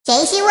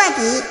谁是卧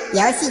底？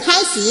游戏开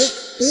始，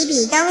比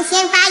比东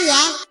先发言。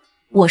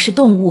我是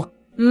动物。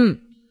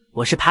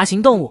我是爬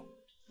行动物。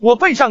我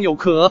背上有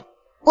壳。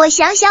我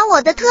想想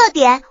我的特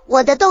点，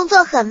我的动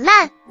作很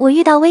慢。我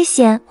遇到危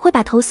险会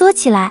把头缩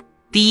起来。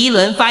第一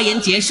轮发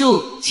言结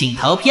束，请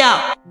投票。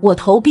我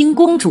投冰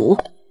公主。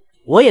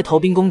我也投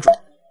冰公主。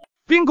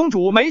冰公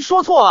主没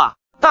说错啊，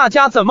大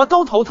家怎么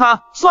都投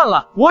她？算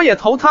了，我也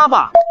投她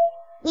吧。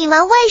你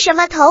们为什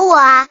么投我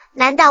啊？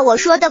难道我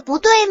说的不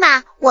对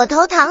吗？我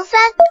投唐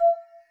三。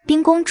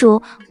冰公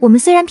主，我们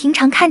虽然平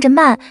常看着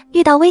慢，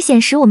遇到危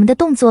险时我们的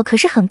动作可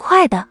是很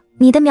快的。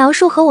你的描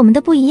述和我们的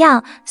不一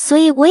样，所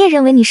以我也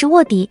认为你是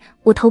卧底。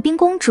我投冰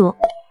公主。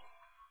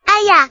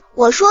哎呀，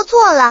我说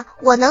错了，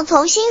我能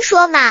重新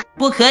说吗？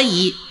不可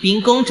以，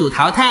冰公主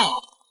淘汰。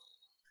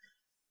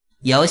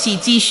游戏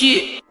继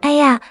续。哎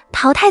呀，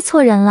淘汰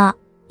错人了。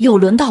又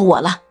轮到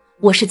我了，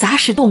我是杂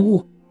食动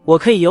物。我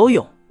可以游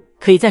泳，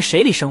可以在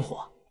水里生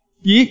活。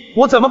咦，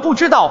我怎么不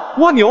知道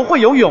蜗牛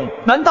会游泳？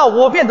难道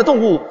我变的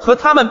动物和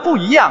它们不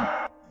一样？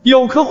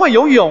有壳会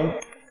游泳。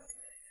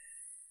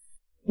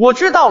我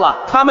知道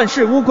了，它们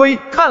是乌龟，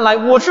看来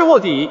我是卧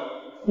底。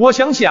我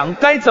想想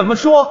该怎么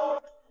说。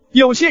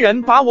有些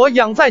人把我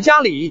养在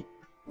家里。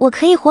我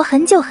可以活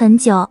很久很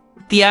久。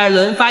第二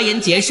轮发言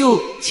结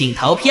束，请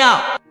投票。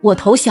我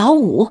投小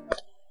舞。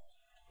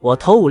我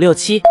投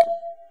567。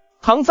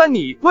唐三，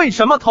你为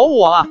什么投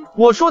我啊？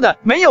我说的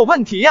没有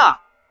问题呀。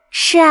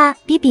是啊，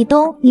比比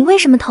东，你为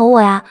什么投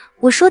我呀？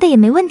我说的也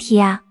没问题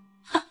呀。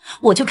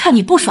我就看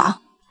你不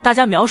爽。大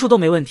家描述都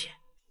没问题，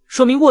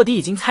说明卧底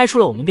已经猜出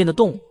了我们变的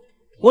动物。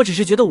我只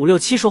是觉得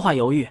567说话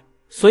犹豫，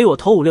所以我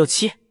投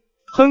567。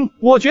哼，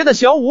我觉得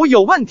小五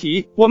有问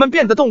题，我们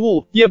变的动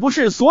物也不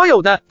是所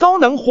有的都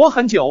能活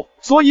很久，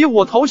所以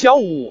我投小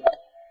五。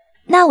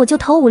那我就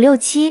投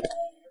567。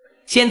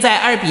现在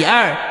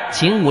2-2，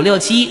请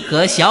567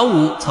和小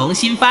五重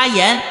新发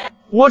言。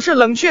我是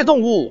冷血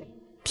动物。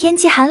天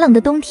气寒冷的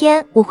冬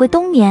天，我会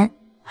冬眠。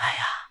哎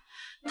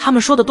呀，他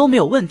们说的都没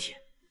有问题，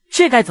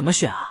这该怎么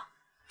选啊？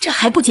这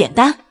还不简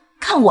单，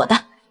看我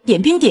的，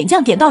点兵点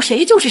将点到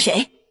谁就是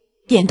谁，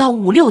点到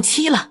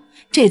567了，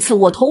这次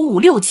我投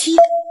567。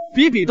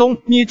比比东，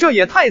你这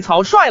也太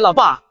草率了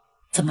吧？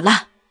怎么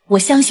了？我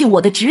相信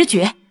我的直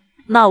觉。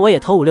那我也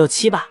投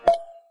567吧。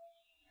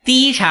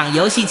第一场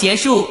游戏结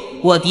束，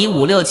卧底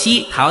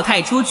567淘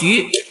汰出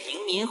局，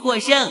平民获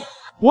胜。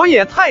我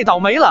也太倒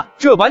霉了，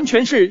这完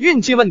全是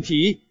运气问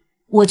题。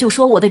我就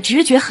说我的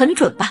直觉很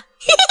准吧。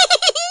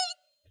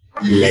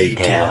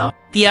Later。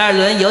第二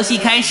轮游戏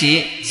开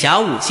始，小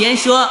五先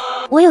说。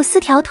我有4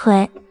条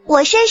腿。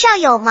我身上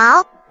有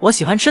毛。我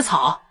喜欢吃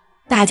草。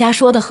大家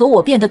说的和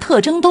我变的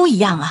特征都一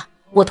样啊。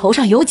我头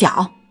上有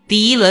角。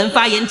第一轮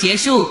发言结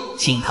束，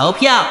请投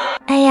票。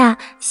哎呀，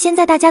现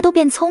在大家都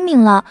变聪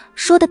明了，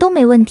说的都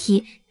没问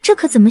题，这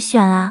可怎么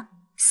选啊？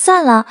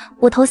算了，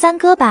我投三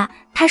哥吧，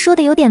他说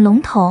的有点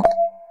笼统。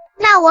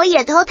那我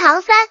也投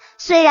唐三，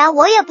虽然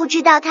我也不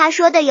知道他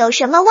说的有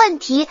什么问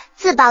题，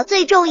自保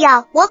最重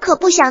要，我可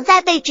不想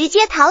再被直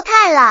接淘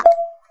汰了。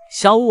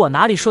小五，我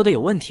哪里说的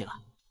有问题了？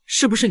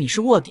是不是你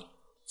是卧底，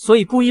所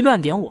以故意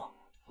乱点我？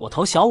我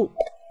投小五。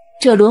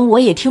这轮我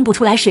也听不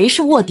出来谁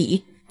是卧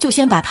底，就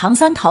先把唐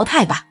三淘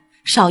汰吧，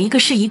少一个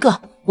是一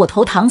个，我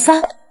投唐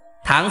三。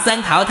唐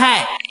三淘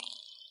汰。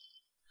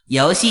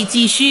游戏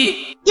继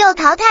续。又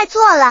淘汰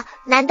错了，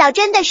难道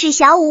真的是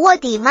小五卧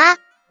底吗？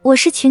我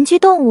是群居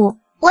动物。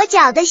我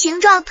脚的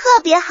形状特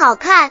别好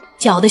看。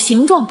脚的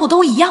形状不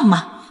都一样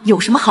吗？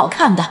有什么好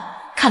看的？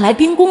看来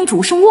冰公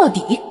主是卧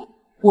底。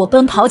我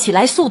奔跑起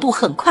来速度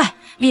很快，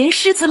连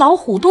狮子老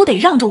虎都得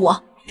让着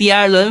我。第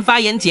二轮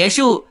发言结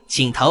束，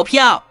请投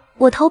票。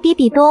我投比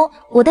比东，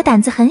我的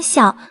胆子很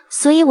小，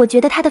所以我觉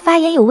得他的发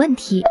言有问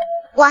题。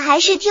我还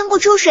是听不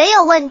出谁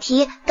有问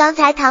题，刚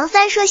才唐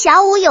三说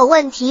小五有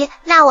问题，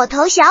那我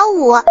投小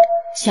五。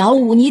小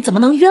五，你怎么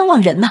能冤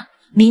枉人呢？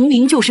明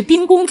明就是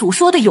冰公主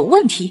说的有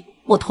问题，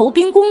我投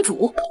冰公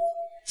主。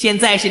现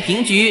在是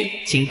平局，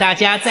请大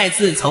家再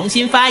次重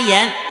新发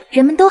言。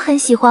人们都很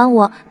喜欢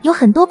我，有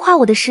很多夸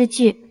我的诗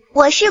句。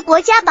我是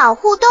国家保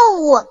护动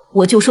物。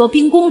我就说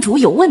冰公主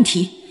有问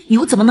题，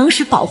牛怎么能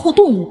是保护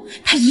动物？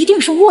她一定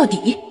是卧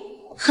底。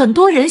很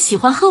多人喜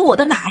欢喝我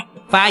的奶。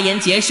发言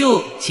结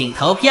束，请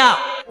投票。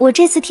我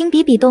这次听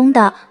比比东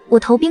的，我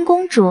投冰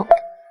公主。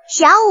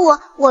小五，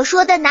我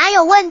说的哪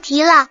有问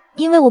题了？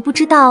因为我不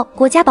知道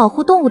国家保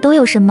护动物都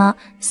有什么，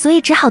所以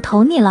只好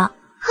投你了。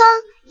哼，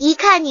一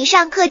看你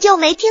上课就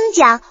没听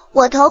讲，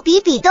我投比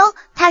比东，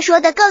他说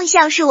的更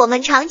像是我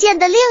们常见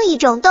的另一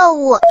种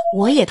动物。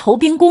我也投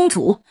冰公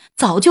主，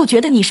早就觉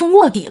得你是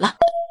卧底了。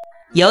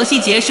游戏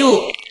结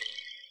束，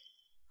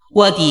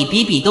卧底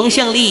比比东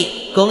胜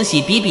利，恭喜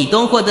比比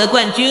东获得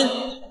冠军。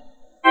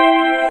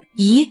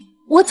咦，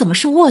我怎么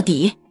是卧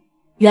底？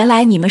原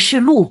来你们是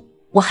鹿，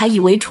我还以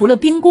为除了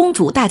冰公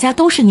主大家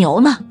都是牛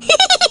呢。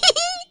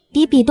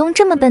比比东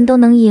这么笨都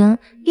能赢，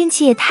运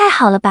气也太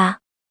好了吧。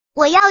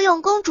我要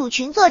用公主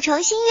裙做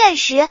成心愿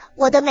石，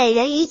我的美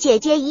人鱼姐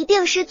姐一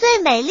定是最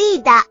美丽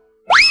的。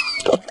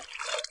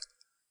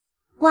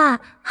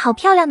哇，好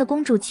漂亮的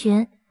公主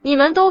裙，你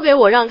们都给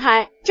我让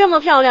开！这么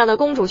漂亮的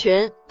公主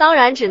裙，当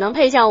然只能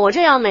配像我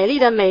这样美丽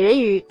的美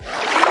人鱼。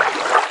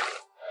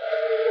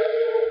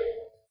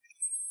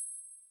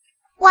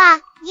哇，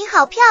你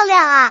好漂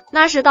亮啊！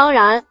那是当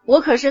然，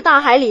我可是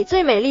大海里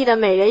最美丽的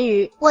美人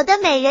鱼。我的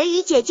美人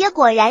鱼姐姐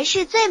果然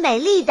是最美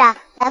丽的，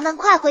咱们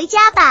快回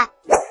家吧。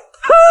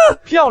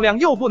漂亮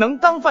又不能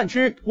当饭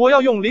吃，我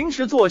要用零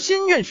食做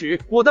心愿石。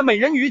我的美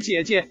人鱼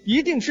姐姐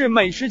一定是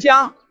美食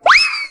家。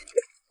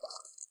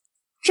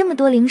这么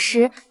多零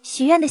食，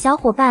许愿的小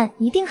伙伴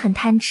一定很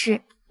贪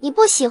吃。你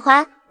不喜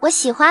欢，我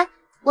喜欢，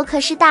我可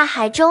是大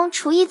海中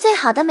厨艺最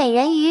好的美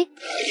人鱼。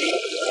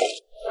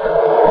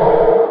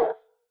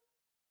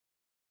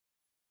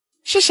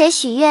是谁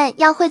许愿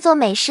要会做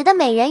美食的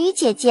美人鱼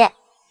姐姐？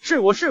是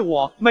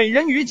我，美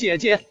人鱼姐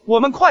姐，我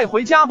们快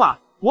回家吧。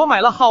我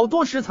买了好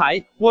多食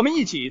材，我们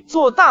一起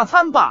做大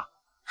餐吧。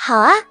好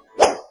啊。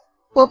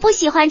我不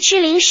喜欢吃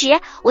零食，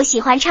我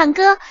喜欢唱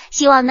歌，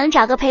希望能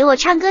找个陪我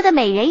唱歌的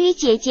美人鱼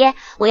姐姐。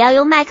我要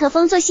用麦克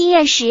风做心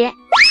愿石。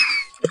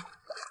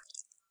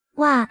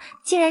哇，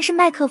竟然是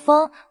麦克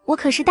风！我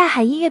可是大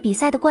海音乐比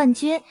赛的冠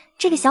军，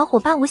这个小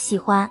伙伴我喜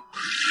欢。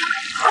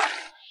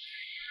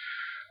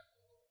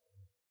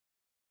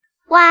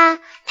哇，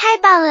太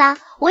棒了！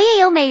我也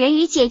有美人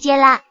鱼姐姐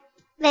了。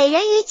美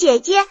人鱼姐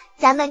姐，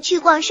咱们去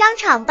逛商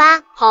场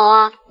吧。好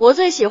啊，我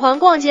最喜欢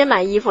逛街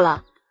买衣服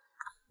了。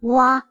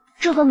哇，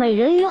这个美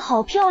人鱼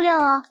好漂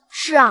亮啊！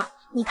是啊，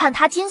你看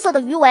它金色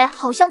的鱼尾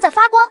好像在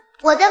发光。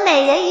我的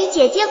美人鱼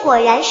姐姐果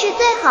然是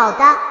最好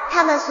的，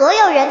他们所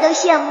有人都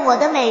羡慕我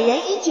的美人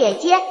鱼姐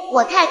姐，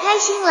我太开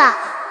心了。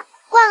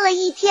逛了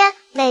一天，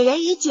美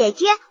人鱼姐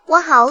姐，我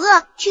好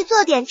饿，去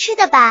做点吃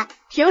的吧。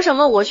凭什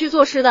么我去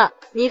做吃的？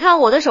你看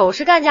我的手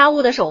是干家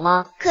务的手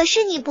吗？可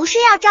是你不是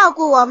要照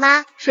顾我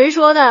吗？谁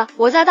说的？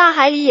我在大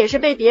海里也是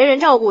被别人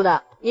照顾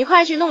的。你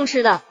快去弄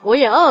吃的，我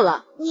也饿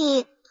了。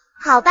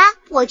好吧，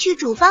我去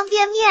煮方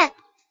便面。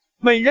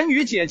美人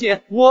鱼姐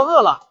姐，我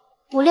饿了。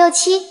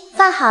567，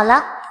饭好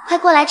了，快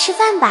过来吃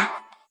饭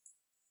吧。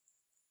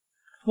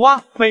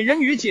哇，美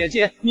人鱼姐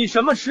姐，你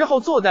什么时候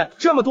做的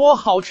这么多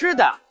好吃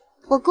的？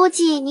我估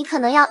计你可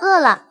能要饿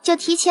了，就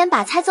提前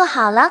把菜做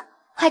好了，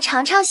快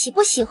尝尝喜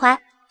不喜欢。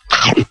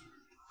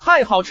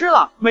太好吃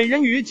了，美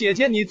人鱼姐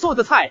姐，你做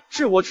的菜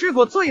是我吃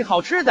过最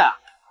好吃的。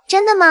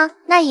真的吗？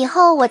那以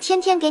后我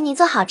天天给你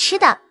做好吃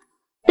的。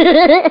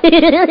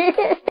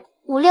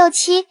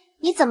567，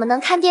你怎么能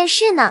看电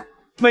视呢？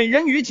美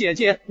人鱼姐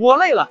姐，我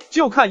累了，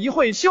就看一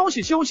会休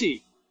息休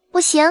息。不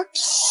行。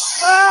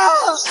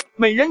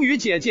美人鱼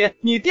姐姐，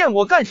你电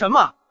我干什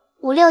么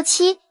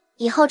？567，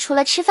以后除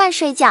了吃饭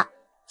睡觉，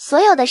所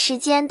有的时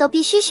间都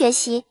必须学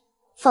习，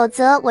否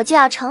则我就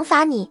要惩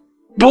罚你。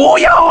不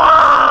要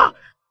啊！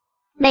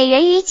美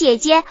人鱼姐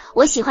姐，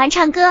我喜欢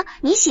唱歌，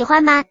你喜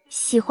欢吗？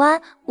喜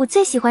欢，我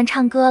最喜欢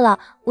唱歌了，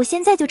我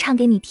现在就唱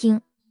给你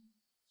听。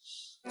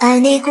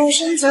爱你孤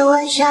身走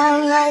暗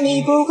巷，爱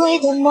你不跪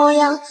的模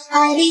样，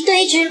爱你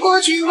对峙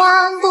过绝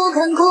望，不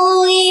肯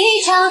哭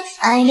一场，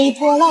爱你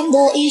破烂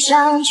的衣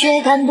裳，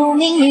却敢堵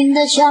命运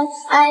的枪，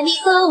爱你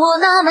和我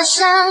那么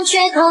像，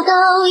缺口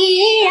都一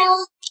样。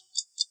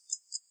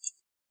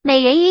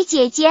美人鱼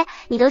姐姐，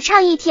你都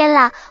唱一天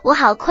了，我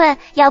好困，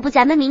要不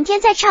咱们明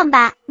天再唱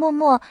吧？默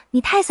默，你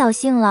太扫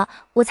兴了，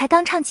我才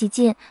刚唱起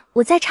劲，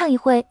我再唱一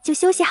会就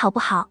休息好不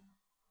好？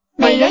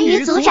美人鱼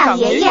组长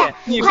爷爷，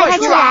你快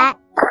出来！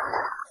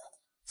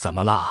怎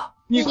么了？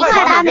你快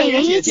把美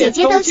人鱼姐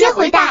姐都接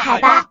回大海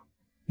吧！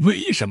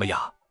为什么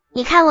呀？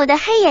你看我的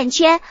黑眼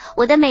圈，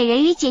我的美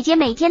人鱼姐姐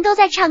每天都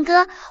在唱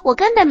歌，我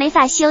根本没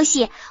法休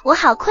息，我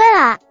好困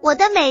啊！我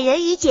的美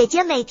人鱼姐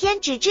姐每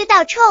天只知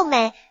道臭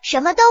美，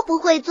什么都不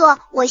会做，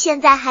我现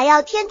在还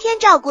要天天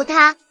照顾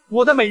她。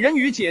我的美人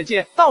鱼姐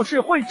姐倒是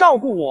会照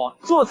顾我，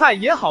做菜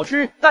也好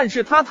吃，但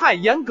是她太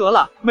严格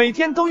了，每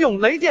天都用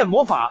雷电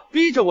魔法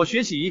逼着我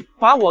学习，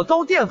把我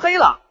都电黑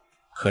了。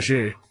可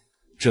是，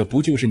这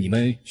不就是你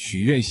们许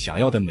愿想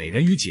要的美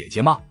人鱼姐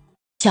姐吗？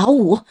小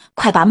舞，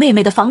快把妹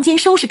妹的房间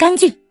收拾干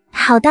净。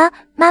好的，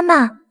妈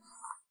妈。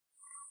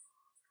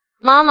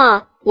妈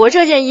妈，我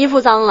这件衣服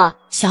脏了。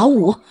小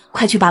舞，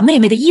快去把妹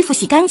妹的衣服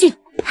洗干净。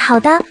好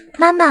的，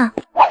妈妈。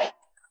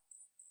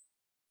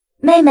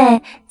妹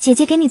妹，姐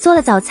姐给你做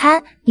了早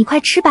餐，你快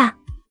吃吧。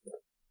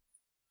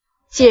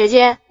姐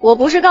姐，我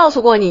不是告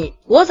诉过你，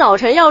我早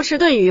晨要吃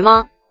炖鱼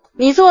吗？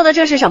你做的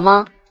这是什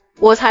么？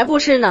我才不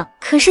吃呢。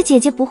可是姐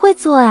姐不会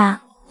做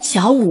啊。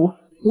小舞，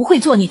不会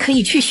做你可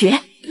以去学，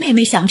妹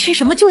妹想吃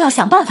什么就要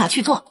想办法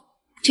去做。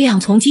这样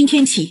从今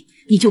天起，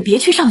你就别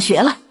去上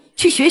学了，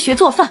去学学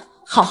做饭，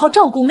好好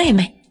照顾妹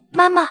妹。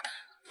妈妈，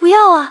不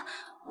要啊，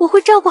我会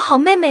照顾好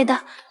妹妹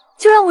的，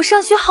就让我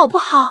上学好不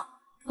好？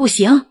不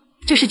行，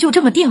这事就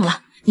这么定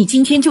了，你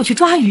今天就去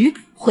抓鱼，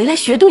回来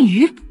学炖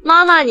鱼。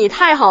妈妈，你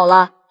太好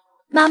了。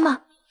妈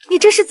妈，你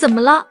这是怎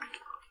么了？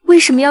为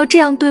什么要这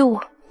样对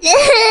我？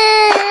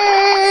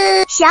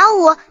小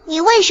舞，你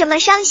为什么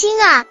伤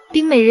心啊？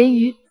冰美人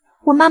鱼，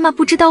我妈妈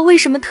不知道为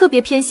什么特别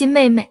偏心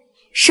妹妹，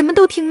什么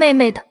都听妹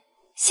妹的，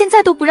现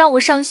在都不让我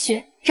上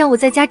学，让我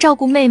在家照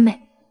顾妹妹。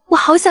我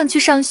好想去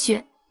上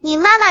学，你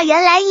妈妈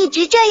原来一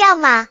直这样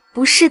吗？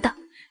不是的，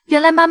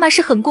原来妈妈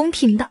是很公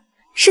平的，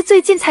是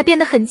最近才变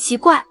得很奇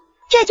怪。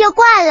这就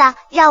怪了，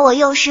让我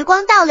用时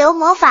光倒流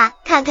魔法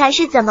看看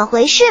是怎么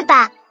回事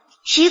吧。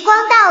时光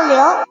倒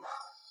流。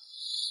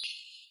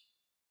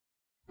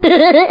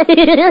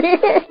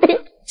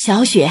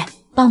小雪，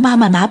帮妈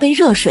妈拿杯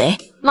热水。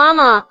妈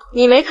妈，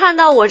你没看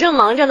到我正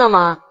忙着呢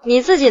吗？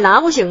你自己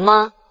拿不行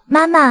吗？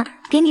妈妈，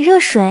给你热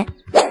水。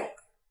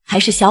还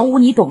是小舞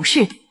你懂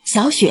事，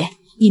小雪，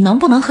你能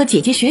不能和姐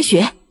姐学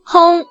学？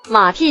哼，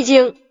马屁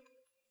精。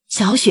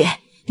小雪，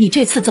你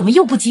这次怎么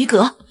又不及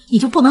格？你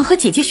就不能和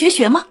姐姐学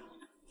学吗？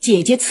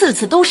姐姐次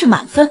次都是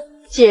满分。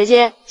姐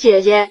姐，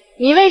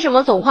你为什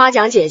么总夸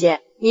奖姐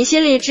姐？你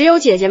心里只有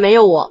姐姐没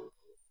有我。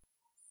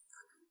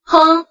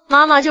哼，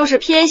妈妈就是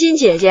偏心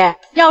姐姐，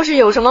要是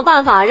有什么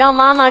办法让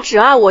妈妈只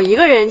爱我一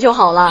个人就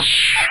好了。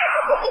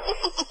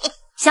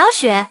小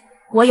雪，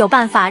我有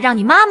办法让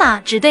你妈妈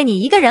只对你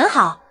一个人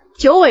好。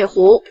九尾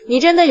狐，你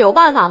真的有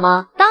办法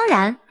吗？当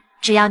然，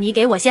只要你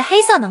给我些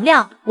黑色能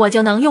量，我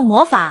就能用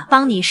魔法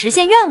帮你实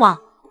现愿望。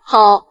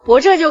好，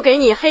我这就给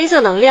你黑色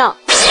能量。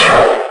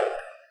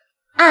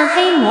暗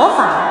黑魔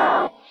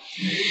法。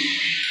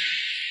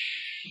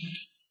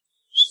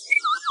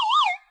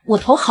我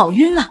头好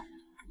晕啊！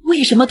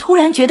为什么突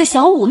然觉得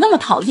小舞那么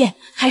讨厌？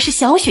还是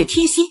小雪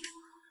贴心？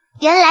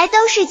原来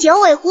都是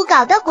九尾狐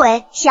搞的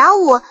鬼。小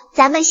舞，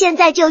咱们现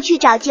在就去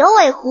找九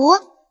尾狐。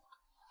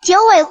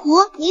九尾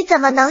狐，你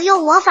怎么能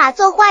用魔法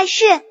做坏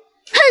事？哼，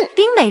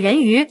冰美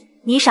人鱼，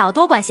你少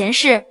多管闲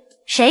事。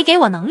谁给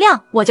我能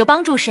量，我就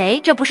帮助谁，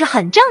这不是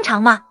很正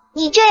常吗？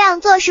你这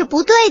样做是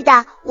不对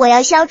的，我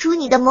要消除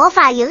你的魔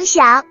法影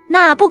响。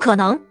那不可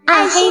能，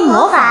暗黑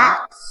魔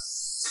法。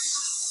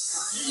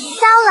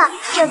糟了，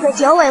这个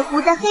九尾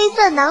狐的黑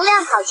色能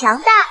量好强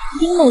大。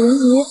冰美人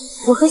鱼，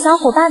我和小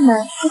伙伴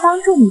们会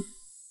帮助你。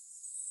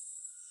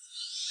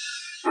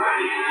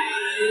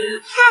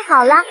太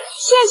好了，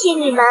谢谢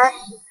你们。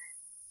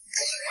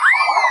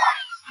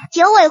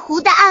九尾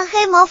狐的暗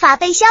黑魔法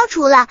被消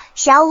除了，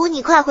小舞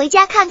你快回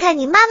家看看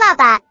你妈妈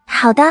吧。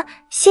好的，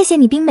谢谢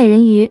你冰美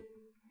人鱼。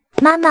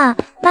妈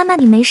妈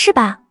你没事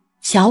吧？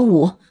小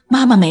舞，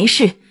妈妈没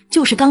事，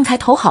就是刚才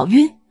头好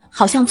晕，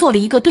好像做了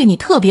一个对你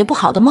特别不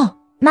好的梦。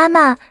妈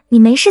妈，你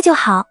没事就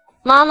好。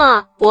妈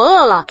妈，我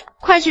饿了，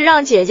快去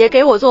让姐姐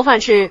给我做饭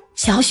吃。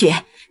小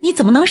雪，你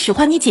怎么能使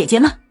唤你姐姐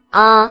呢？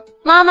啊，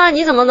妈妈，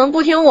你怎么能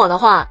不听我的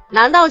话？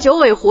难道九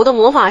尾狐的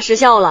魔法失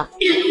效了？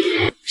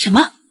什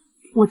么？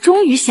我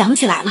终于想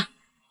起来了，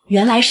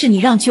原来是你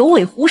让九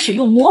尾狐使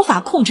用魔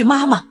法控制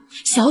妈妈。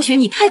小雪，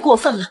你太过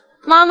分了。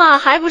妈妈，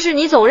还不是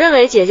你总认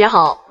为姐姐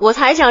好，我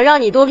才想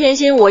让你多偏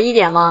心我一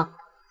点吗？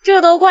这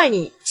都怪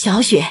你。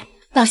小雪，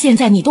到现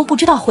在你都不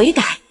知道悔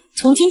改，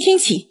从今天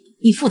起，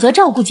你负责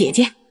照顾姐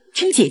姐，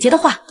听姐姐的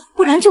话，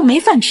不然就没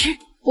饭吃。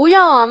不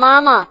要啊，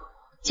妈妈。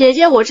姐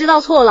姐，我知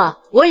道错了，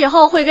我以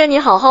后会跟你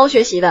好好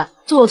学习的。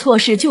做错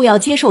事就要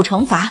接受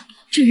惩罚，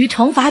至于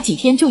惩罚几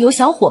天，就由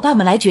小伙伴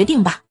们来决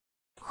定吧。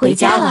回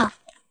家了。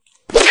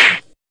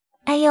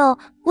哎呦，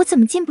我怎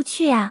么进不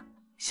去呀？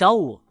小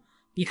舞，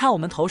你看我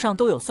们头上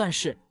都有算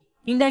式，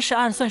应该是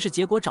按算式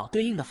结果找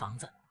对应的房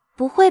子。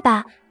不会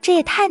吧，这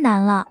也太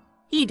难了。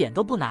一点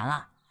都不难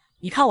啊！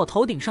你看我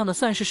头顶上的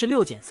算式是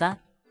6减3，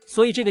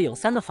所以这个有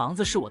3的房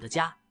子是我的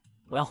家。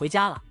我要回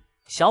家了，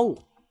小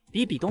舞，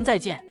比比东再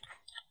见。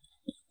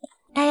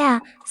哎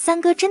呀，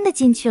三哥真的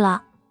进去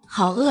了，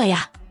好饿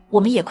呀！我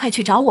们也快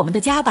去找我们的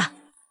家吧。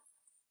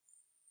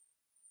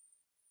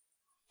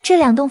这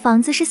2栋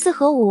房子是4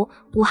和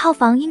5，5号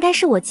房应该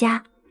是我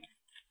家。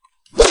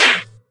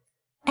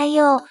哎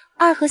呦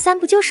，2和3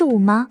不就是5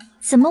吗？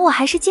怎么我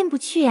还是进不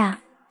去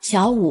呀？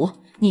小舞，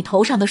你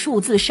头上的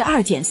数字是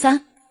2减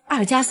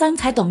3，2加3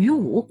才等于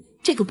5，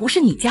这个不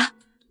是你家。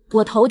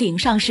我头顶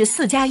上是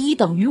4加1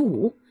等于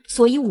5，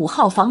所以5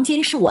号房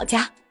间是我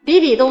家。比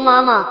比东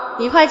妈妈，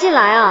你快进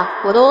来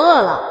啊，我都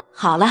饿了。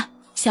好了，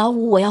小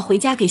舞，我要回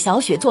家给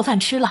小雪做饭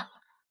吃了。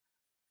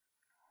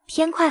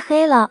天快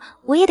黑了，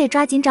我也得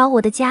抓紧找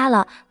我的家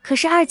了。可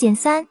是2减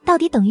3到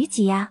底等于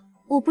几呀？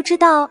我不知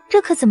道，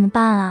这可怎么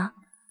办啊？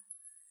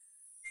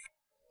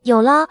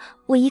有了，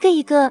我一个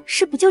一个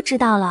试不就知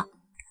道了。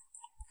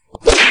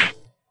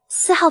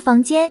4号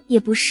房间也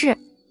不是，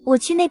我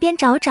去那边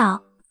找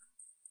找。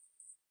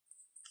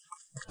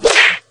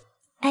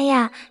哎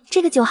呀，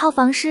这个9号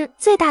房是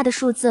最大的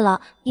数字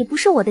了，也不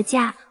是我的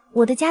家。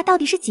我的家到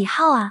底是几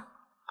号啊？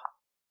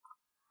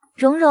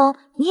蓉蓉，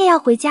你也要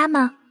回家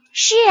吗？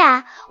是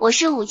啊，我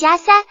是5加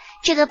3，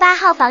这个8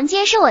号房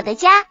间是我的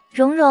家。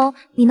蓉蓉，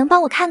你能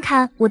帮我看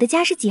看我的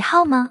家是几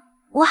号吗？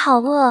我好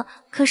饿，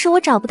可是我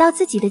找不到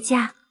自己的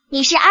家。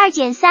你是2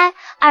减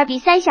3，2比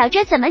3小，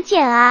这怎么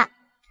减啊？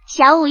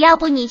小舞，要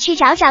不你去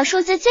找找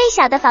数字最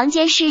小的房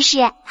间试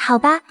试？好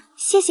吧，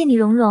谢谢你，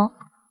蓉蓉。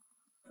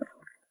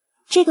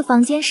这个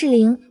房间是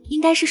0，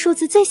应该是数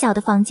字最小的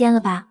房间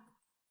了吧？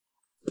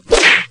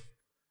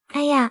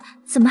哎呀，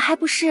怎么还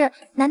不是？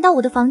难道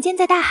我的房间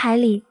在大海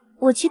里？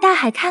我去大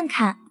海看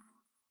看。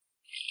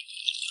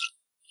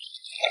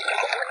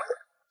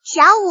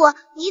小五，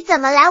你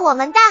怎么来我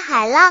们大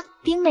海了？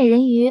冰美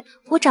人鱼，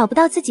我找不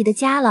到自己的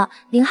家了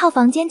，0号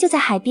房间就在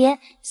海边，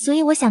所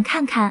以我想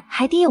看看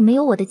海底有没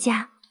有我的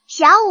家。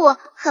小五，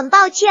很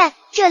抱歉，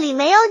这里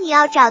没有你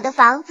要找的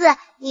房子，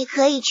你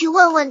可以去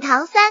问问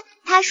唐三，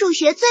他数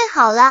学最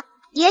好了，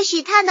也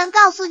许他能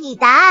告诉你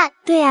答案。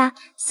对啊，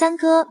三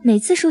哥每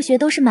次数学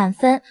都是满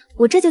分，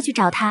我这就去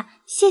找他，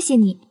谢谢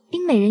你，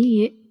冰美人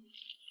鱼。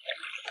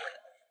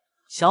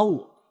小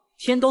五，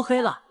天都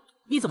黑了，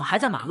你怎么还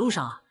在马路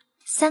上啊？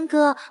三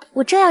哥，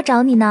我正要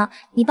找你呢，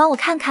你帮我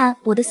看看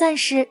我的算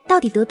式到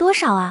底得多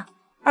少啊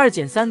？2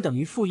减3等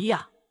于-1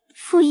啊。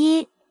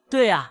-1？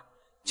对啊，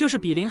就是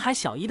比0还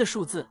小1的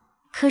数字。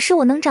可是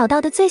我能找到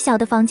的最小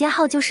的房间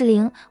号就是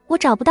0，我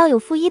找不到有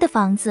-1的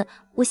房子，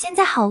我现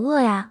在好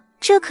饿呀，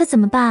这可怎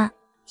么办？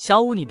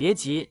小五，你别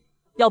急，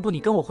要不你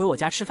跟我回我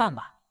家吃饭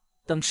吧，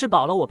等吃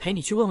饱了我陪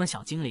你去问问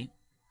小精灵，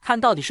看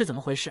到底是怎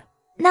么回事。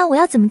那我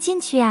要怎么进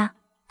去呀？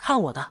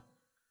看我的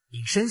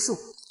隐身术，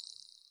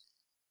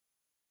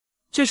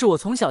这是我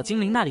从小精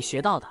灵那里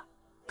学到的，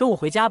跟我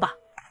回家吧。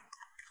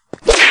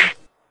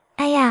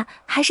哎呀，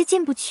还是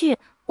进不去，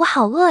我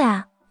好饿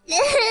呀。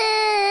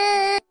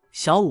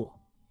小五，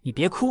你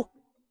别哭，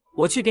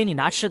我去给你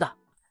拿吃的。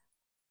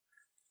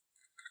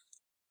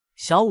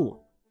小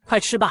五，快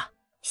吃吧。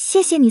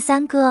谢谢你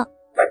三哥。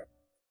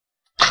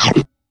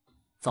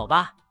走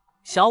吧，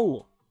小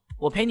五，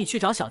我陪你去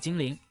找小精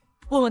灵，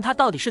问问他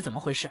到底是怎么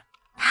回事。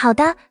好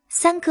的，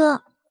三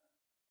哥。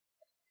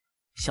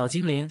小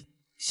精灵，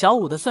小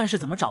五的算式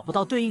怎么找不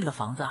到对应的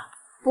房子啊？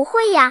不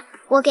会呀，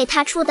我给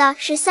他出的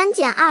是3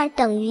减2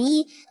等于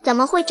1，怎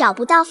么会找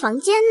不到房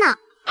间呢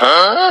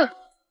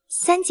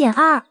？3减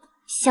2，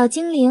小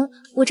精灵，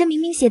我这明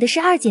明写的是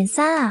2减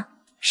3啊！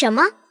什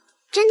么？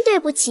真对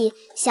不起，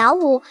小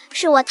五，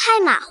是我太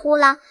马虎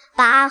了，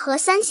把2和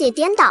3写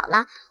颠倒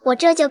了，我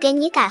这就给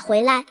你改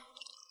回来。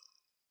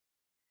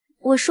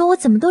我说我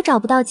怎么都找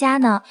不到家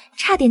呢，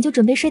差点就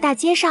准备睡大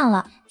街上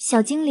了。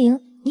小精灵，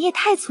你也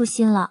太粗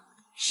心了。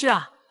是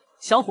啊，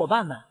小伙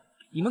伴们，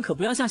你们可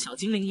不要像小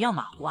精灵一样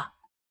马虎啊！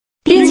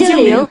冰精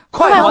灵，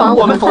快还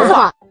我们头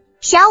发！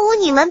小五，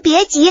你们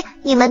别急，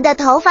你们的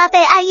头发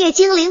被暗夜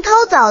精灵偷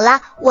走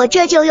了，我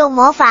这就用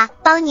魔法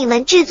帮你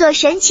们制作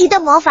神奇的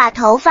魔法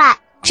头发。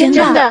真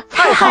的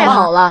太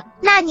好了！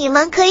那你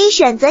们可以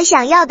选择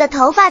想要的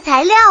头发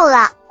材料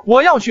了。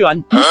我要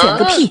选。你选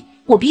个屁！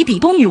我比比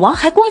东女王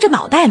还光着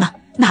脑袋呢，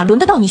哪轮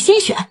得到你先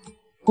选？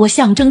我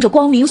象征着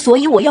光明，所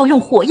以我要用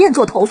火焰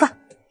做头发。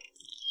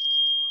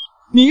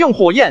你用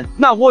火焰，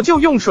那我就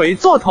用水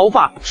做头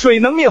发，水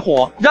能灭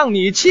火，让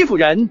你欺负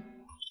人。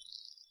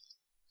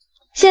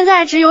现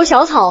在只有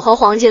小草和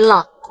黄金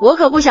了，我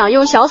可不想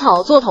用小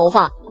草做头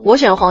发，我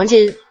选黄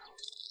金。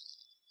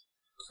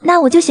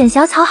那我就选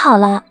小草好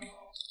了。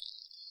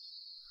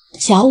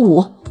小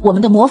五，我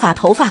们的魔法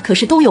头发可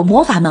是都有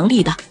魔法能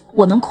力的，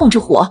我能控制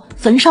火，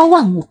焚烧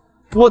万物。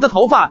我的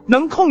头发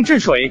能控制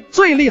水，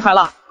最厉害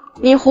了。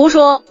你胡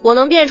说，我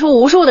能变出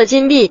无数的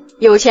金币，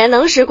有钱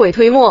能使鬼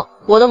推磨，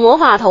我的魔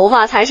法头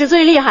发才是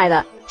最厉害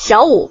的。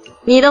小五，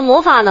你的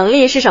魔法能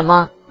力是什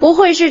么？不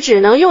会是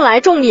只能用来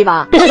种地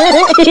吧？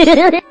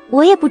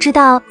我也不知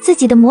道自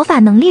己的魔法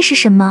能力是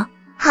什么。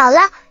好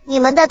了，你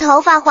们的头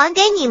发还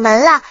给你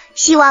们了，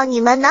希望你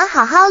们能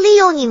好好利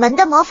用你们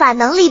的魔法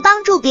能力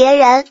帮助别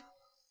人。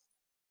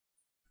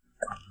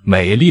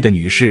美丽的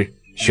女士，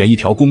选一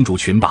条公主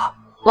裙吧。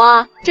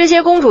哇，这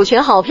些公主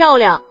裙好漂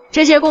亮，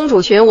这些公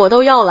主裙我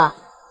都要了。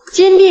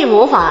金币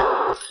魔法，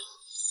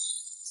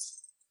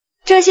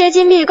这些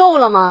金币够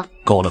了吗？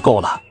够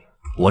了，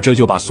我这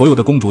就把所有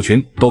的公主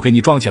裙都给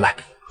你装起来。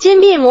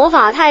金币魔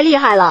法太厉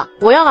害了，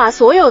我要把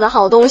所有的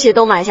好东西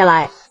都买下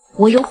来。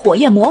我有火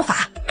焰魔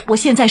法，我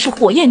现在是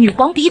火焰女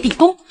皇比比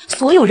东，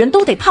所有人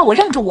都得怕我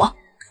让着我。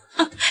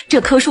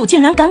这棵树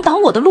竟然敢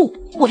挡我的路，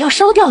我要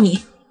烧掉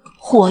你！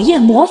火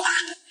焰魔法，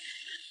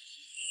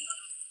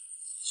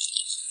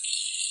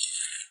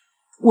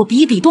我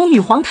比比东女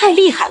皇太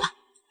厉害了。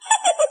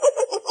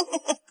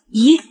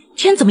咦，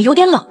天怎么有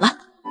点冷了？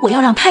我要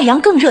让太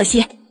阳更热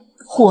些。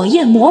火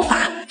焰魔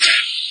法，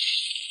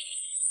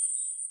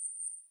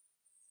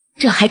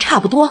这还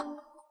差不多。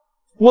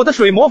我的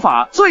水魔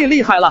法最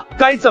厉害了，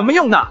该怎么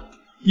用呢？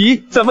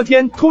咦，怎么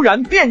天突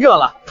然变热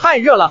了？太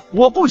热了，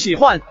我不喜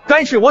欢。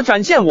该是我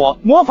展现我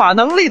魔法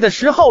能力的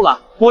时候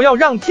了，我要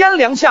让天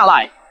凉下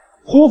来。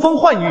呼风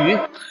唤雨，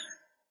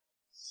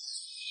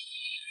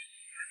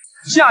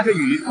下着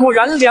雨，果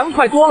然凉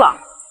快多了。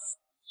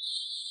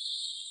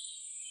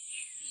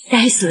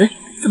该死，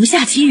怎么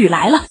下起雨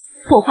来了？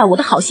破坏我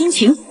的好心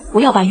情，我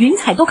要把云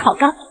彩都烤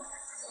干。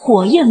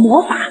火焰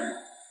魔法，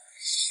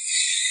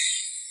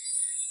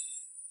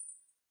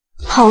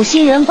好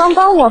心人帮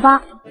帮我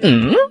吧。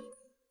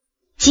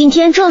今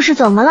天这是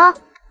怎么了？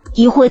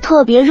一会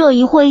特别热，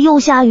一会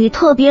又下雨，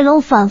特别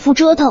冷，反复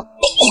折腾。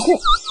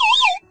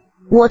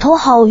我头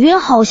好晕，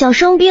好像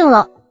生病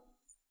了。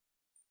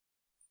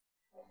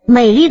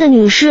美丽的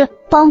女士，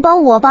帮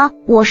帮我吧，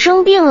我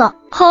生病了。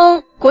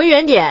哼，滚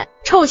远点，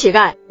臭乞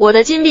丐！我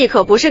的金币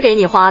可不是给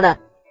你花的，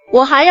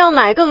我还要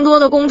买更多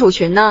的公主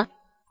裙呢。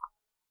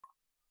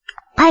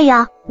哎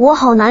呀，我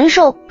好难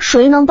受，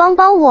谁能帮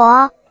帮我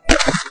啊？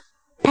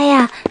哎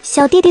呀，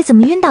小弟弟怎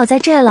么晕倒在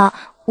这了？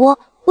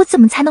我怎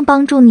么才能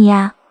帮助你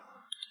啊？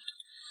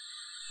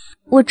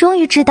我终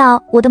于知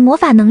道我的魔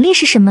法能力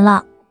是什么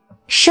了，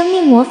生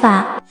命魔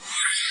法。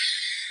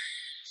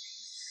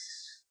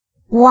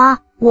哇，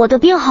我的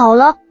病好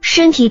了，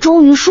身体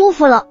终于舒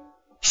服了。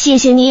谢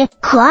谢你，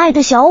可爱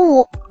的小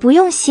舞。不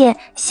用谢，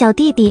小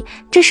弟弟，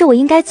这是我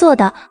应该做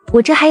的。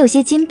我这还有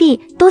些金币，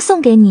都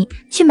送给你，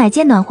去买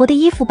件暖和的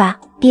衣服吧，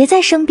别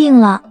再生病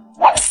了。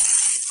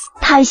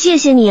太谢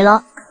谢你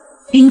了。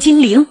冰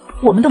精灵，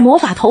我们的魔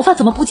法头发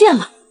怎么不见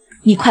了？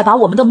你快把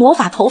我们的魔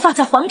法头发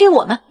再还给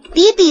我们。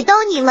比比东，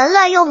你们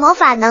乱用魔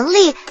法能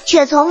力，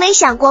却从没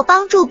想过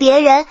帮助别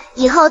人，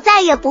以后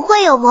再也不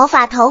会有魔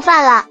法头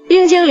发了。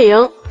冰精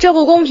灵，这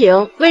不公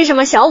平，为什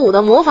么小舞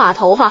的魔法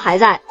头发还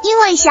在？因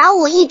为小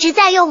舞一直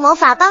在用魔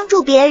法帮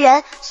助别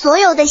人，所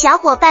有的小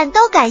伙伴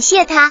都感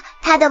谢他，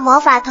他的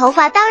魔法头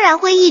发当然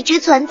会一直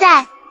存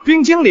在。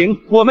冰精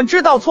灵，我们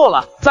知道错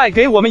了，再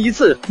给我们一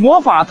次魔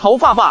法头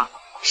发吧。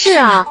是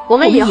啊，我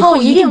们以后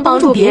一定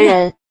帮助别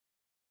人。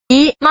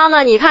咦，妈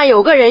妈，你看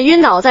有个人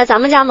晕倒在咱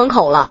们家门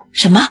口了。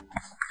什么？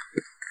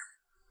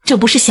这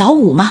不是小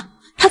舞吗？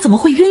他怎么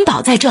会晕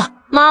倒在这？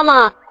妈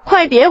妈，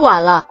快别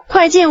管了，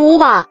快进屋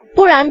吧，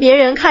不然别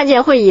人看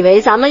见会以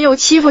为咱们又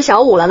欺负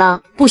小舞了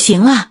呢。不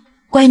行啊，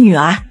乖女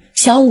儿，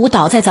小舞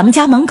倒在咱们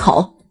家门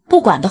口，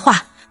不管的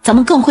话，咱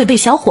们更会被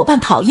小伙伴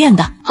讨厌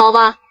的。好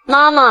吧，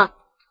妈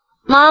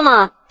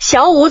妈，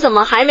小舞怎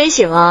么还没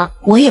醒啊？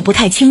我也不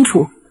太清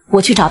楚，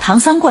我去找唐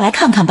三过来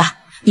看看吧。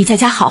你在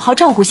家好好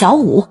照顾小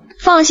舞。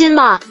放心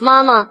吧，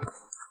妈妈。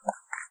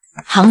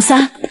唐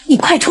三，你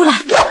快出来！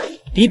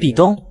比比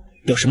东，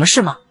有什么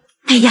事吗？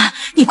哎呀，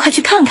你快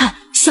去看看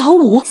小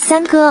舞。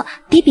三哥，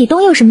比比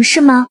东有什么事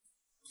吗？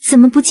怎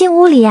么不进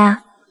屋里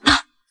啊？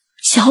啊，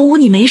小舞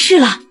你没事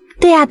了？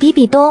对啊，比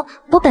比东，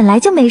我本来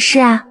就没事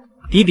啊。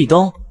比比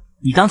东，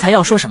你刚才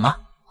要说什么？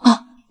哦，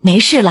没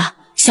事了，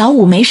小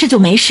舞没事就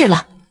没事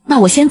了。那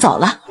我先走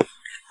了。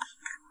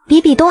比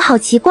比东好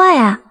奇怪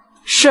啊。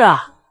是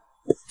啊。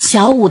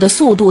小舞的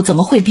速度怎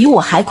么会比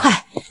我还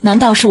快？难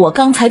道是我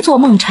刚才做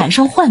梦产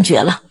生幻觉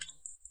了？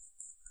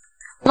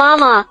妈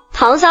妈，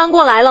唐三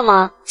过来了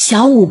吗？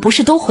小舞不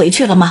是都回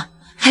去了吗？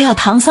还要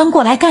唐三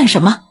过来干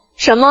什么？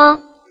什么？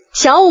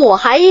小舞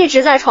还一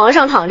直在床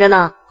上躺着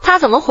呢，他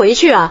怎么回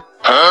去啊？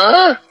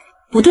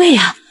不对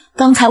呀，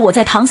刚才我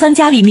在唐三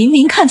家里明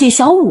明看见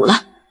小舞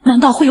了，难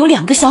道会有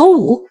2个小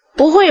舞？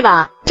不会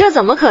吧，这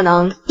怎么可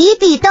能？比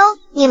比东，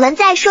你们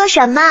在说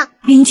什么？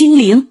冰精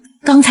灵，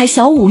刚才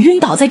小舞晕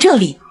倒在这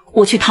里，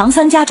我去唐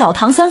三家找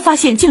唐三，发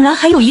现竟然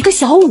还有1个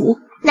小舞。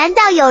难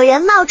道有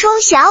人冒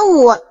充小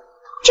舞？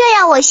这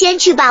样我先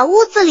去把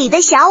屋子里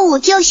的小舞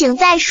救醒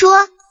再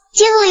说。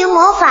精灵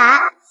魔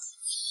法。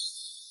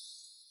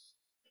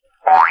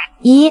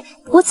咦，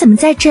我怎么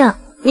在这？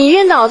你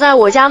晕倒在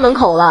我家门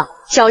口了，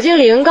小精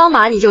灵刚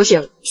把你救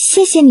醒。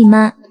谢谢你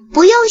们。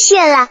不用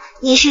谢了，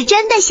你是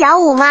真的小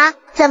舞吗？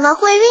怎么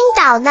会晕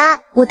倒呢？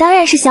我当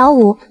然是小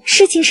舞，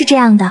事情是这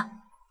样的，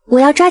我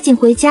要抓紧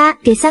回家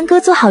给三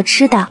哥做好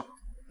吃的。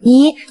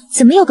咦，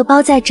怎么有个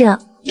包在这？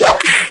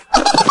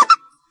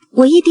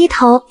我一低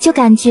头就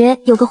感觉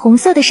有个红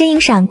色的身影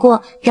闪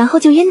过，然后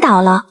就晕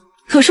倒了。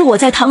可是我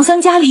在唐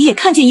三家里也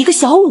看见1个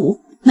小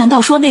舞，难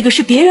道说那个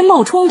是别人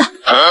冒充的？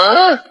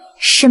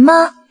什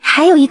么？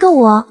还有1个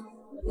我？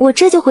我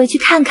这就回去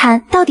看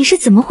看到底是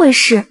怎么回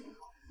事。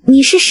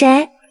你是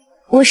谁？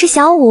我是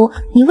小舞，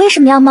你为什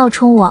么要冒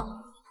充我？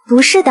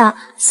不是的，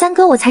三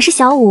哥，我才是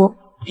小舞。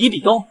比比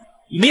东，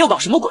你们又搞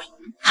什么鬼？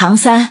唐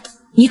三，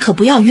你可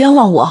不要冤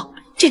枉我，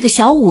这个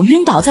小舞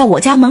晕倒在我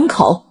家门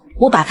口，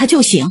我把他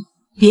救醒，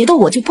别的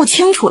我就不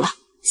清楚了。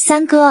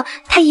三哥，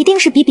他一定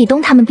是比比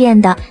东他们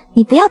变的，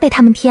你不要被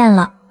他们骗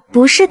了。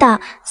不是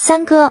的，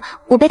三哥，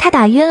我被他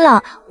打晕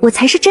了，我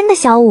才是真的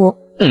小舞。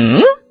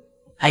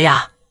哎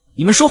呀，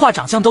你们说话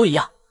长相都一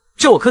样，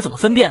这我可怎么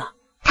分辨啊？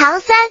唐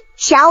三，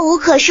小舞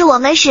可是我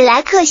们史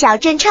莱克小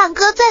镇唱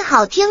歌最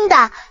好听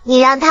的，你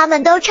让他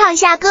们都唱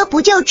下歌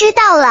不就知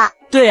道了？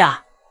对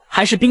啊，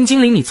还是冰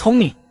精灵你聪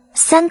明。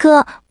三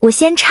哥，我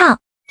先唱。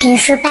听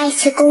说白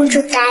雪公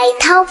主在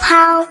逃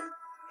跑，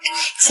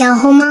小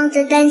红帽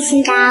子担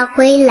心大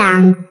灰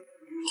狼。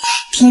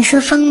听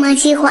说疯马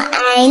喜欢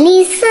爱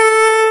丽丝，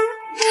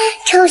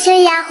丑小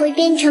鸭会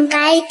变成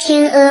白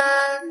天鹅。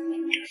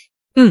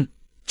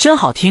真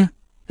好听，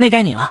那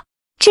该你了。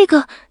这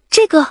个，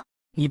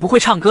你不会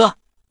唱歌，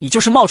你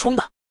就是冒充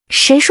的。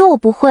谁说我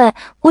不会？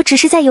我只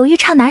是在犹豫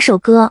唱哪首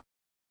歌。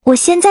我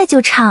现在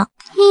就唱。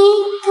1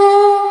个、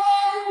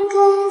2个、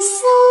3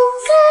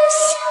个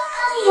小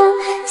朋友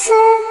，4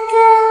个、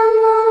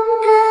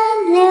5个、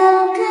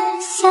6个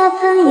小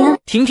朋友。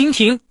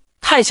停，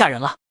太吓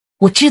人了。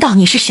我知道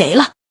你是谁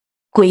了，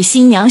鬼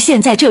新娘，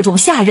现在这种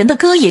吓人的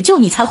歌也就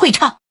你才会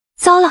唱。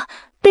糟了，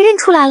被认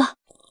出来了。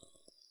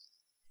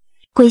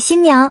鬼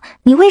新娘，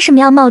你为什么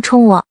要冒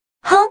充我？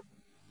哼，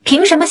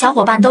凭什么小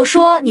伙伴都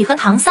说你和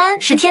唐三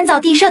是天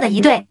造地设的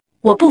一对？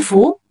我不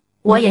服，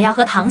我也要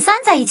和唐三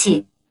在一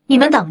起。你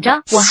们等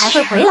着，我还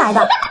会回来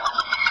的。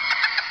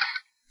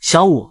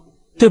小五，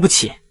对不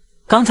起，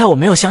刚才我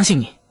没有相信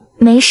你。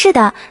没事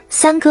的，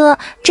三哥，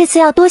这次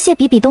要多谢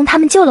比比东他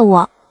们救了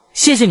我。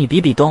谢谢你，比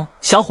比东，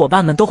小伙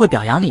伴们都会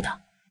表扬你的。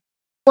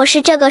我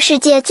是这个世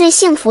界最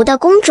幸福的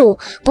公主，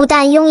不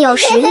但拥有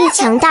实力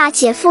强大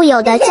且富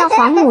有的教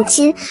皇母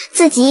亲，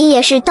自己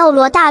也是斗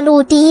罗大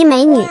陆第一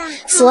美女，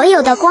所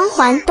有的光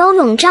环都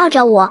笼罩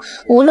着我，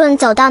无论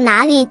走到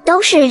哪里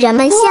都是人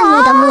们羡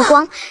慕的目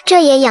光，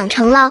这也养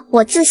成了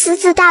我自私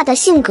自大的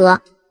性格。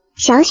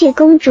小雪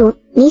公主，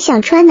你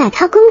想穿哪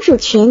套公主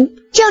裙？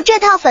就这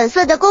套粉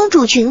色的公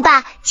主裙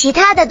吧，其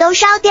他的都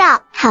烧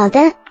掉。好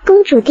的，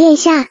公主殿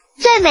下。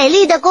最美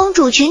丽的公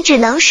主裙只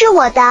能是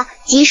我的，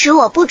即使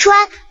我不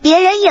穿，别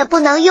人也不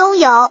能拥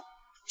有。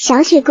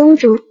小雪公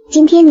主，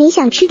今天你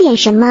想吃点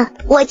什么？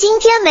我今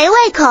天没胃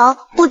口，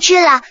不吃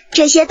了，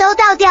这些都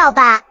倒掉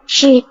吧。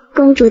是，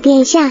公主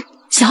殿下。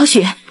小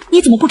雪，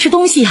你怎么不吃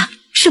东西呀？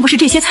是不是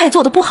这些菜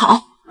做的不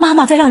好？妈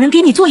妈再让人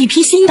给你做一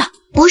批新的。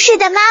不是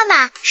的，妈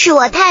妈，是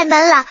我太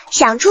闷了，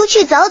想出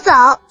去走走。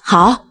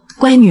好，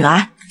乖女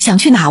儿，想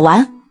去哪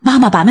玩？妈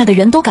妈把那的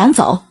人都赶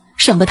走，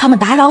省得他们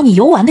打扰你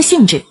游玩的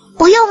兴致。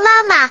不用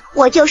妈妈，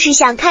我就是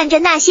想看着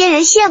那些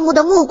人羡慕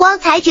的目光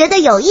才觉得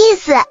有意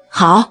思。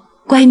好，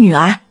乖女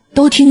儿，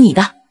都听你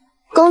的。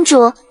公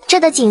主，这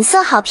的景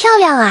色好漂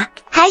亮啊。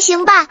还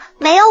行吧，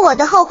没有我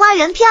的后花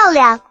园漂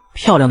亮。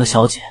漂亮的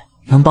小姐，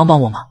能帮帮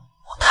我吗？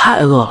我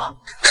太饿了。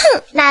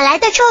哼，哪来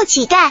的臭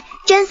乞丐，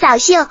真扫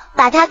兴，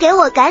把他给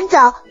我赶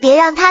走，别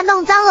让他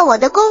弄脏了我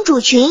的公主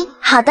裙。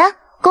好的，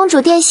公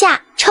主殿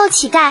下，臭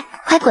乞丐，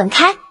快滚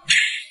开。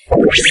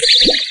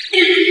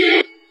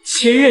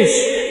千仞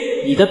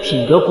雪，你的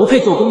品德不配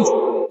做公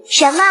主。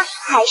什么？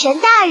海神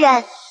大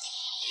人？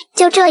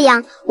就这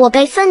样，我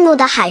被愤怒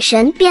的海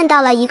神变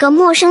到了一个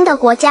陌生的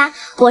国家，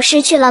我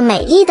失去了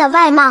美丽的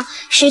外貌，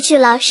失去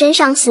了身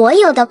上所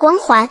有的光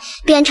环，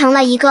变成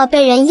了一个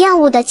被人厌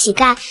恶的乞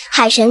丐。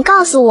海神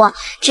告诉我，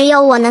只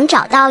有我能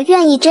找到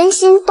愿意真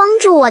心帮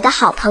助我的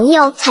好朋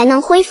友，才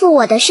能恢复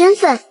我的身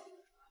份。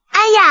哎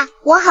呀，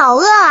我好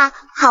饿啊，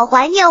好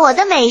怀念我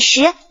的美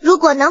食，如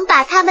果能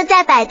把它们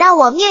再摆到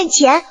我面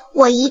前，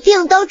我一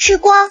定都吃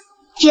光，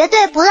绝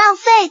对不浪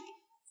费。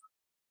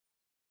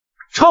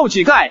臭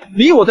乞丐，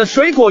离我的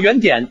水果远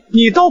点，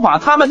你都把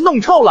它们弄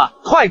臭了，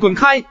快滚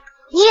开！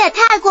你也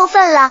太过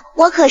分了，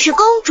我可是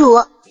公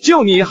主。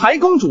就你还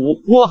公主，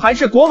我还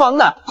是国王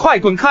呢，快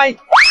滚开！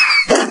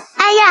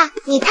哎呀，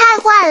你太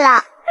坏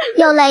了！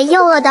又累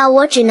又饿的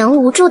我只能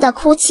无助的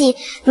哭泣。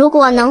如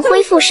果能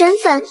恢复身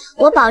份，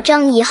我保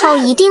证以后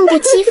一定不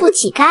欺负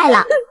乞丐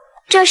了。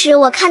这时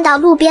我看到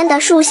路边的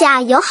树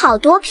下有好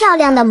多漂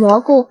亮的蘑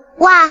菇，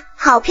哇，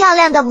好漂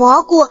亮的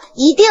蘑菇，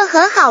一定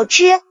很好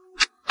吃。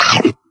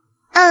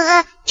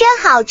真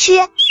好吃。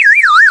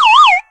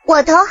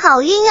我头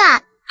好晕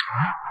啊。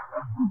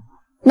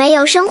没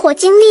有生活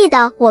经历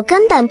的我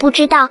根本不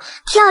知道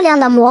漂亮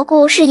的蘑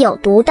菇是有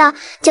毒的。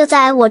就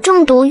在我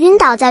中毒晕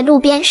倒在路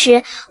边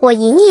时，我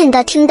隐隐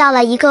地听到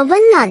了一个温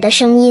暖的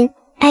声音。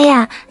哎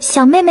呀，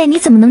小妹妹，你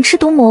怎么能吃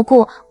毒蘑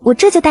菇？我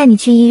这就带你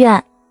去医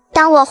院。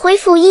当我恢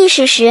复意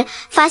识时，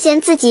发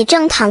现自己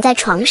正躺在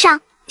床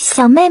上。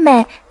小妹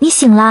妹，你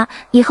醒了，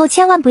以后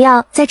千万不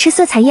要再吃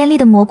色彩艳丽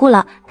的蘑菇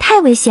了，太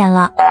危险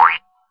了。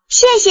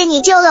谢谢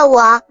你救了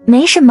我。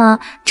没什么，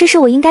这是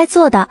我应该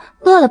做的。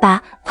饿了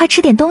吧？快吃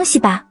点东西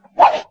吧。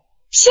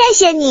谢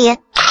谢你，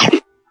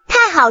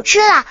太好吃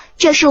了，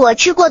这是我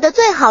吃过的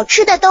最好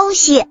吃的东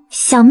西。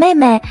小妹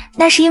妹，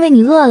那是因为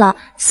你饿了，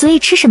所以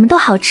吃什么都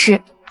好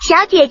吃。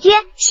小姐姐，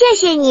谢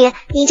谢你。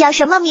你叫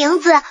什么名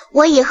字？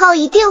我以后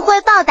一定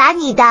会报答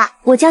你的。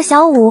我叫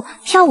小舞，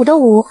跳舞的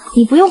舞。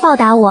你不用报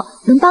答我，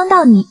能帮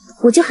到你，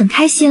我就很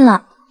开心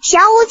了。小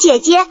舞姐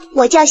姐，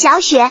我叫小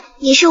雪，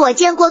你是我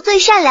见过最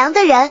善良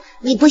的人，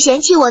你不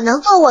嫌弃我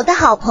能做我的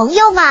好朋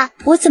友吗？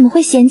我怎么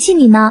会嫌弃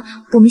你呢？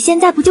我们现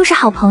在不就是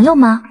好朋友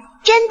吗？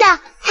真的，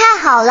太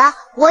好了，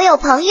我有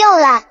朋友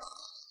了。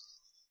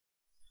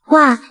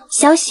哇，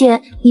小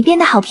雪，你变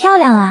得好漂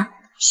亮啊！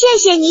谢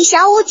谢你，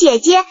小舞姐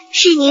姐，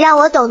是你让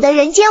我懂得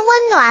人间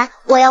温暖。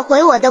我要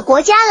回我的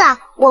国家了，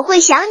我会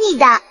想你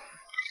的。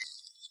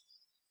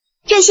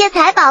这些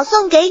财宝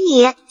送给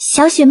你。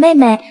小雪妹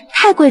妹，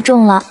太贵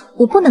重了，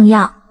我不能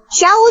要。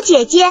小舞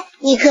姐姐，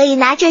你可以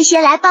拿这些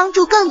来帮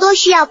助更多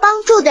需要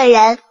帮助的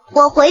人。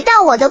我回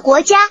到我的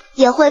国家，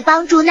也会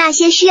帮助那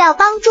些需要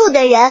帮助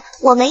的人，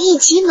我们一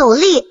起努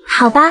力。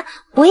好吧，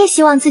我也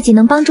希望自己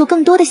能帮助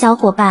更多的小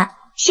伙伴。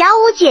小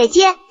舞姐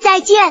姐，再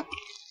见。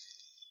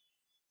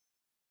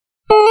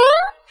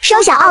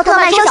收小奥特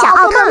曼，收小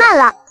奥特曼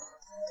了。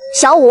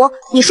小舞，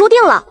你输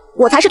定了，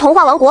我才是童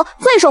话王国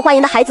最受欢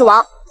迎的孩子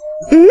王。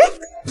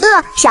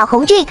小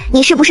红俊，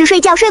你是不是睡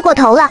觉睡过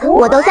头了？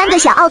我都3个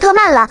小奥特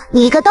曼了，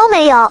你一个都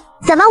没有，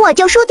怎么我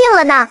就输定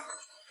了呢？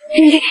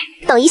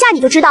等一下你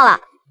就知道了。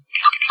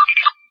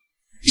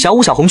小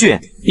舞、小红俊，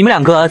你们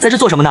2个在这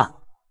做什么呢？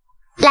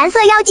蓝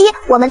色妖姬，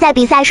我们在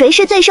比赛谁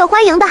是最受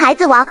欢迎的孩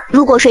子王，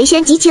如果谁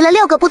先集齐了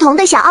6个不同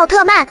的小奥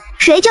特曼，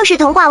谁就是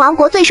童话王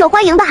国最受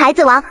欢迎的孩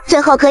子王，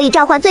最后可以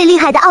召唤最厉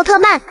害的奥特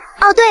曼。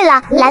哦对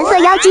了，蓝色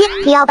妖姬，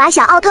你要把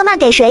小奥特曼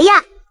给谁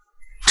呀？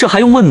这还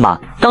用问吗？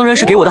当然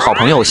是给我的好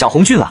朋友小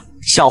红俊了。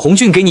小红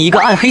俊给你一个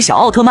暗黑小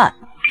奥特曼。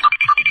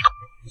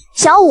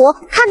小五，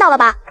看到了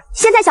吧？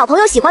现在小朋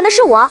友喜欢的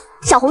是我，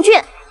小红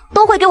俊，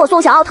都会给我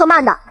送小奥特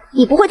曼的。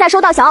你不会再收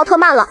到小奥特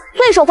曼了，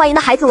最受欢迎的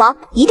孩子王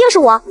一定是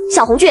我，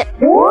小红俊。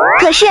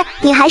可是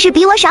你还是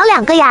比我少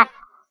2个呀。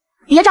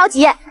别着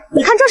急，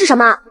你看这是什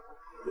么？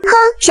哼，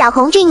小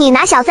红俊，你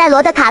拿小赛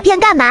罗的卡片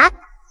干嘛？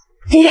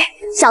嘿嘿，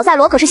小赛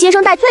罗可是新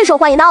生代最受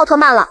欢迎的奥特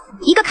曼了，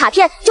一个卡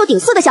片就顶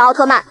4个小奥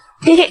特曼。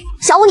嘿嘿，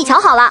小五你瞧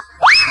好了。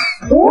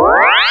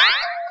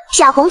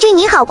小红俊，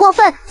你好过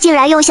分，竟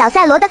然用小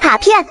赛罗的卡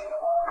片。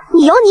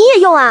你有你也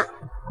用啊？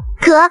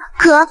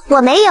可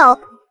我没有。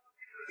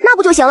那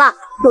不就行了？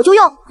有就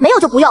用，没有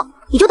就不用，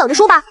你就等着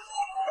输吧。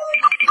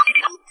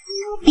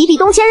比比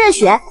东千仞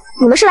雪，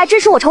你们是来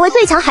支持我成为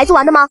最强孩子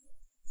王的吗？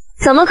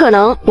怎么可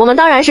能？我们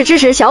当然是支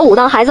持小五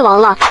当孩子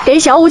王了，给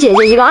小五姐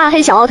姐一个暗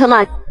黑小奥特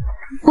曼。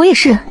我也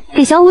是，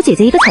给小五姐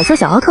姐一个彩色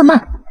小奥特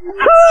曼。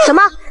什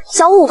么？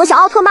小五5个小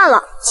奥特曼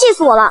了，气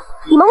死我了！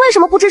你们为什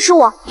么不支持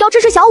我，要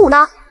支持小五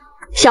呢？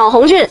小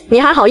红俊，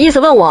你还好意思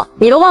问我？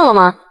你都忘了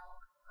吗？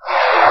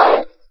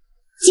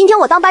今天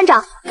我当班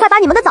长，快把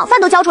你们的早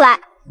饭都交出来。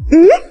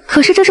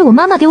可是这是我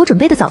妈妈给我准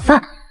备的早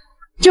饭。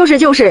就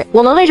是，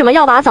我们为什么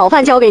要把早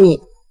饭交给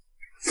你？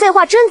废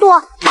话真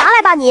多，拿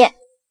来吧你。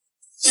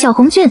小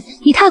红俊，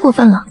你太过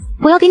分了，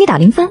我要给你打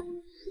0分。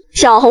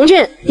小红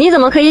俊，你怎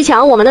么可以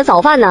抢我们的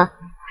早饭呢？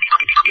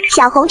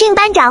小红俊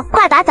班长，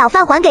快把早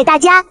饭还给大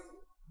家。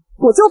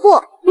我就不，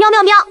喵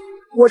喵喵，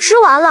我吃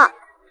完了。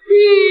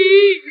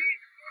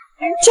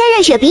千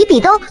仞雪比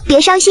比东，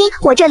别伤心，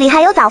我这里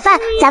还有早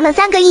饭，咱们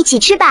3个一起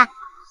吃吧。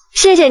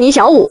谢谢你，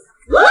小五。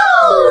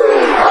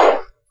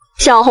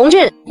小红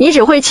俊，你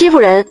只会欺负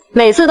人，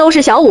每次都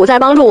是小五在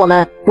帮助我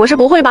们，我是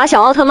不会把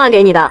小奥特曼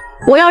给你的，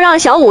我要让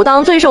小五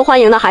当最受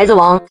欢迎的孩子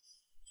王。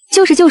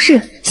就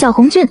是，小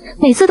红俊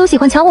每次都喜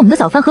欢抢我们的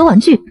早饭和玩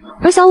具，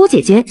而小五姐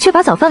姐却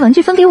把早饭玩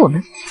具分给我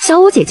们。小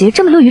五姐姐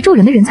这么乐于助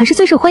人的人才是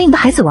最受欢迎的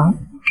孩子王。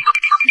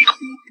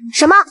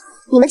什么？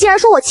你们竟然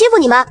说我欺负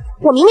你们？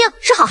我明明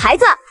是好孩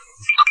子。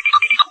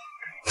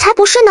才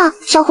不是呢，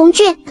小红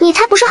俊，你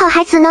才不是好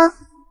孩子呢。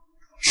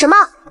什么？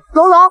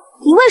蓉蓉，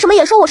你为什么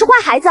也说我是坏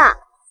孩子啊？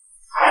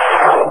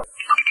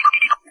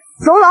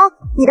蓉蓉，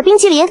你的冰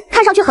淇淋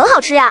看上去很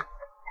好吃呀。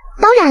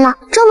当然了，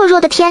这么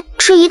热的天，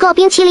吃一个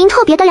冰淇淋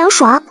特别的凉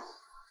爽。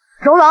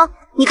蓉蓉，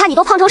你看你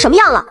都胖成什么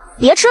样了，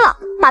别吃了，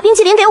把冰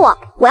淇淋给我，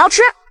我要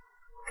吃。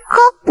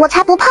哼，我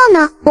才不胖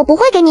呢，我不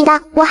会给你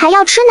的，我还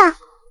要吃呢。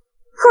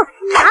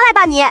哼，拿来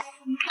吧你。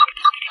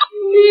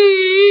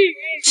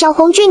小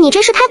红俊，你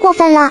真是太过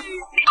分了。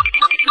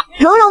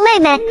蓉蓉妹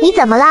妹，你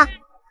怎么了？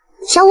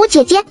小五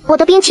姐姐，我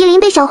的冰淇淋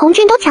被小红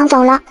俊都抢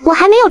走了，我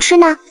还没有吃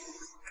呢。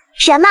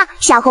什么？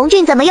小红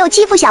俊怎么又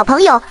欺负小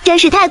朋友？真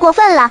是太过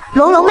分了！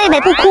蓉蓉妹妹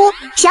不哭，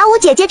小五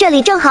姐姐这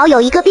里正好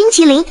有一个冰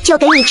淇淋，就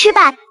给你吃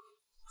吧。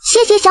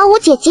谢谢小五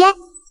姐姐。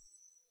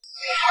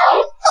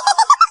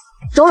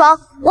蓉蓉，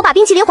我把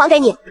冰淇淋还给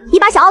你，你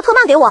把小奥特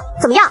曼给我，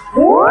怎么样？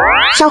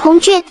小红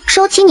俊，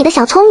收起你的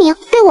小聪明，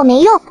对我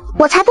没用，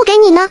我才不给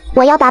你呢！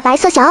我要把白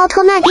色小奥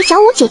特曼给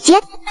小五姐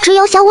姐，只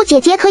有小五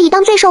姐姐可以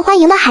当最受欢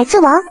迎的孩子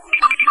王。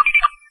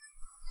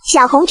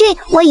小红俊，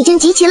我已经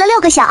集齐了6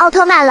个小奥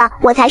特曼了，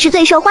我才是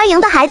最受欢迎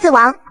的孩子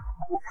王。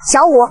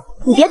小五，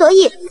你别得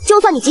意，就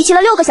算你集齐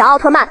了6个小奥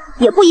特曼，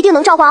也不一定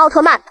能召唤奥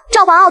特曼。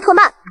召唤奥特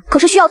曼可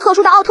是需要特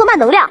殊的奥特曼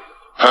能量。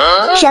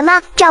什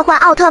么？召唤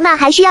奥特曼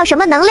还需要什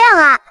么能量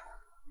啊？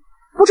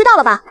不知道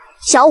了吧？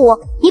小五，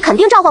你肯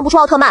定召唤不出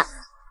奥特曼。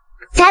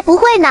才不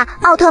会呢，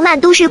奥特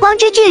曼都是光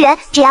之巨人，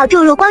只要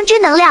注入光之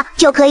能量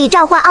就可以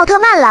召唤奥特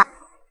曼了。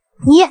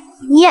你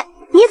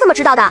怎么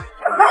知道的？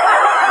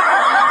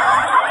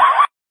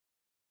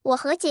我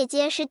和姐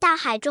姐是大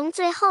海中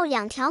最后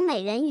2条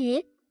美人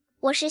鱼。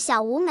我是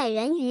小舞美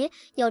人鱼，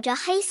有着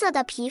黑色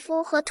的皮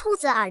肤和兔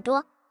子耳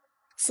朵。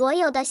所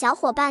有的小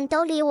伙伴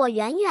都离我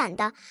远远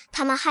的，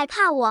他们害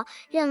怕我，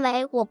认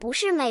为我不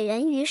是美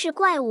人鱼，是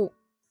怪物。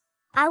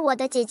而我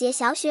的姐姐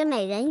小雪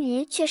美人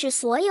鱼却是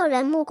所有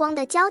人目光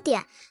的焦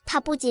点。她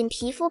不仅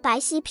皮肤白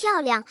皙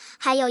漂亮，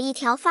还有一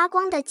条发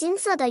光的金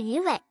色的鱼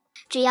尾。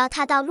只要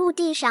她到陆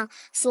地上，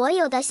所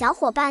有的小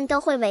伙伴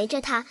都会围着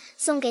她，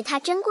送给她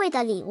珍贵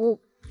的礼物。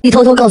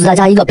偷偷告诉大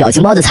家一个表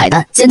情包的彩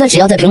蛋，现在只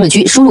要在评论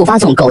区输入发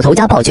送狗头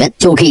加抱拳，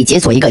就可以解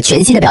锁一个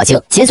全新的表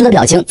情，解锁的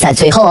表情在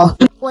最后哦。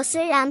我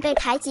虽然被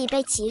排挤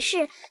被歧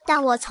视，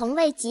但我从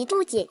未嫉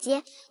妒姐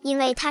姐，因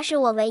为她是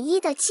我唯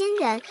一的亲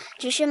人。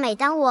只是每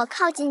当我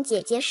靠近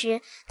姐姐时，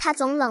她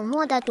总冷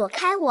漠地躲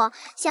开我，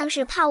像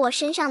是怕我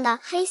身上的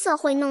黑色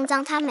会弄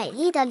脏她美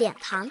丽的脸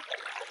庞，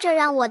这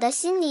让我的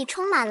心里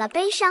充满了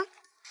悲伤。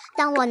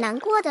当我难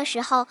过的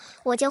时候，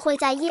我就会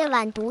在夜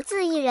晚独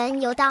自一人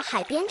游到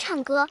海边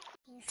唱歌。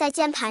在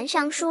键盘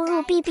上输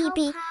入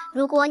BBB，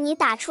 如果你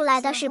打出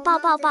来的是抱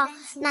抱抱，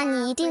那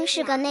你一定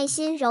是个内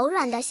心柔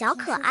软的小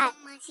可爱；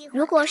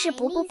如果是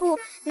不，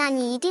那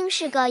你一定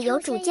是个有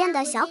主见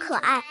的小可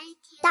爱。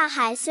大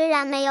海虽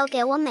然没有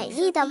给我美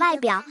丽的外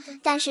表，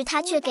但是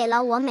它却给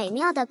了我美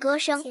妙的歌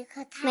声。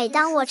每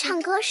当我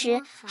唱歌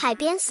时，海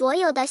边所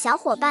有的小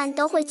伙伴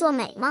都会做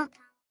美梦。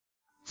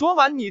昨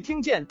晚你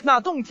听见那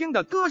动听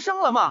的歌声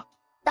了吗？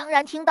当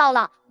然听到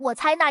了，我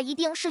猜那一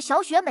定是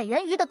小雪美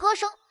人鱼的歌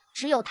声，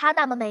只有她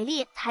那么美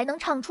丽，才能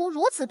唱出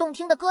如此动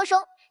听的歌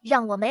声，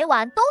让我每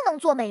晚都能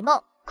做美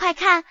梦。快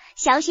看，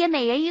小雪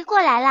美人鱼过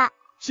来了！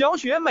小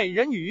雪美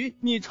人鱼，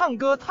你唱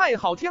歌太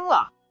好听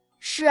了。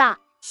是啊，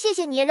谢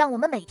谢你，让我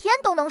们每天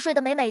都能睡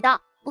得美美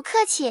的。不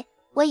客气，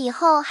我以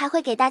后还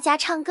会给大家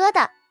唱歌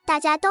的。大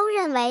家都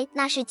认为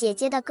那是姐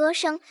姐的歌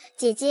声，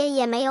姐姐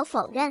也没有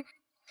否认。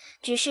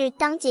只是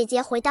当姐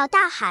姐回到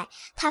大海，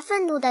她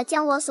愤怒地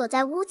将我锁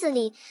在屋子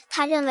里，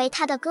她认为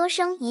她的歌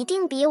声一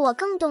定比我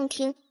更动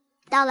听。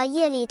到了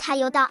夜里，她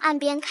游到岸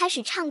边开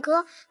始唱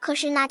歌，可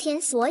是那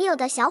天所有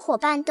的小伙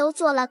伴都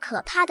做了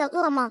可怕的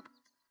噩梦。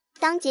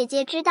当姐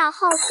姐知道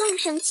后更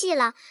生气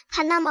了，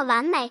她那么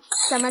完美，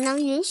怎么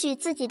能允许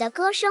自己的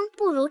歌声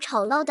不如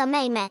丑陋的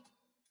妹妹？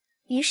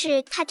于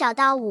是她找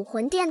到武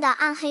魂殿的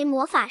暗黑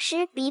魔法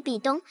师比比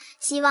东，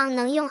希望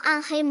能用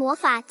暗黑魔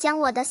法将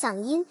我的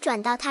嗓音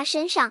转到他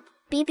身上。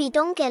比比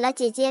东给了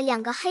姐姐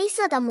2个黑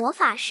色的魔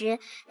法石，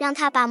让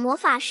她把魔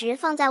法石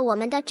放在我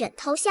们的枕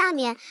头下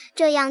面，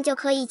这样就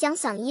可以将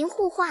嗓音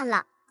互换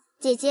了。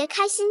姐姐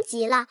开心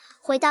极了，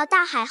回到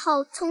大海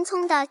后，匆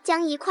匆地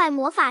将1块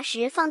魔法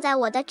石放在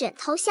我的枕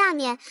头下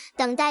面，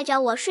等待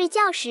着我睡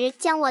觉时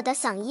将我的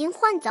嗓音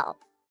换走。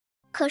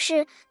可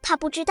是他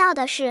不知道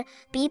的是，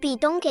比比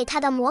东给他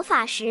的魔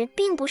法石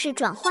并不是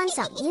转换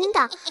嗓音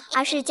的，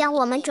而是将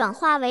我们转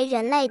化为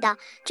人类的，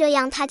这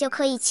样他就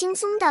可以轻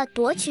松地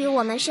夺取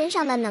我们身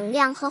上的能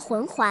量和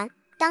魂环。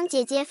当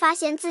姐姐发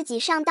现自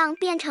己上当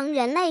变成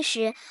人类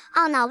时，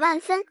懊恼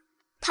万分，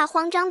她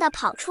慌张地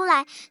跑出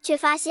来，却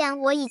发现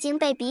我已经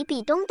被比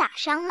比东打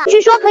伤了。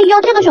据说可以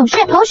用这个手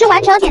势同时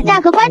完成点赞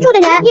和关注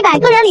的人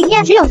，100个人里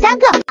面只有3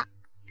个。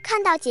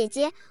看到姐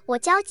姐，我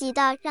焦急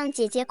地让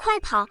姐姐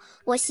快跑，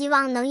我希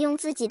望能用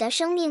自己的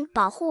生命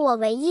保护我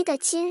唯一的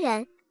亲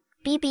人。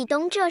比比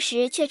东这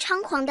时却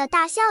猖狂地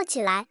大笑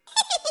起来。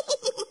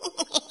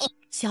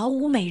小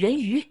舞美人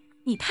鱼，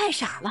你太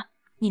傻了，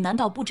你难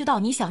道不知道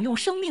你想用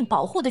生命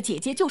保护的姐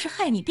姐就是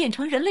害你变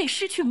成人类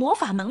失去魔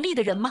法能力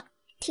的人吗？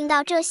听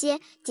到这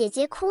些，姐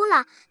姐哭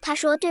了，她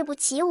说对不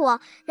起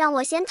我，让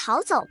我先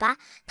逃走吧，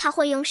她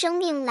会用生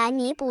命来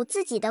弥补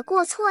自己的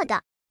过错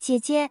的。姐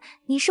姐，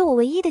你是我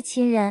唯一的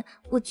亲人，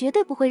我绝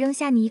对不会扔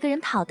下你一个人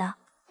跑的。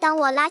当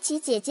我拉起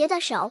姐姐的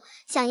手，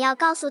想要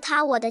告诉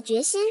她我的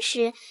决心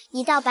时，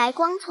一道白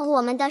光从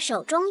我们的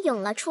手中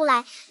涌了出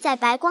来，在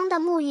白光的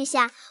沐浴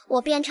下，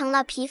我变成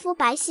了皮肤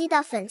白皙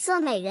的粉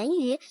色美人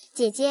鱼，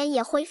姐姐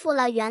也恢复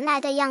了原来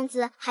的样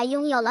子，还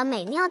拥有了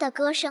美妙的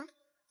歌声。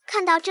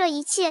看到这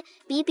一切，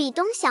比比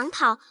东想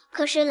跑，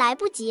可是来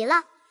不及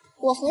了，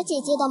我和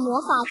姐姐的魔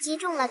法击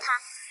中了他，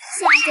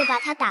下就把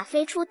他打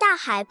飞出大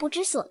海，不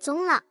知所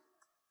踪了。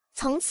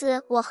从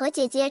此，我和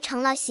姐姐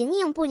成了形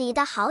影不离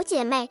的好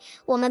姐妹。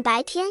我们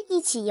白天一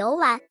起游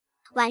玩，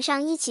晚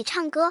上一起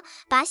唱歌，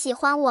把喜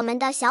欢我们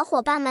的小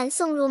伙伴们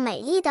送入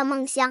美丽的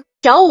梦乡。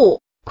小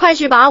舞，快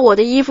去把我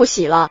的衣服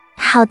洗了。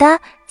好的，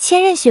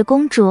千仞雪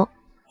公主。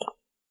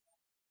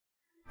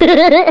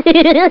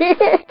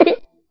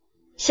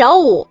小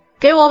舞，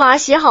给我把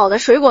洗好的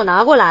水果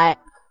拿过来。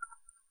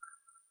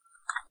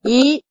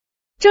咦，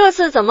这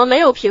次怎么没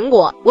有苹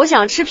果？我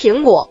想吃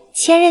苹果。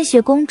千仞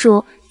雪公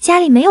主，家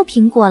里没有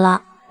苹果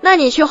了。那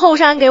你去后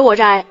山给我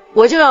摘，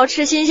我就要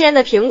吃新鲜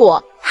的苹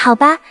果。好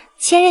吧，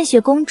千仞雪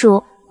公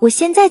主，我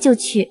现在就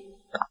去。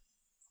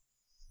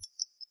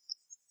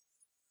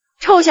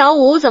臭小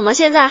舞怎么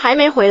现在还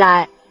没回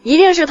来？一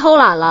定是偷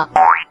懒了。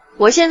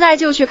我现在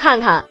就去看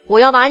看，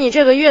我要把你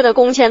这个月的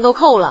工钱都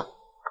扣了。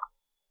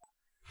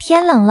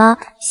天冷了，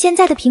现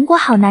在的苹果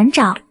好难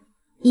找。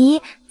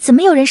咦，怎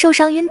么有人受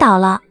伤晕倒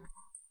了？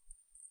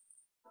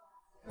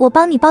我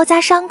帮你包扎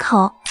伤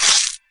口。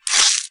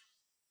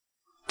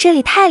这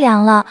里太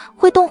凉了，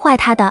会冻坏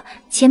它的。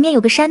前面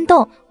有个山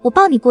洞，我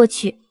抱你过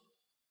去。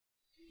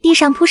地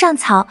上铺上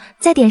草，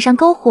再点上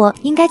篝火，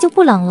应该就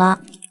不冷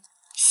了。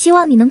希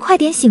望你能快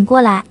点醒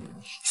过来。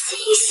星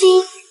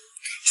星，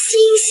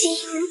星星，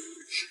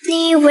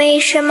你为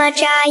什么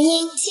眨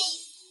眼睛？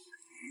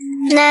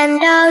难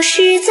道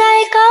是在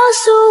告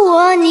诉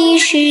我你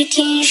是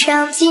天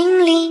上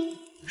精灵？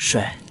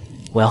水，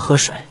我要喝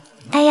水。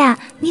哎呀，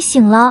你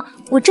醒了，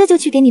我这就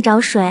去给你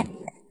找水。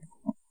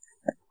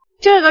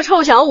这个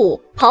臭小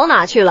舞跑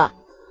哪去了？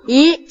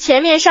咦，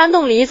前面山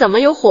洞里怎么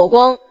有火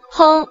光？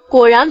哼，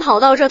果然跑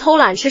到这偷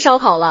懒吃烧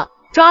烤了。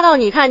抓到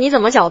你看你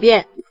怎么狡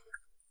辩。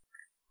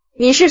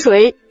你是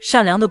谁？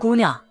善良的姑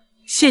娘，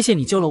谢谢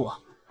你救了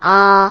我。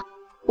啊，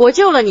我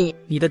救了你。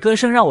你的歌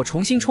声让我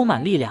重新充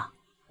满力量。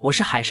我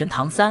是海神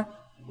唐三，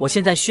我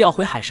现在需要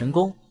回海神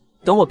宫，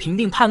等我平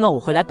定叛乱，我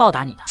会来报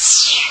答你的。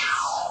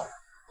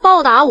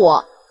报答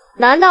我？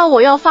难道我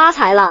要发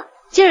财了？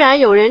竟然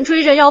有人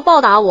追着要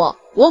报答我，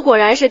我果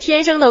然是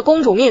天生的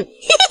公主命。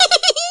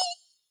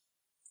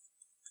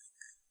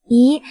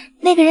咦，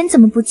那个人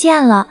怎么不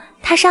见了？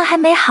他伤还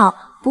没好，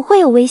不会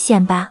有危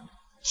险吧？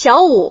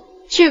小舞，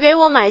去给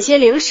我买些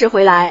零食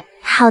回来。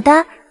好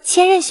的，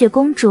千仞雪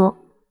公主。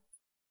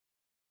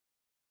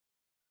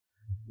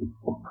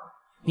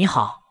你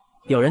好，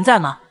有人在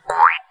吗？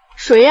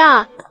谁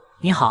呀？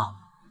你好，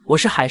我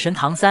是海神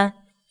唐三，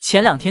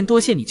前2天多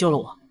谢你救了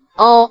我。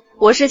哦，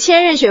我是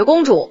千仞雪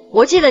公主，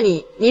我记得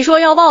你说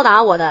要报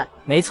答我的。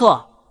没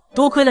错，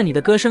多亏了你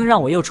的歌声，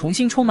让我又重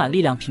新充满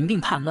力量，平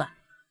定叛乱。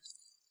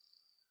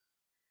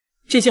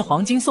这些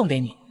黄金送给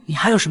你，你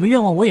还有什么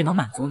愿望我也能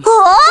满足你。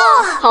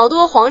好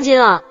多黄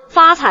金啊，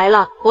发财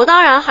了！我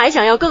当然还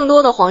想要更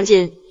多的黄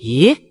金。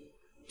咦，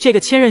这个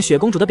千仞雪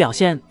公主的表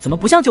现怎么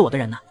不像救我的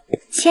人呢？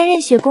千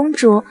仞雪公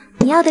主，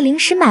你要的零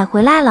食买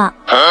回来了。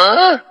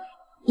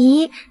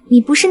咦，你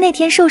不是那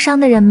天受伤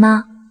的人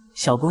吗？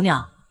小姑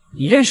娘，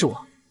你认识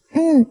我？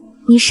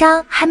你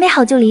伤还没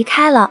好就离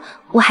开了，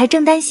我还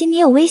正担心你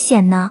有危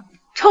险呢。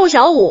臭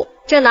小五，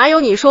这哪有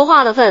你说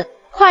话的份？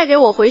快给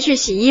我回去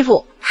洗衣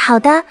服。好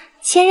的，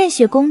千仞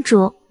雪公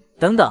主。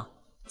等等，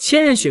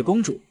千仞雪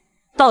公主，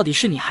到底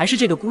是你还是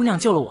这个姑娘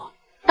救了我？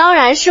当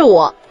然是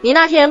我，你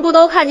那天不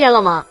都看见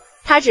了吗？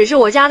她只是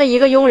我家的一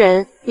个佣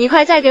人，你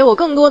快再给我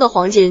更多的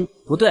黄金。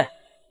不对，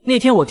那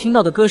天我听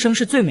到的歌声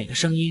是最美的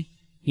声音，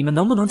你们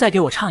能不能再给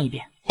我唱一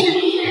遍？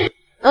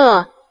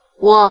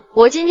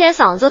我今天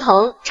嗓子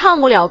疼，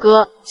唱不了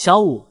歌。小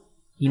五，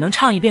你能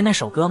唱一遍那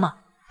首歌吗？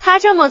他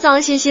这么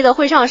脏兮兮的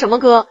会唱什么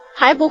歌？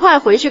还不快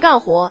回去干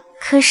活？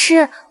可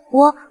是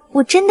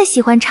我真的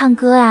喜欢唱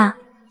歌啊。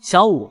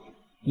小五，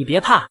你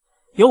别怕，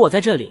有我在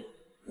这里，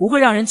不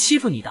会让人欺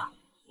负你的。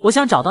我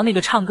想找到那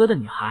个唱歌的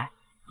女孩，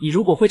你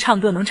如果会唱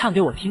歌，能唱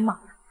给我听吗？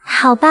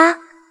好吧。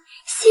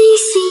星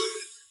星，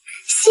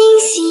星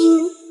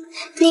星，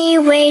你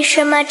为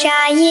什么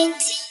眨眼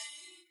睛？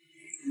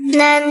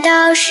难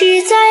道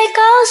是在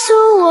告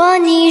诉我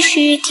你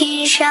是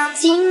天上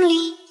精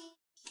灵？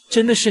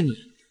真的是你，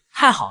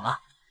太好了，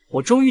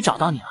我终于找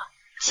到你了。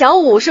小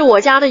五是我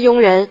家的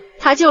佣人，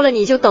他救了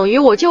你就等于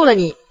我救了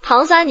你。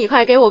唐三，你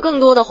快给我更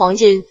多的黄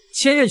金。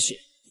千仞雪，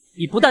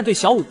你不但对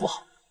小五不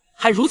好，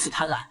还如此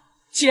贪婪。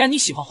既然你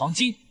喜欢黄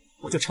金，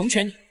我就成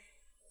全你，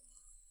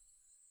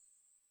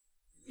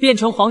变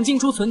成黄金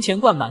储存钱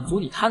罐，满足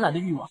你贪婪的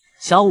欲望。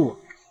小五，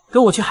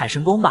跟我去海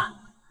神宫吧，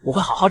我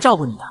会好好照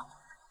顾你的。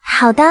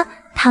好的，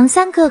唐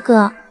三哥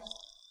哥。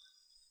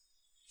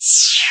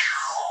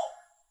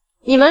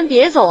你们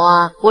别走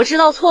啊，我知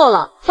道错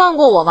了，放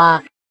过我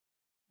吧。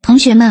同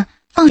学们，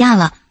放假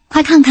了，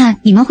快看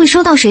看你们会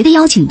收到谁的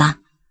邀请吧。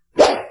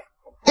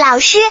老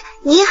师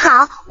你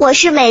好，我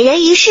是美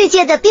人鱼世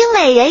界的冰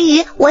美人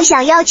鱼，我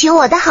想邀请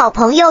我的好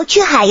朋友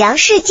去海洋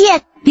世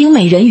界。冰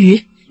美人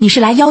鱼，你是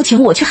来邀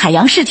请我去海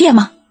洋世界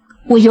吗？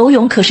我游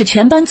泳可是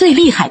全班最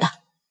厉害的。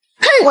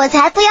我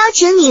才不邀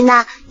请你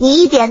呢，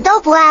你一点都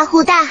不爱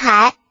护大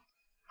海。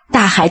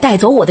大海带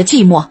走我的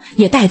寂寞，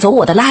也带走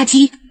我的垃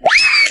圾。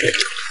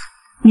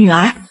女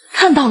儿，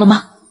看到了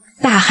吗？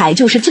大海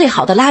就是最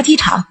好的垃圾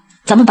场，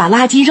咱们把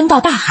垃圾扔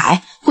到大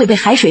海，会被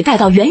海水带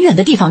到远远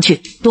的地方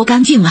去，多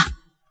干净啊！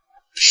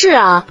是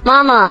啊，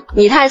妈妈，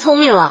你太聪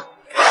明了。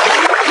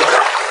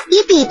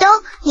比比东，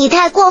你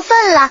太过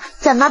分了，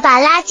怎么把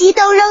垃圾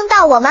都扔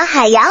到我们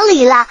海洋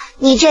里了？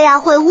你这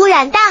样会污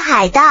染大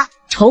海的。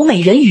丑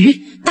美人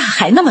鱼，大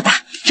海那么大，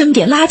扔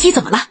点垃圾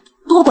怎么了？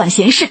多管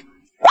闲事。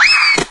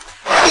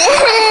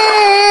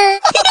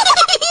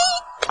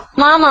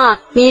妈妈，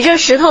你这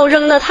石头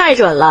扔得太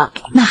准了。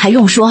那还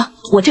用说，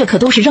我这可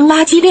都是扔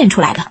垃圾练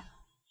出来的。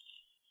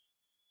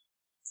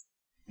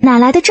哪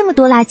来的这么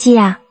多垃圾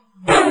呀？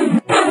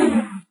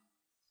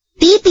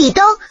比比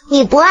东，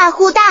你不爱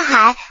护大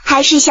海，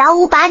还是小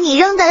五把你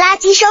扔的垃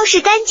圾收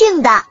拾干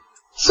净的。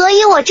所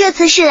以我这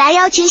次是来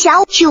邀请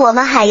小五去我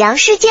们海洋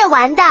世界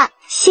玩的。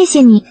谢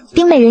谢你，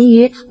冰美人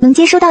鱼，能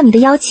接收到你的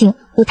邀请，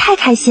我太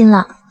开心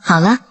了。好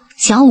了，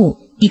小五，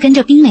你跟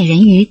着冰美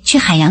人鱼去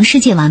海洋世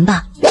界玩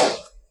吧。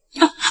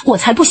我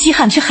才不稀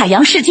罕去海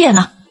洋世界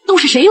呢，都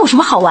是谁有什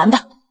么好玩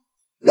的？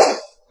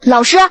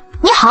老师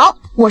你好，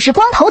我是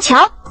光头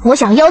强，我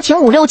想邀请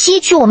567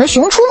去我们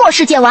熊出没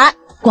世界玩。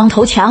光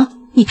头强，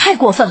你太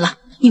过分了，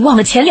你忘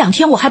了前2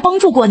天我还帮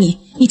助过你，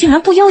你竟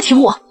然不邀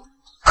请我。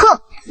哼，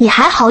你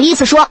还好意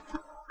思说？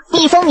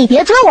蜜蜂你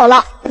别追我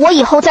了，我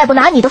以后再不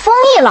拿你的蜂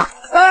蜜了。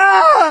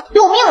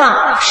救命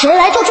啊，谁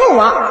来救救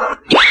我？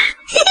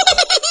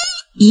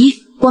咦，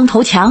光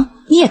头强，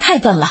你也太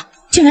笨了，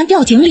竟然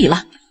掉井里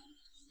了。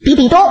比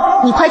比东，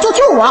你快救救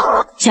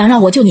我！想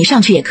让我救你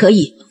上去也可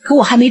以，可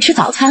我还没吃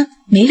早餐，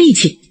没力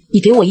气。你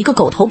给我一个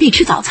狗头币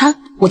吃早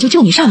餐，我就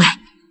救你上来。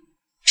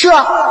这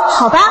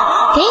好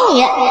吧，给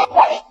你。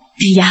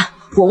哎呀，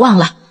我忘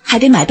了，还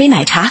得买杯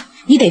奶茶，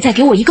你得再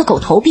给我一个狗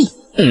头币。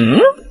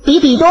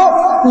比比东，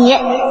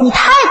你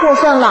太过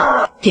分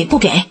了。给不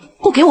给？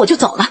不给我就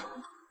走了。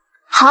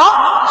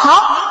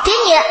好，给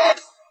你。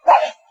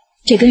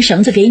这根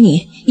绳子给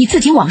你，你自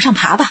己往上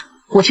爬吧，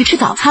我去吃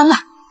早餐了。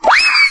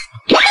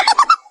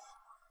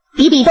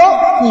比比东，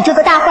你这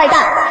个大坏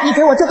蛋，你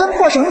给我这根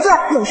破绳子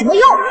有什么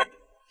用？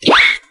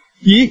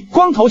咦，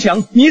光头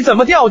强，你怎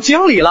么掉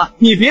井里了？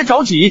你别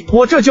着急，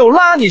我这就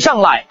拉你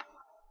上来。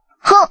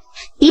哼，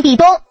比比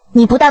东，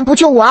你不但不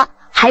救我，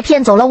还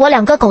骗走了我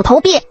2个狗头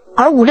币，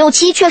而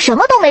567却什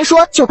么都没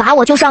说就把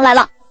我救上来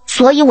了。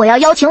所以我要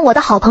邀请我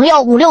的好朋友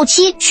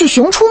567去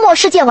熊出没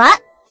世界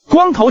玩。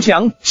光头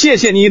强，谢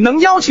谢你能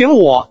邀请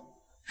我。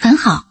很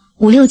好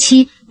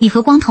，567，你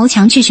和光头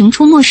强去熊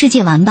出没世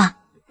界玩吧。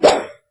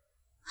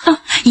哼，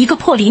一个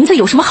破林子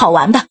有什么好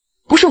玩的？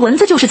不是蚊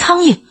子就是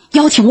苍蝇，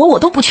邀请我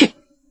都不去。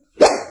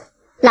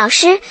老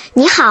师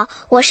你好，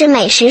我是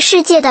美食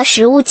世界的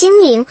食物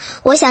精灵，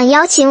我想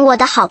邀请我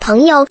的好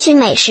朋友去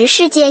美食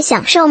世界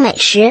享受美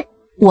食。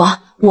我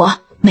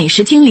美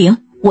食精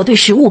灵，我对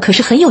食物可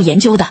是很有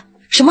研究的，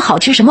什么好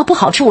吃什么不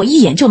好吃我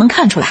一眼就能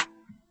看出来。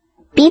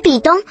比比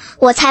东，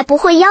我才不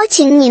会邀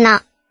请你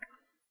呢。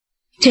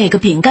这个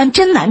饼干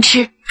真难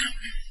吃，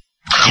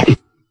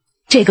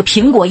这个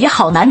苹果也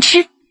好难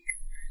吃。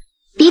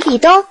比比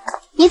东，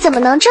你怎么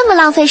能这么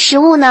浪费食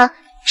物呢？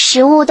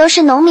食物都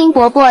是农民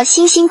伯伯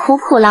辛辛苦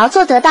苦劳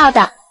作得到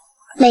的，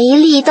每一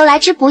粒都来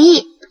之不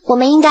易，我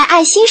们应该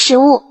爱惜食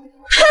物。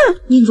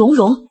哼，你蓉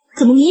蓉，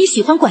怎么你也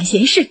喜欢管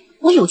闲事？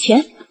我有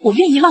钱，我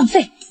愿意浪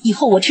费，以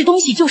后我吃东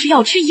西就是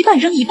要吃一半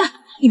扔一半，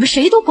你们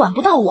谁都管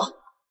不到我。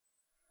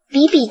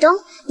比比东，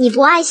你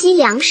不爱惜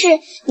粮食，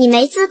你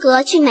没资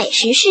格去美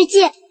食世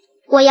界。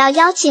我要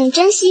邀请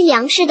珍惜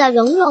粮食的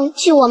蓉蓉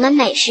去我们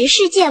美食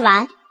世界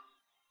玩。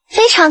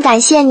非常感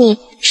谢你，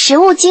食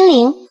物精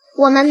灵。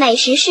我们美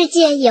食世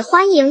界也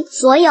欢迎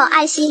所有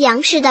爱惜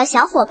粮食的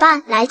小伙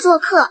伴来做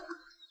客。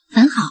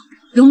很好，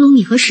蓉蓉，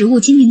你和食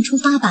物精灵出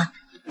发吧。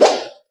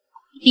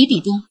比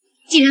比东，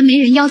既然没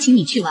人邀请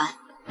你去玩，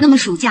那么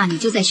暑假你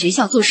就在学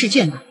校做试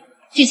卷吧。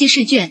这些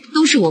试卷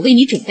都是我为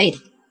你准备的。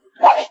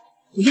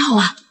不要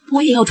啊，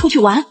我也要出去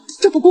玩，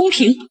这不公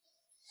平。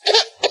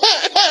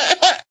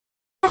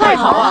快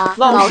跑啊，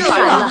老师来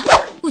了！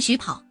不许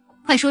跑，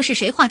快说是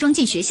谁化妆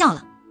进学校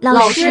了？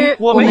老师，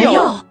我没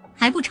有。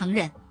还不承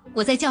认？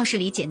我在教室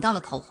里捡到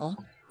了口红，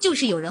就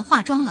是有人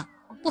化妆了，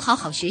不好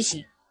好学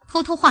习，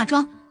偷偷化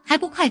妆，还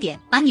不快点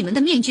把你们的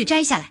面具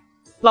摘下来。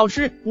老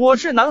师，我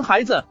是男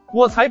孩子，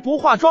我才不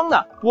化妆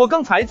呢。我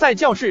刚才在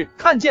教室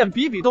看见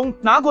比比东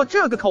拿过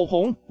这个口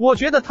红，我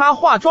觉得他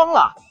化妆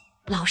了。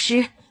老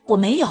师，我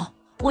没有，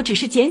我只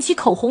是捡起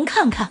口红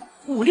看看。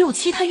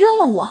567他冤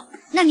枉我。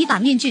那你把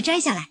面具摘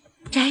下来。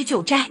摘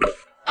就摘。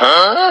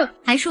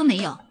还说没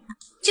有，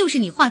就是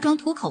你化妆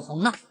涂口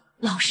红了。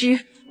老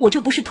师，我这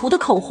不是涂的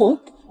口红，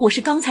我是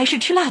刚才是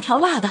吃辣条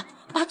辣的，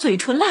把嘴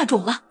唇辣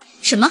肿了。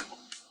什么？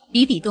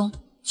比比东，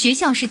学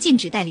校是禁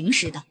止带零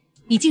食的，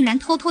你竟然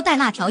偷偷带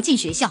辣条进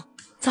学校。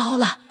糟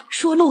了，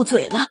说漏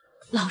嘴了。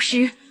老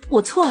师，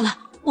我错了，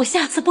我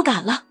下次不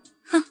敢了。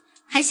哼，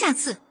还下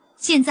次？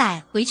现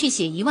在回去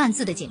写10000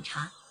字的检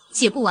查，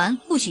写不完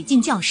不许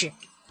进教室。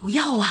不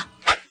要啊。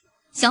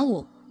小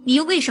五，你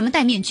又为什么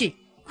戴面具？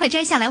快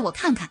摘下来我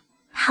看看。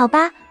好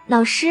吧，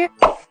老师。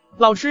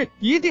老师，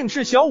一定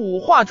是小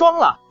五化妆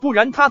了，不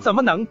然他怎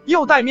么能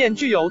又戴面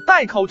具又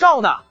戴口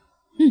罩呢？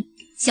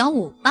小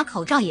五，把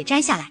口罩也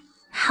摘下来。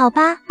好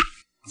吧。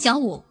小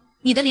五，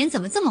你的脸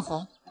怎么这么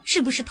红？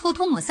是不是偷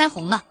偷抹腮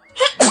红了？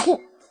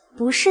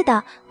不是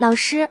的，老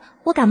师，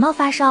我感冒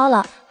发烧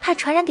了，怕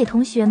传染给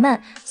同学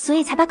们，所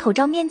以才把口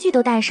罩面具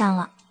都戴上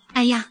了。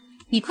哎呀，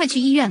你快去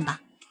医院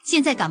吧，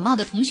现在感冒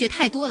的同学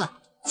太多了，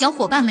小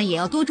伙伴们也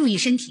要多注意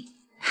身体。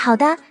好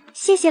的，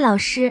谢谢老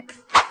师。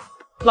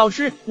老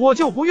师，我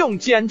就不用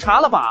检查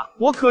了吧？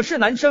我可是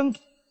男生。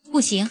不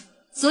行，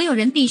所有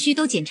人必须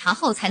都检查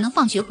后才能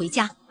放学回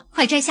家。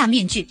快摘下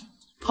面具。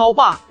好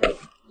吧。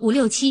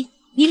567，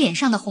你脸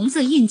上的红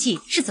色印记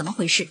是怎么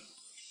回事？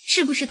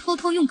是不是偷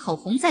偷用口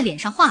红在脸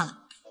上画了？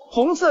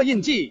红色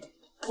印记？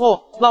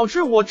哦，老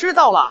师，我知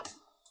道了。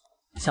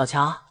小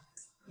强，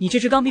你这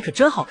支钢笔可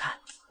真好看。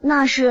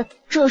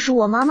这是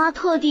我妈妈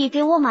特地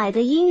给我买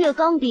的音乐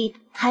钢笔，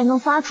还能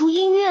发出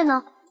音乐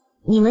呢。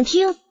你们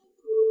听。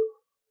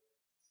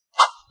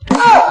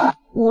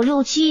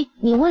567，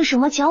你为什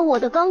么抢我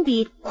的钢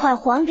笔？快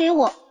还给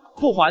我！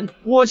不还，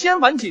我先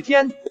玩几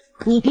天。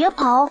你别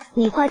跑，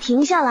你快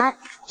停下来！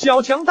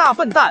小强大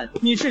笨蛋，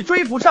你是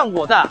追不上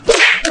我的。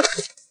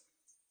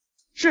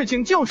事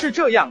情就是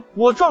这样，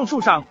我撞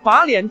树上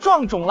把脸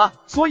撞肿了，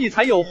所以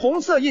才有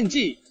红色印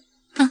记。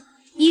哼，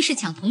一是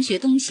抢同学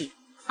东西，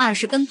二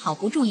是奔跑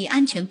不注意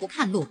安全不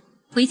看路，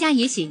回家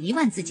也写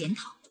10000字检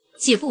讨，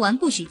写不完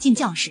不许进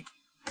教室。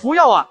不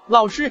要啊，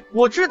老师，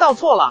我知道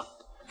错了。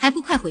还不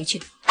快回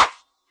去！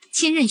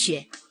千仞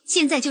雪，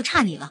现在就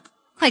差你了，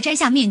快摘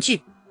下面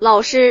具。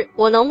老师，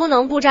我能不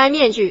能不摘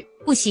面具？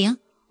不行，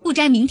不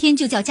摘明天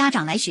就叫家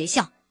长来学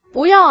校。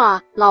不要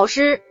啊，老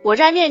师，我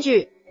摘面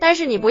具，但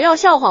是你不要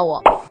笑话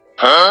我。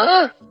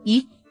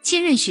咦，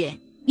千仞雪，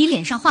你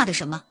脸上画的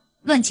什么？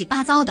乱七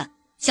八糟的，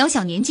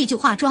小年纪就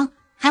化妆，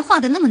还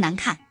画得那么难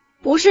看。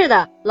不是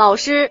的，老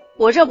师，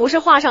我这不是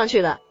画上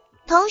去的。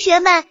同学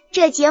们，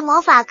这节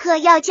魔法课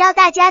要教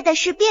大家的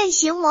是变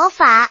形魔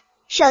法。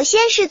首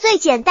先是最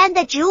简单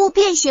的植物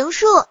变形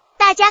术，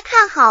大家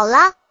看好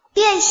了，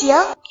变形。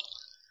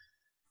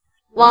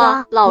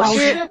哇，老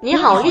师你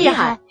好厉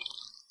害！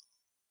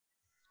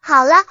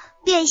好了，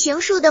变形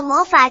术的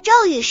魔法咒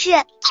语是。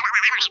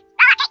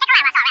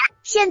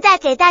现在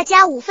给大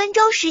家5分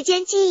钟时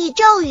间记忆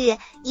咒语，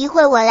一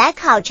会我来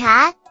考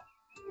察。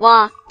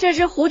哇，这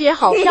只蝴蝶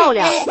好漂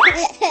亮，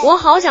我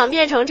好想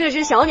变成这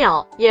只小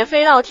鸟，也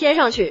飞到天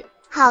上去。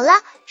好了，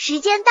时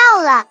间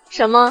到了。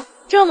什么？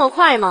这么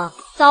快吗？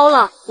糟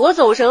了，我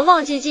走神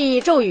忘记记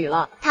忆咒语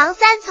了。唐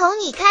三，从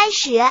你开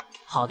始。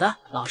好的，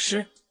老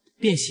师。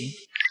变形。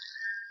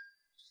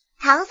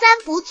唐三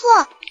不错。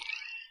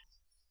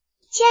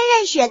千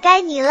仞雪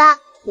该你了。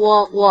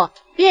我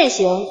变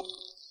形。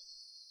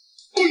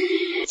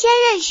千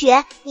仞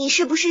雪，你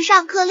是不是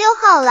上课溜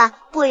号了？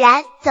不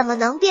然怎么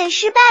能变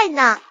失败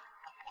呢？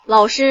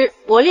老师，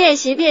我练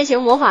习变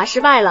形魔法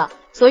失败了，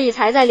所以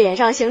才在脸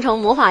上形成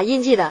魔法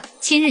印记的。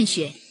千仞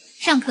雪，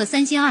上课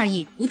三心二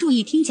意，不注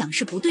意听讲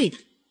是不对的，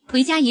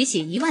回家也写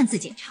10000字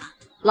检查。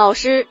老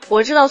师，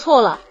我知道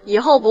错了，以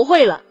后不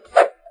会了。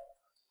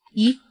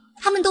咦，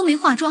他们都没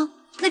化妆，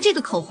那这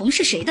个口红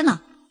是谁的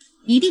呢？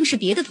一定是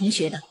别的同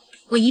学的，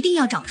我一定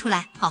要找出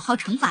来，好好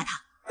惩罚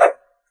他。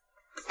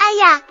哎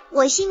呀，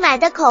我新买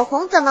的口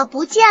红怎么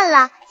不见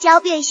了？教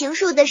变形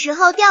术的时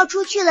候掉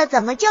出去了，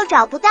怎么就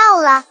找不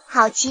到了？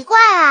好奇怪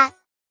啊！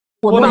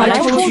我们来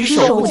抽取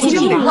守护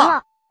精灵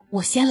了。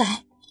我先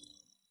来。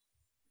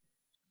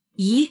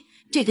咦，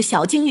这个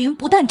小精灵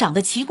不但长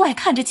得奇怪，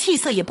看着气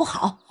色也不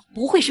好，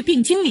不会是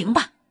病精灵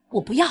吧？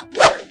我不要。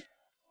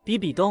比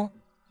比东，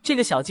这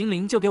个小精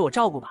灵就给我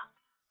照顾吧。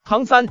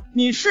唐三，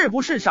你是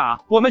不是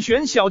傻？我们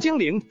选小精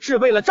灵是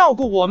为了照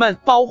顾我们、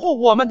保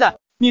护我们的，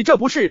你这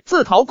不是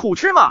自讨苦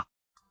吃吗？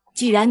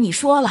既然你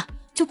说了，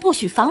就不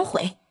许反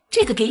悔。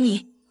这个给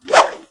你，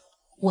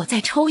我再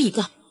抽一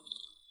个。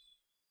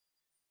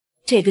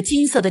这个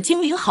金色的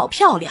精灵好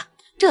漂亮，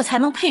这才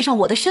能配上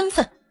我的身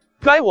份。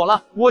该我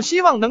了，我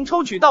希望能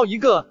抽取到一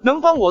个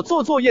能帮我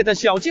做作业的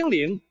小精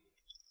灵。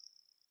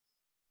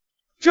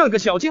这个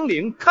小精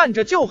灵看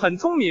着就很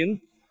聪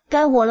明。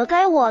该我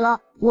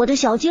了，我的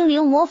小精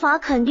灵魔法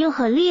肯定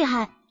很厉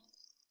害。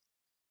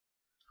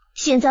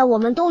现在我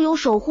们都有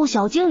守护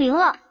小精灵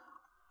了。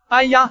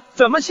哎呀，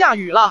怎么下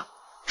雨了？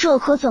这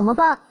可怎么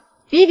办？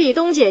比比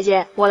东姐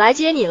姐，我来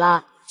接你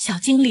了。小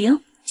精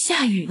灵，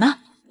下雨呢，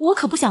我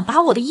可不想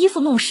把我的衣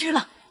服弄湿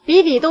了。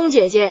比比东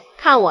姐姐，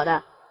看我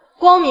的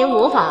光明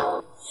魔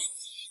法！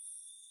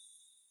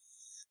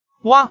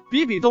哇，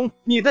比比东，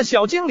你的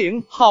小精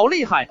灵好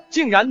厉害，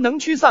竟然能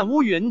驱散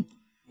乌云。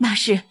那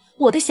是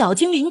我的小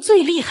精灵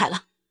最厉害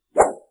了。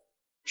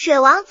水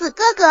王子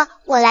哥哥，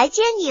我来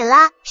接你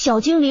了。小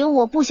精灵，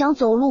我不想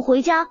走路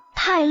回家，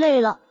太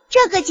累了。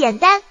这个简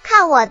单，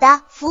看我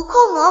的浮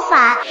空魔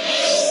法。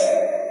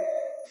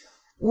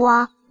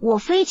哇，我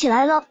飞起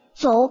来了！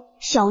走，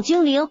小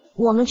精灵，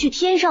我们去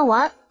天上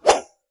玩。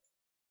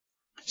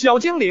小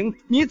精灵，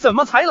你怎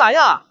么才来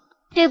啊？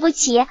对不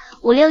起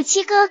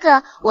，567哥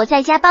哥，我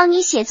在家帮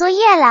你写作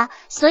业了，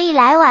所以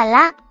来晚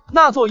了。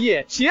那作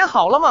业写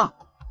好了吗？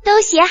都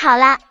写好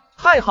了。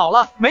太好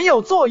了，没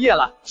有作业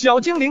了。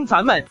小精灵，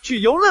咱们去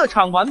游乐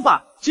场玩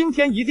吧，今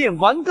天一定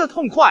玩个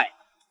痛快。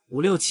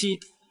567，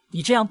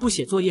你这样不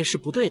写作业是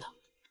不对的。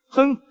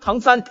哼，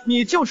唐三，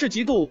你就是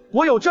嫉妒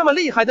我有这么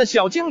厉害的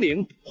小精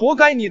灵，活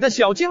该你的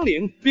小精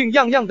灵病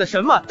怏怏的，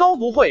什么都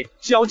不会。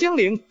小精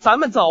灵，咱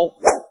们走。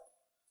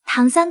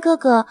唐三哥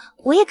哥，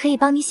我也可以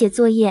帮你写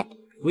作业。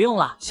不用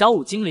了，小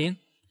五精灵，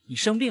你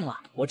生病了，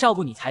我照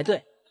顾你才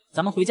对。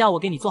咱们回家，我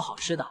给你做好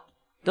吃的。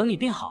等你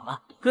病好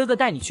了，哥哥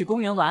带你去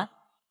公园玩。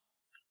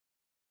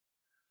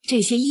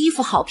这些衣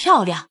服好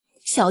漂亮，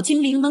小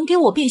精灵能给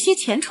我变些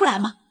钱出来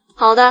吗？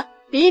好的，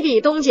比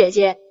比东姐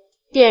姐，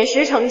点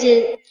石成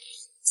金。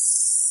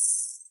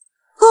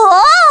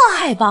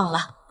太棒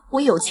了，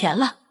我有钱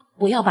了，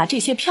我要把这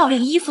些漂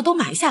亮衣服都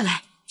买下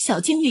来。小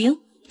精灵，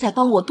再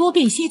帮我多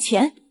变些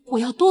钱，我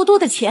要多多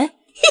的钱。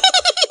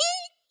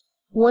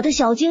我的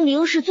小精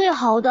灵是最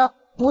好的，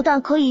不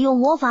但可以用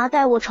魔法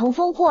带我乘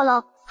风破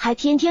浪，还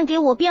天天给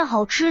我变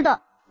好吃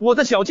的。我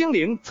的小精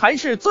灵才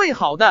是最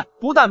好的，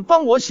不但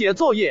帮我写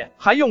作业，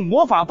还用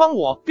魔法帮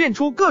我变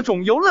出各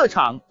种游乐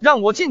场，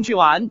让我进去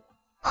玩。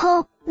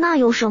哼，那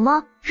有什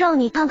么？让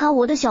你看看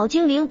我的小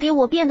精灵给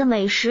我变的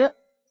美食。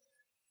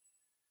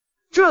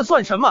这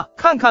算什么？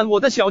看看我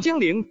的小精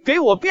灵给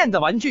我变的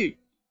玩具。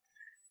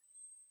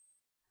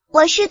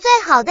我是最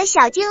好的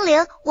小精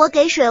灵，我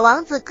给水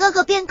王子哥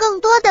哥变更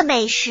多的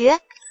美食。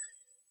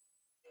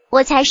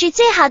我才是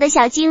最好的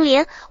小精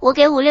灵，我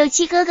给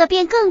567哥哥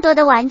变更多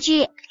的玩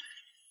具。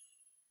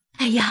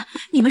哎呀，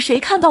你们谁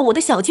看到我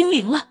的小精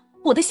灵了？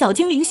我的小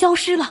精灵消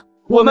失了。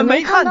我们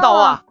没看到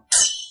啊。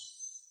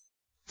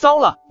糟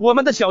了，我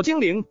们的小精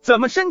灵怎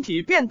么身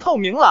体变透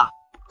明了？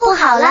不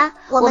好了，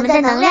我们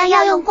的能量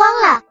要用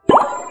光了。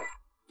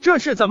这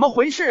是怎么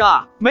回事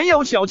啊？没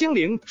有小精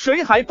灵，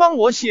谁还帮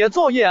我写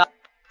作业啊？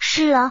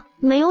是啊，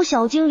没有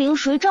小精灵，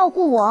谁照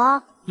顾我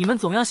啊？你们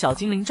总要小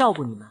精灵照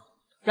顾你们，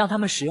让他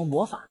们使用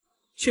魔法，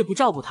却不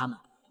照顾他们，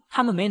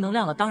他们没能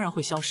量了，当然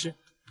会消失。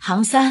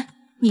唐三，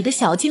你的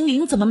小精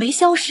灵怎么没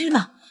消失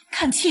呢？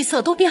看气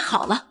色都变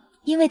好了。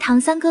因为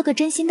唐三哥哥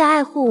真心的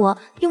爱护我，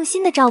用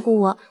心的照顾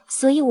我，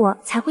所以我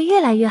才会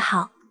越来越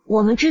好。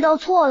我们知道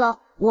错了，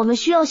我们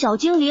需要小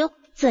精灵，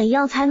怎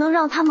样才能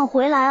让他们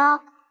回来啊？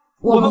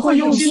我们会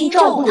用心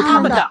照顾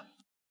他们的。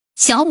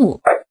小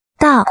五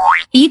到，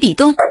比比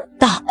东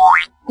到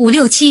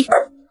，567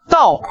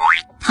到，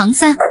唐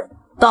三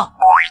到。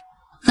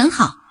很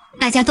好，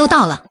大家都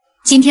到了。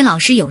今天老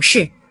师有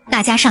事，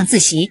大家上自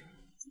习。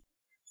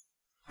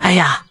哎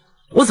呀，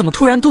我怎么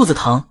突然肚子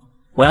疼？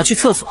我要去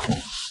厕所。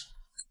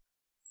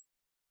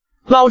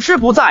老师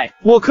不在，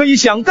我可以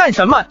想干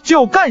什么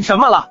就干什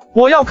么了。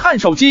我要看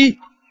手机。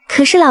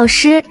可是老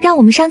师让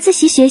我们上自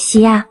习学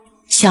习呀。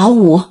小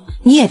五，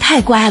你也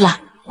太乖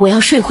了，我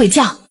要睡会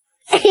觉。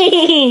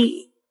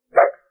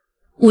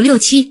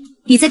567，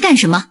你在干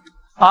什么？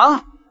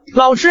啊，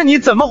老师你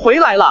怎么回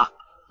来了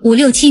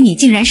？567，你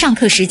竟然上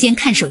课时间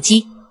看手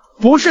机？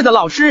不是的，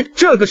老师，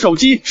这个手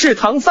机是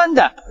唐三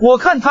的，我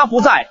看他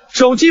不在，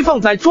手机放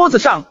在桌子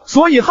上，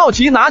所以好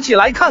奇拿起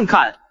来看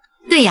看。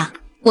对呀，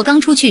我刚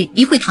出去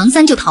一会唐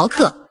三就逃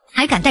课，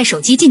还敢带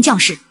手机进教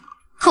室，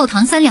扣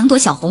唐三2朵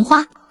小红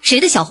花，谁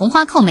的小红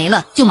花扣没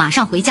了就马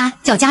上回家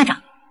叫家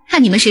长，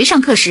看你们谁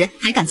上课时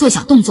还敢做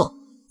小动作。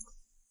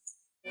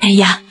哎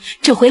呀，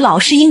这回老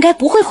师应该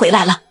不会回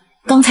来了，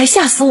刚才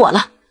吓死我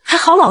了，还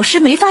好老师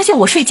没发现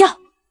我睡觉。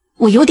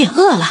我有点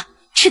饿了，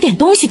吃点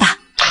东西吧。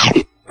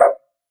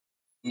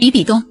比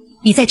比东，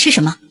你在吃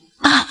什么？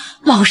啊，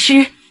老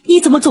师，你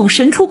怎么总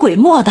神出鬼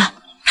没的？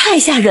太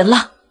吓人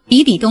了。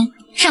比比东，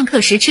上课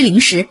时吃零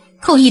食，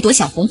扣1朵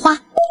小红花。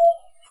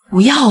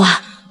不要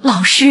啊，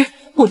老师，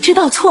我知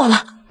道错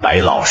了。白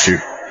老师，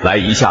来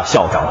一下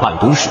校长办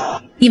公室。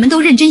你们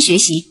都认真学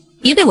习，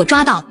别被我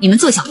抓到你们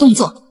做小动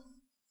作。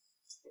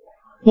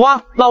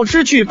哇，老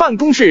师去办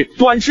公室，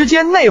短时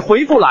间内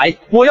回不来，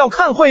我要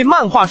看会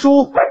漫画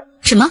书。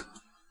什么？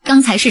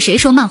刚才是谁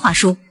说漫画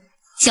书？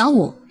小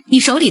五，你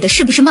手里的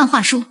是不是漫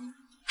画书？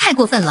太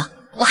过分了，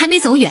我还没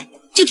走远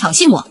就挑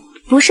衅我。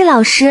不是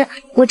老师，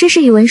我这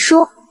是语文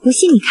书，不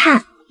信你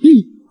看。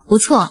不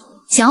错，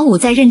小五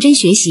在认真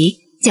学习，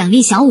奖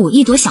励小五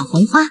1朵小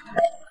红花。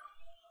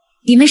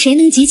你们谁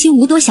能集齐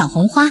5朵小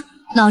红花，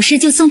老师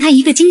就送他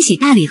一个惊喜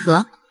大礼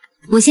盒。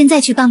我现在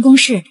去办公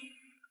室。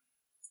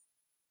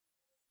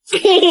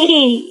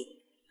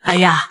哎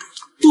呀，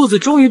肚子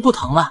终于不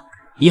疼了，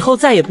以后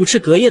再也不吃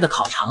隔夜的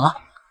烤肠了。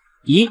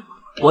咦，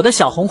我的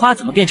小红花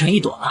怎么变成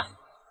1朵了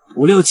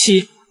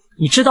？567，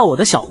你知道我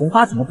的小红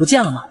花怎么不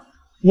见了吗？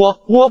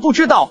我不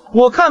知道，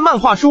我看漫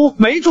画书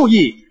没注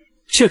意。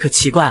这可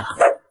奇怪了。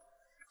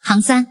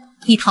唐三，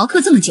你逃课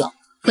这么久，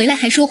回来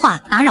还说话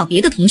打扰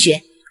别的同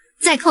学，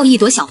再扣1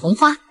朵小红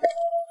花。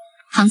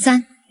唐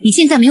三，你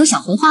现在没有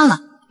小红花了，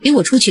给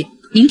我出去，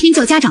明天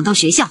叫家长到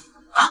学校。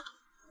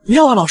不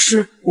要啊，老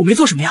师，我没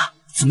做什么呀，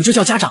怎么就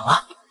叫家长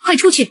了？快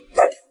出去！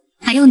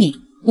还有你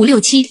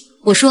，567，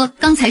我说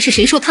刚才是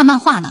谁说看漫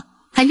画呢？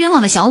还冤枉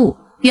了小五，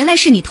原来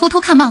是你偷偷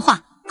看漫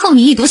画，扣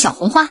你1朵小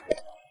红花。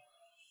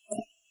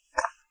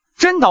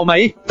真倒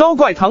霉，都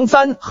怪唐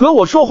三和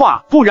我说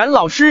话，不然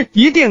老师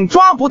一定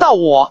抓不到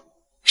我。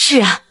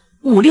是啊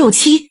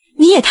，567，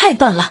你也太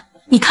笨了，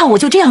你看我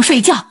就这样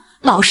睡觉，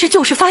老师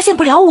就是发现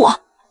不了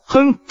我。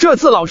哼，这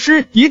次老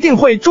师一定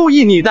会注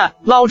意你的。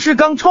老师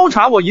刚抽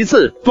查我一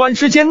次，短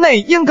时间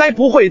内应该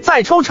不会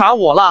再抽查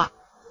我了。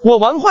我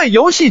玩会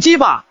游戏机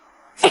吧。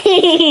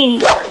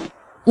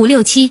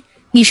567，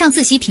你上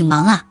自习挺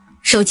忙啊，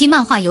手机、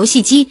漫画、游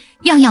戏机，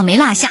样样没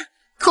落下，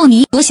扣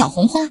你1朵小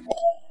红花。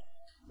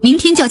明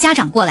天叫家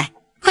长过来，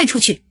快出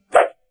去！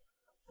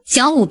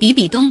小五、比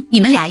比东，你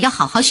们俩要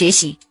好好学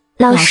习。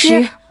老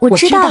师，我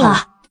知道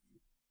了。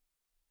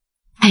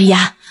哎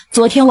呀，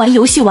昨天玩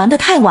游戏玩得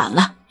太晚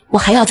了。我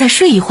还要再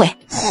睡一会。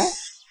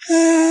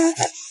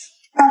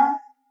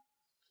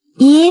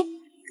咦，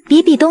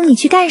比比东，你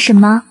去干什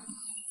么？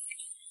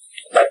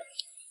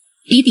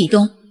比比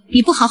东，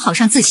你不好好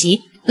上自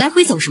习，来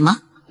回走什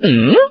么？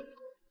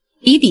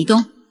比比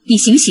东，你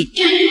醒醒！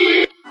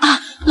啊，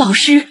老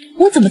师，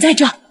我怎么在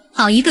这？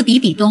好一个比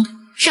比东，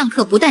上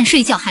课不但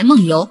睡觉还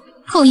梦游，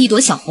扣1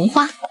朵小红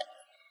花。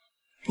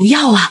不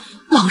要啊，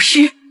老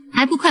师，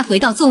还不快回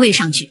到座位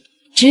上去！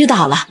知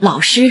道了，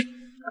老师。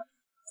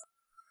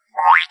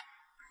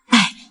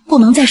不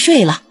能再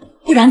睡了，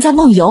不然再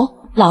梦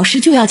游，老师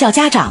就要叫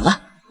家长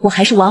了。我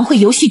还是玩会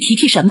游戏提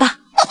提神吧。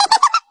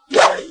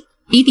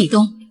比比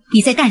东，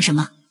你在干什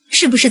么？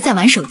是不是在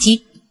玩手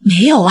机？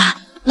没有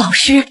啊，老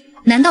师。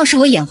难道是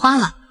我眼花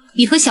了？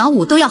你和小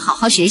五都要好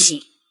好学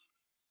习。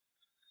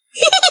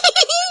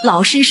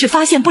老师是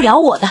发现不了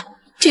我的，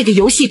这个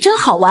游戏真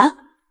好玩。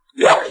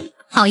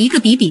好一个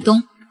比比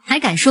东，还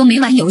敢说没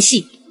玩游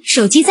戏？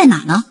手机在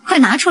哪呢？快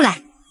拿出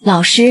来！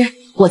老师，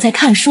我在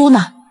看书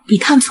呢，你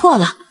看错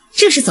了。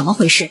这是怎么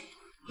回事？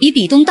比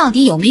比东到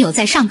底有没有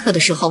在上课的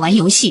时候玩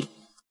游戏？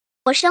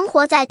我生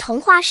活在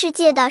童话世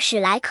界的史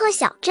莱克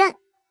小镇，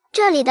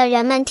这里的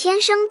人们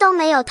天生都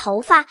没有头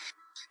发，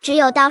只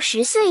有到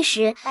10岁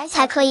时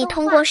才可以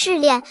通过试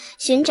炼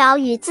寻找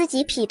与自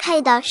己匹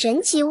配的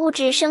神奇物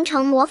质生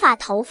成魔法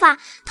头发，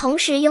同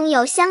时拥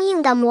有相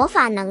应的魔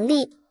法能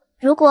力。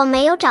如果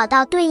没有找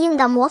到对应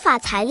的魔法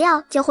材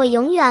料，就会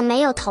永远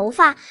没有头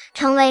发，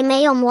成为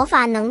没有魔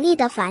法能力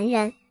的凡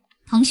人。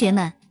同学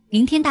们，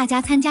明天大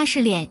家参加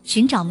试炼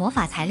寻找魔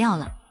法材料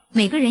了，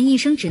每个人一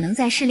生只能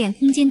在试炼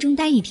空间中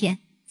待1天，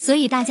所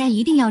以大家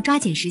一定要抓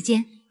紧时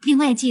间。另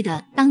外记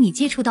得，当你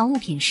接触到物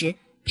品时，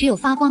只有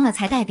发光了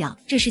才代表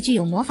这是具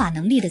有魔法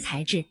能力的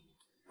材质。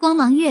光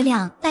芒越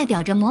亮代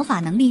表着魔法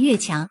能力越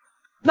强。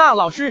那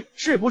老师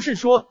是不是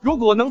说，如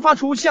果能发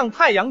出像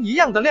太阳一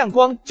样的亮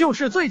光，就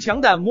是最强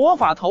的魔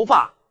法头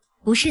发？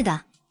不是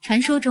的，传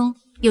说中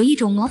有一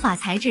种魔法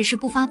材质是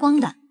不发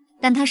光的，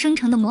但它生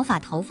成的魔法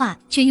头发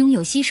却拥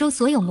有吸收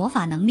所有魔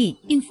法能力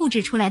并复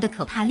制出来的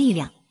可怕力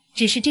量。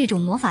只是这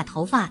种魔法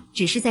头发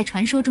只是在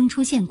传说中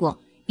出现过，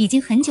已经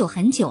很久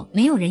很久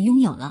没有人拥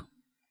有了。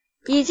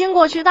已经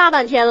过去大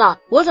半天了，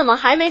我怎么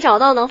还没找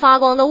到能发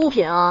光的物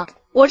品啊？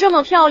我这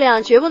么漂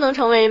亮，绝不能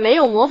成为没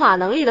有魔法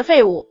能力的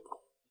废物。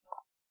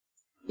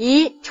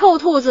咦，臭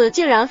兔子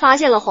竟然发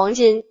现了黄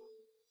金！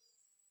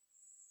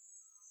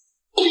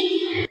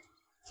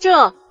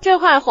这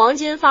块黄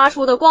金发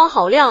出的光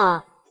好亮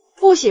啊！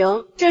不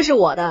行，这是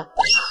我的。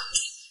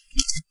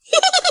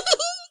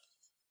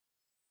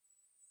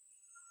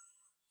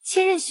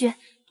千仞雪，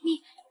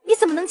你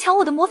怎么能抢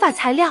我的魔法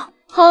材料？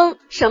哼，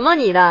什么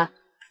你的？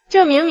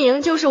这明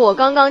明就是我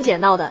刚刚捡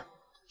到的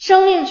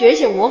生命觉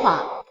醒魔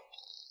法。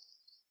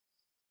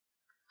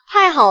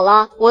太好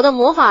了，我的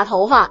魔法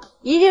头发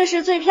一定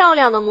是最漂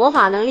亮的，魔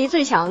法能力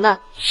最强的。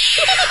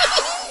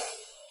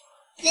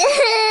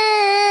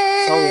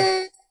小五，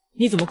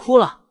你怎么哭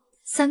了？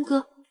三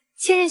哥，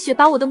千仞雪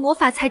把我的魔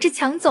法材质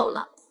抢走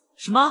了。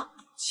什么？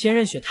千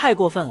仞雪太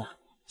过分了！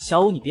小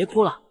五，你别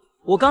哭了，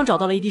我刚找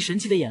到了一滴神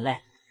奇的眼泪，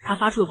它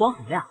发出的光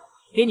很亮，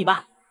给你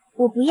吧。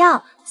我不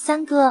要，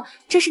三哥，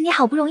这是你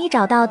好不容易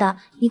找到的，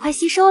你快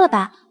吸收了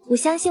吧，我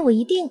相信我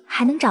一定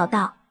还能找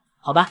到。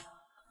好吧，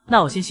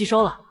那我先吸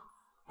收了。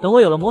等我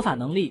有了魔法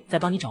能力，再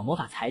帮你找魔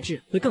法材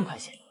质会更快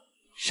些。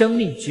生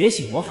命觉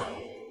醒魔法。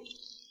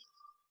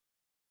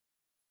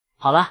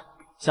好了，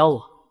小五，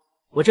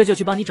我这就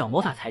去帮你找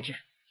魔法材质。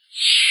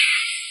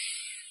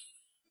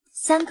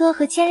三哥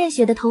和千仞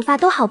雪的头发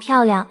都好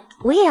漂亮，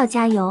我也要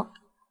加油。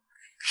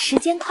时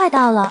间快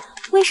到了，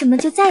为什么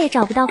就再也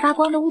找不到发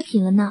光的物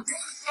品了呢？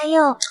哎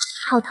呦，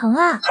好疼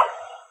啊！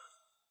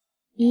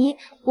咦，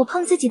我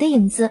碰自己的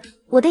影子，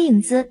我的影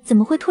子怎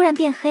么会突然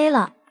变黑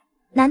了？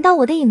难道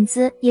我的影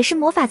子也是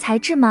魔法材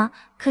质吗？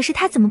可是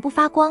它怎么不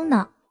发光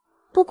呢？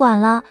不管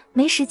了，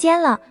没时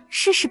间了，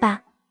试试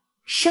吧。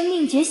生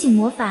命觉醒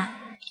魔法。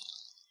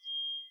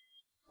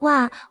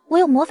哇，我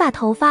有魔法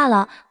头发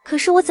了，可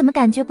是我怎么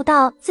感觉不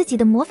到自己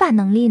的魔法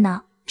能力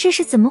呢？这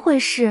是怎么回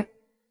事？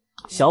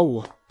小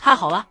五，太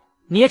好了，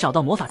你也找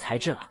到魔法材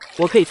质了，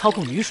我可以操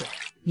控雨水。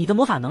你的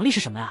魔法能力是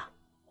什么呀？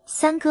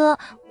三哥，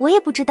我也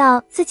不知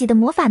道自己的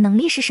魔法能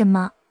力是什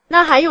么。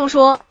那还用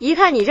说，一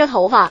看你这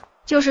头发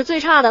就是最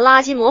差的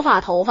垃圾魔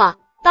法头发，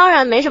当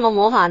然没什么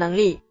魔法能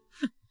力。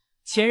哼，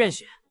千仞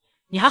雪，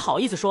你还好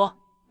意思说？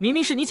明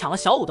明是你抢了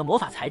小五的魔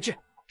法材质。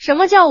什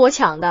么叫我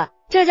抢的？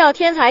这叫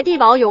天才地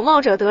宝有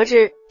貌者得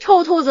之。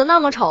臭兔子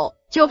那么丑，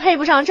就配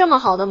不上这么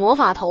好的魔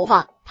法头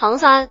发。唐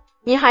三，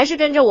你还是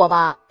跟着我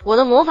吧，我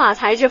的魔法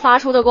材质发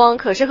出的光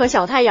可是和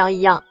小太阳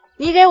一样，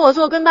你给我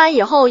做跟班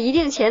以后一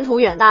定前途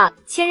远大。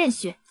千仞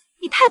雪，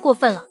你太过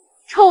分了！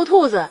臭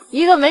兔子，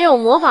一个没有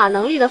魔法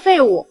能力的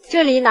废物，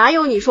这里哪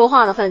有你说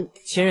话的份？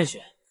千仞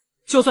雪，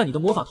就算你的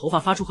魔法头发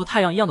发出和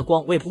太阳一样的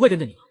光，我也不会跟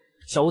着你了。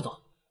小五走，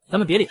咱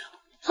们别理他。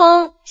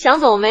哼，想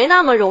走没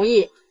那么容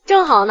易，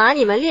正好拿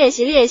你们练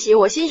习练习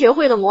我新学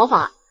会的魔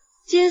法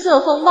——金色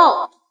风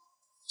暴。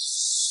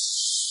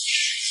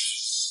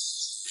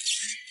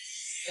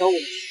小五，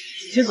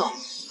你先走，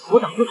我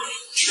挡住他。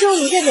就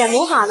你这点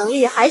魔法能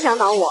力，还想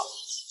挡我？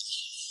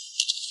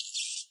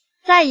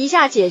再一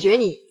下解决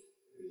你！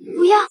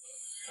不要！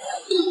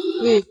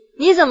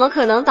你怎么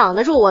可能挡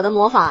得住我的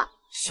魔法？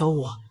小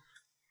五，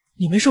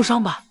你没受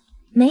伤吧？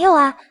没有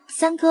啊，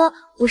三哥，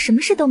我什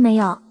么事都没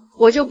有。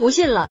我就不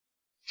信了！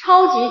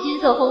超级金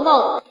色风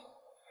暴，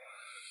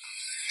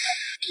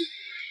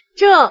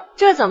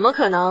这怎么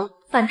可能？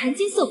反弹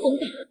金色风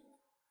暴！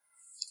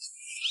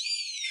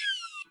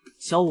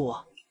小五，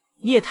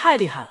你也太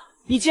厉害了！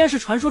你竟然是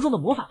传说中的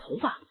魔法头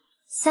发！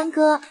三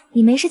哥，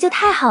你没事就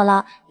太好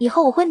了，以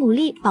后我会努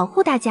力保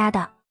护大家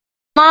的。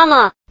妈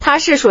妈，他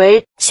是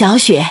谁？小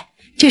雪，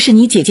这是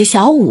你姐姐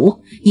小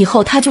五，以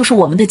后她就是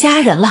我们的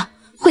家人了，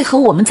会和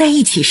我们在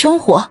一起生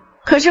活。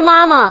可是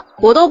妈妈，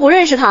我都不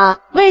认识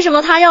他，为什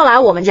么他要来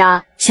我们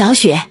家？小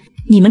雪，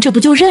你们这不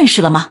就认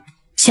识了吗？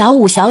小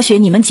五、小雪，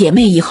你们姐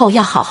妹以后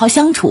要好好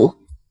相处。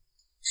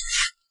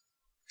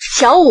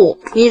小五，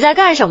你在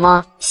干什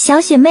么？小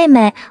雪妹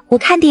妹，我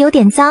看地有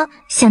点脏，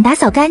想打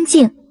扫干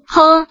净。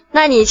哼，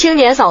那你轻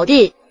点扫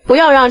地，不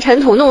要让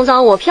尘土弄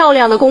脏我漂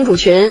亮的公主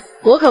裙，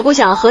我可不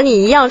想和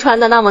你一样穿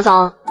的那么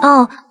脏。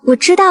哦，我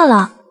知道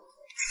了。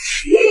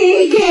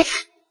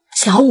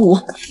小五，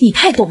你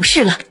太懂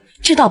事了，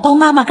知道帮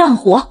妈妈干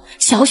活。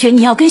小雪，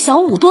你要跟小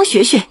五多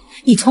学学，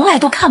你从来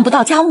都看不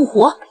到家务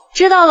活。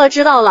知道了，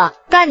知道了，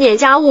干点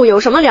家务有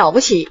什么了不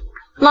起？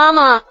妈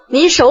妈，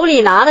你手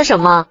里拿的什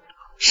么？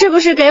是不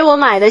是给我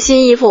买的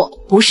新衣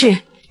服？不是，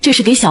这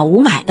是给小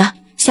五买的。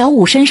小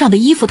五身上的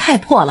衣服太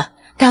破了，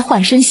该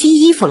换身新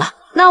衣服了。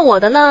那我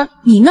的呢？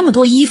你那么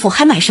多衣服，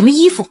还买什么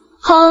衣服？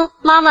哼，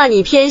妈妈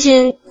你偏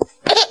心。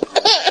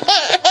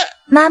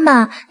妈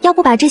妈，要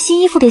不把这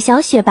新衣服给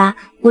小雪吧，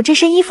我这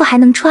身衣服还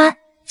能穿。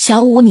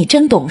小五，你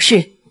真懂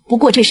事，不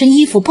过这身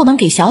衣服不能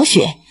给小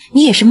雪，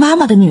你也是妈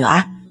妈的女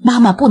儿，妈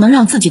妈不能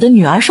让自己的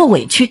女儿受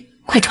委屈，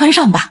快穿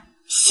上吧。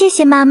谢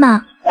谢妈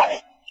妈。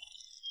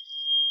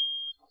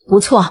不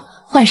错，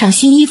换上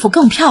新衣服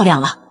更漂亮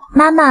了。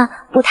妈妈，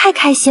我太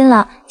开心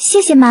了，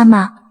谢谢妈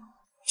妈。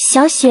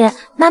小雪，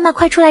妈妈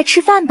快出来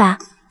吃饭吧。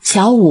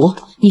小舞，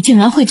你竟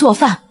然会做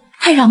饭，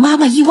太让妈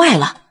妈意外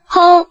了。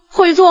哼，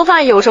会做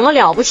饭有什么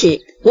了不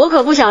起？我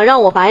可不想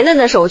让我白嫩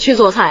的手去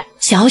做菜。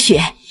小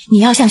雪，你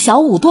要向小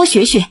舞多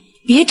学学，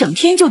别整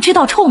天就知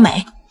道臭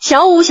美。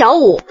小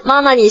舞，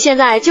妈妈你现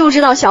在就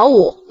知道小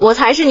舞，我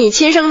才是你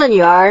亲生的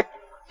女儿。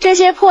这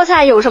些破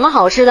菜有什么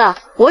好吃的？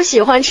我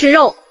喜欢吃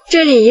肉，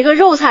这里一个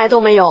肉菜都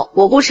没有，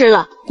我不吃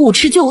了。不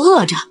吃就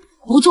饿着，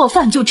不做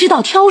饭就知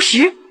道挑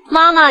食。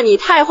妈妈你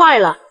太坏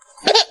了。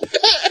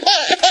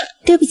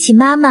对不起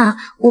妈妈，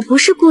我不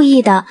是故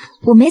意的，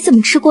我没怎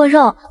么吃过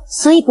肉，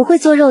所以不会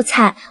做肉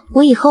菜，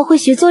我以后会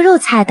学做肉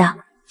菜的。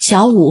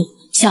小舞，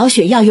小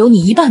雪要有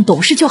你一半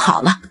懂事就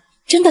好了，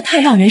真的太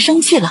让人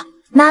生气了。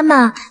妈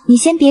妈，你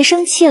先别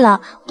生气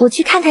了，我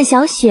去看看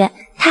小雪，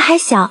她还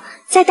小，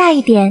再大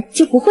一点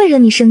就不会惹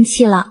你生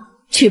气了。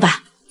去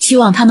吧，希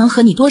望她能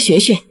和你多学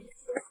学。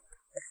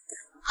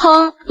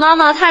哼，妈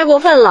妈太过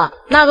分了，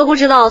那个不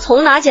知道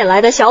从哪捡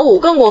来的小舞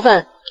更过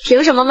分，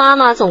凭什么妈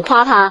妈总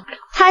夸他？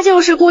他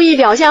就是故意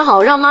表现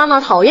好让妈妈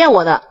讨厌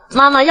我的，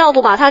妈妈要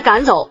不把他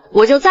赶走，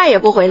我就再也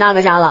不回那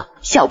个家了。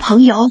小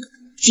朋友，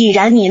既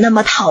然你那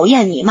么讨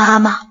厌你妈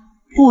妈，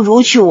不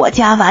如去我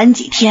家玩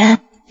几天，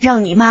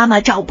让你妈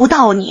妈找不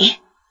到你，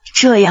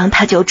这样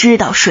她就知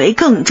道谁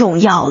更重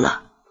要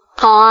了。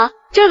好啊，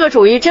这个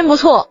主意真不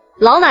错，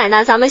老奶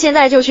奶咱们现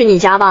在就去你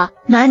家吧。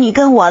那你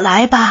跟我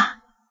来吧。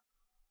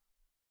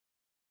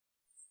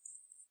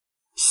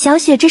小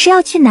雪这是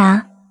要去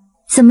哪？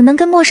怎么能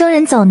跟陌生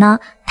人走呢？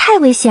太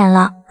危险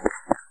了。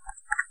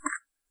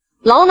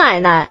老奶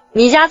奶，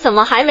你家怎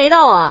么还没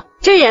到啊？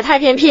这也太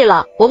偏僻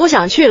了，我不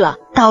想去了。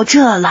到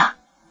这了，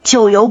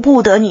就由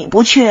不得你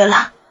不去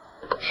了。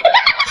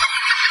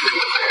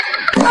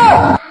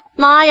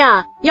妈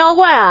呀，妖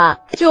怪啊，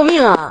救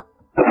命啊！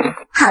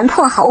喊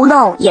破喉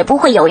咙也不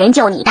会有人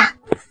救你的。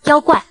妖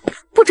怪，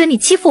不准你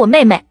欺负我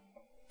妹妹。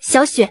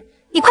小雪，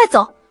你快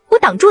走，我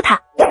挡住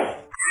她。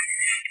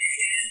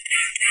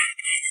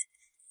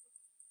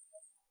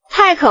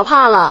太可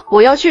怕了，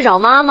我要去找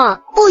妈妈。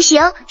不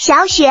行，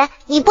小雪，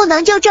你不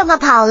能就这么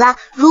跑了。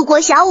如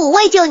果小舞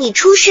为救你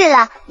出事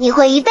了，你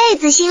会一辈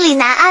子心里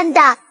难安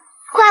的。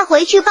快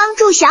回去帮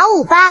助小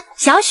舞吧。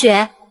小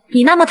雪，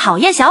你那么讨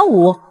厌小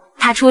舞，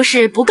她出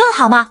事不更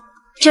好吗？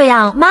这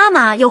样妈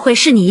妈又会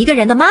是你一个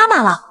人的妈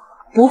妈了，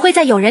不会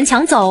再有人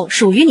抢走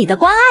属于你的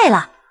关爱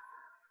了。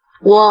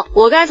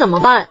我该怎么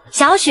办？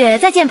小雪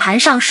在键盘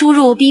上输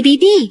入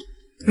BBB，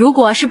 如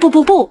果是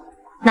不，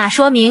那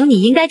说明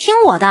你应该听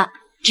我的，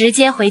直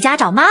接回家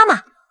找妈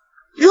妈。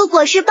如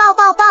果是抱，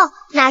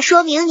那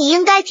说明你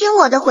应该听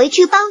我的，回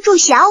去帮助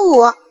小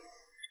舞。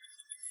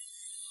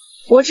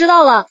我知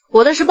道了，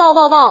我的是抱，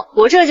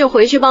我这就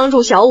回去帮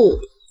助小舞。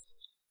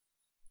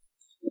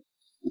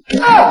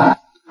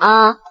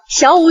啊，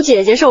小舞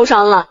姐姐受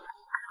伤了。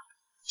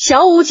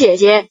小舞姐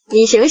姐，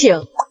你醒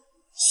醒。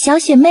小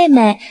雪妹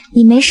妹，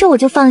你没事我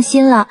就放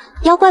心了，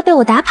妖怪被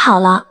我打跑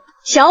了。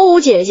小舞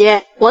姐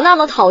姐，我那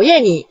么讨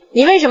厌你，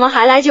你为什么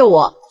还来救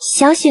我？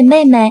小雪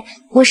妹妹，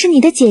我是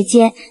你的姐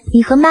姐，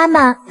你和妈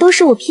妈都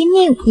是我拼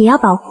命也要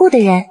保护的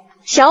人。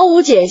小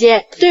舞姐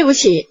姐，对不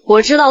起，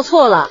我知道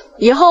错了，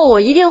以后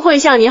我一定会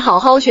向你好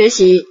好学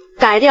习，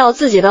改掉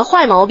自己的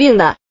坏毛病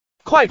的。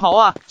快跑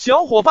啊，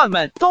小伙伴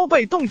们都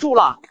被冻住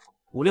了。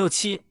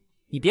567，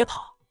你别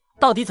跑，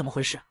到底怎么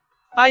回事？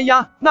哎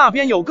呀，那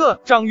边有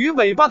个长鱼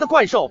尾巴的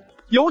怪兽，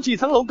有几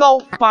层楼高，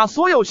把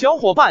所有小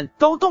伙伴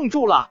都冻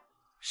住了。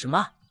什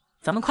么？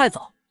咱们快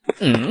走。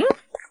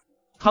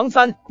唐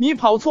三，你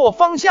跑错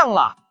方向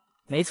了。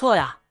没错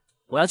呀，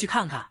我要去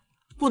看看，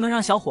不能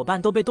让小伙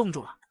伴都被冻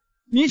住了。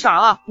你傻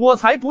啊，我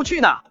才不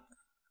去呢。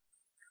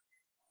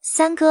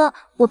三哥，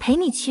我陪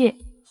你去。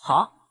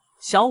好，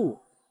小五，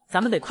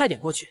咱们得快点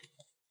过去。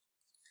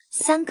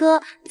三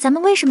哥，咱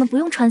们为什么不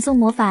用传送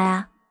魔法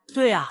呀？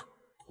对呀，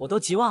我都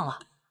急忘了，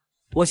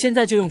我现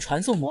在就用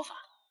传送魔法。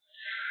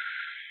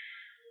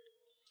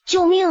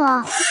救命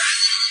啊！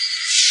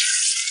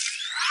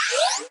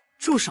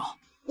住手！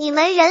你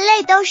们人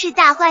类都是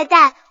大坏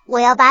蛋，我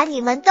要把你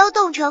们都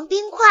冻成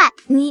冰块。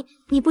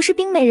你不是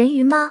冰美人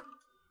鱼吗？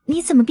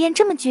你怎么变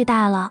这么巨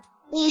大了？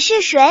你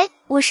是谁？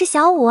我是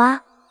小五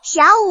啊。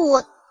小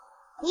五，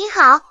你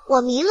好，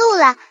我迷路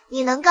了，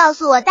你能告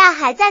诉我大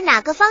海在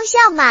哪个方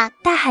向吗？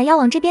大海要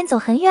往这边走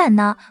很远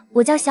呢，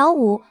我叫小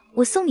五，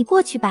我送你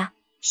过去吧。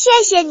谢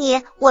谢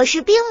你，我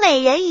是冰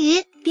美人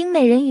鱼。冰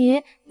美人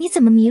鱼，你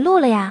怎么迷路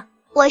了呀？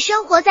我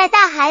生活在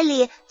大海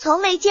里，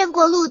从没见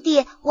过陆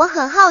地，我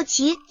很好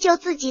奇，就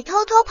自己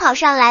偷偷跑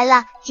上来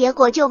了，结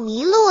果就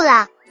迷路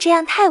了。这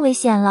样太危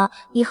险了，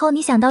以后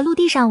你想到陆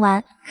地上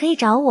玩，可以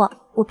找我，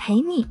我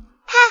陪你。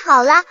太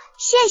好了，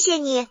谢谢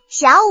你，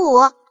小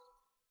五。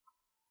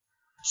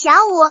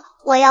小五，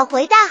我要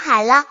回大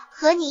海了，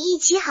和你一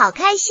起好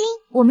开心。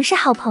我们是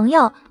好朋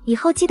友，以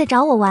后记得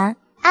找我玩。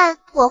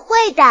我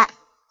会的。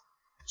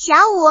小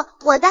五，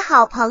我的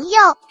好朋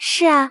友。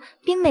是啊，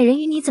冰美人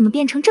鱼你怎么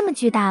变成这么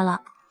巨大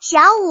了？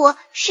小五，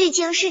事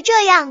情是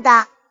这样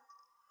的。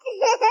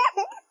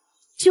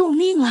救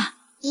命啊！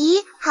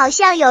咦，好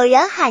像有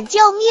人喊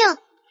救命。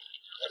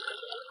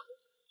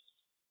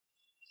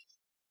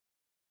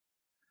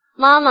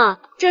妈妈，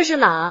这是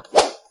哪？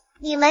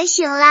你们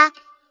醒啦，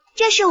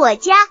这是我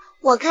家。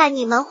我看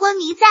你们昏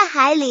迷在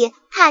海里，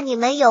怕你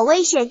们有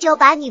危险，就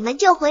把你们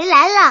救回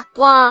来了。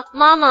哇，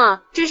妈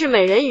妈，这是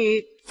美人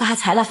鱼！发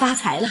财了，发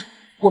财了！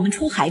我们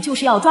出海就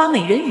是要抓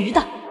美人鱼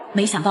的，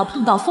没想到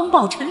碰到风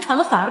暴沉船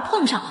了，反而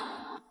碰上了。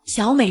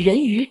小美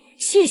人鱼，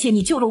谢谢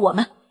你救了我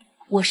们。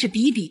我是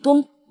比比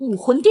东，武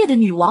魂殿的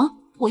女王，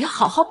我要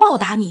好好报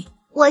答你。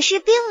我是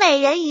冰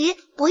美人鱼，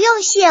不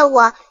用谢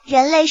我，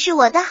人类是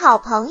我的好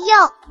朋友。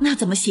那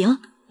怎么行？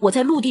我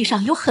在陆地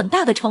上有很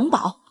大的城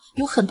堡，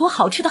有很多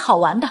好吃的好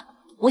玩的，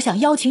我想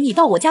邀请你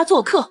到我家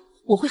做客，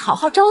我会好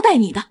好招待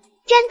你的。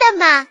真的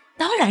吗？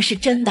当然是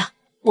真的，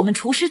我们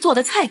厨师做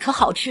的菜可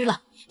好吃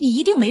了，你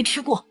一定没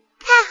吃过。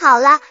太好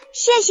了，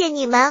谢谢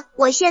你们，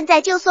我现在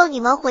就送你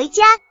们回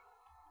家。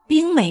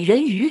冰美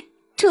人鱼，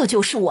这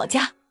就是我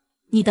家，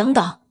你等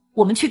等，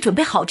我们去准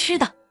备好吃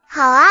的。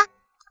好啊。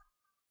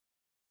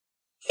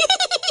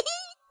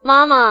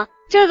妈妈，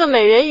这个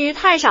美人鱼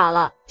太傻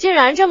了，竟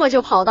然这么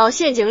就跑到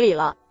陷阱里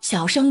了。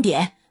小声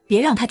点，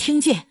别让他听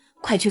见，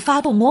快去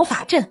发动魔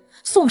法阵，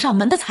送上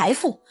门的财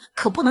富，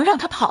可不能让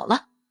他跑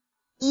了。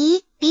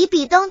咦，比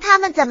比东他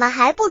们怎么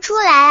还不出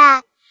来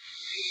啊？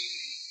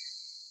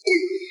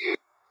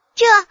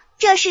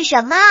这是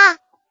什么啊？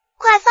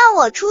快放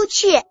我出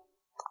去！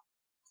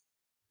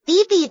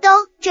比比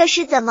东，这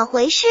是怎么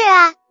回事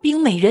啊？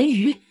冰美人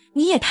鱼，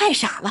你也太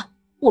傻了，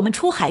我们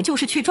出海就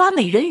是去抓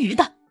美人鱼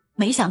的，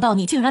没想到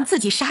你竟然自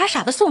己傻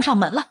傻的送上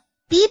门了。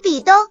比比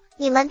东，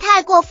你们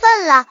太过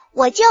分了，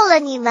我救了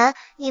你们，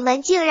你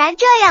们竟然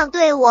这样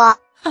对我。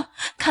哼，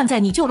看在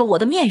你救了我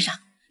的面上，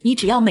你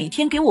只要每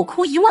天给我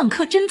哭1万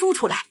颗珍珠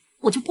出来，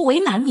我就不为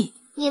难你。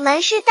你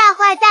们是大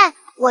坏蛋，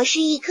我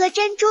是一颗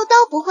珍珠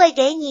都不会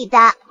给你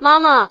的。妈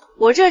妈，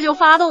我这就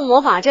发动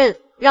魔法阵，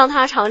让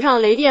他尝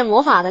尝雷电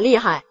魔法的厉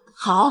害。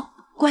好，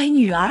乖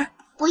女儿。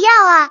不要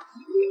啊！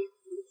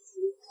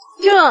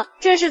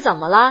这是怎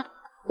么了？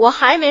我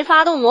还没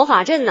发动魔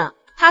法阵呢，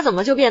他怎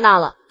么就变大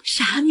了？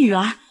傻女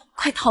儿，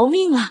快逃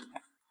命啊！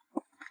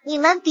你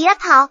们别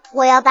跑，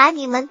我要把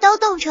你们都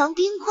冻成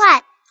冰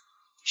块。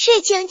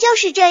事情就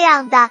是这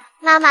样的，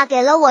妈妈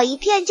给了我一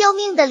片救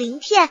命的鳞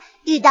片，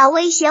遇到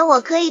危险我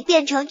可以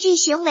变成巨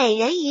型美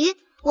人鱼，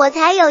我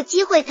才有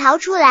机会逃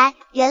出来。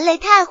人类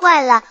太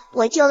坏了，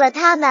我救了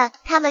他们，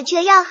他们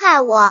却要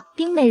害我。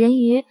冰美人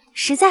鱼，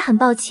实在很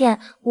抱歉，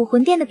武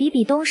魂殿的比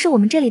比东是我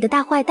们这里的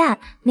大坏蛋，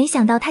没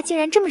想到他竟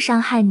然这么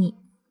伤害你，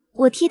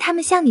我替他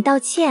们向你道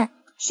歉。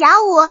小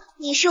五，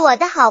你是我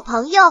的好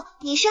朋友，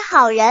你是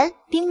好人。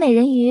冰美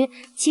人鱼，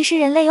其实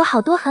人类有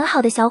好多很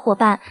好的小伙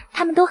伴，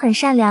他们都很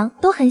善良，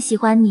都很喜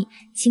欢你，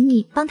请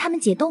你帮他们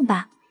解冻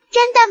吧。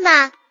真的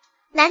吗？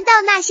难道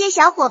那些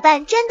小伙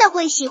伴真的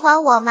会喜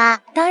欢我吗？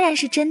当然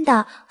是真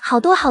的，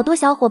好多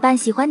小伙伴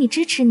喜欢你，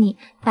支持你，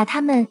把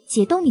他们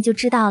解冻你就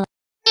知道了。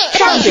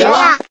上学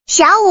啦，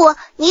小五，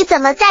你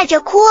怎么在这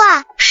哭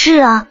啊？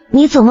是啊，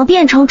你怎么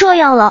变成这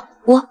样了？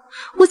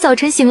我早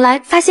晨醒来，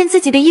发现自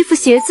己的衣服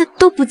鞋子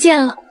都不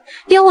见了，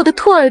连我的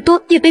兔耳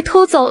朵也被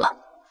偷走了。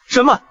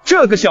什么？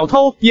这个小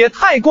偷也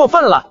太过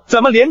分了，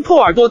怎么连兔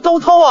耳朵都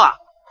偷啊？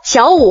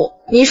小五，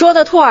你说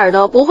的兔耳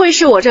朵不会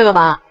是我这个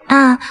吧？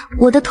啊，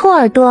我的兔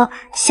耳朵，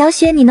小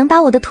雪，你能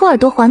把我的兔耳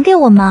朵还给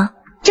我吗？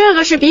这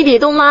个是比比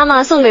东妈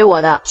妈送给我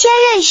的。千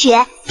仞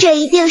雪，这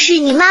一定是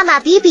你妈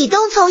妈比比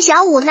东从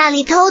小五那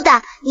里偷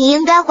的，你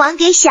应该还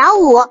给小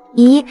五。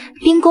咦，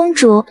冰公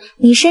主，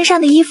你身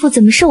上的衣服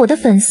怎么是我的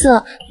粉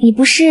色？你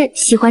不是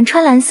喜欢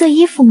穿蓝色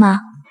衣服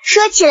吗？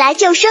说起来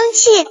就生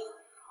气，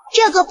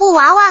这个布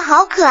娃娃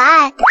好可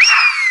爱。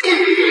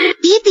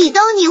比比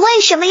东，你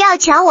为什么要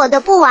抢我的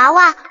布娃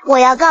娃？我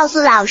要告诉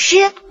老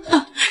师。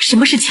什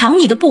么是抢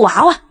你的布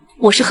娃娃？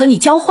我是和你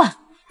交换，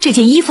这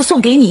件衣服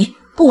送给你，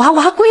布娃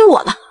娃归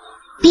我了。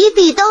比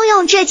比东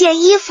用这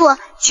件衣服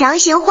强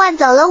行换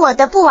走了我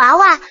的布娃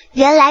娃，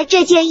原来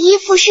这件衣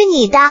服是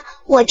你的，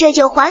我这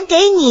就还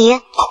给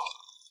你。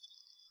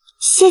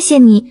谢谢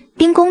你，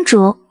冰公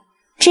主。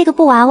这个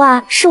布娃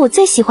娃是我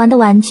最喜欢的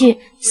玩具，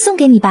送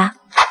给你吧。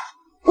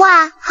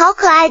哇，好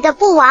可爱的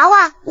布娃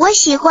娃，我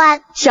喜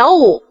欢。小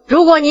五，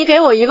如果你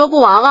给我一个布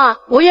娃娃，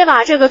我也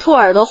把这个兔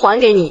耳朵还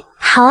给你。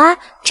好啊，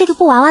这个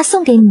布娃娃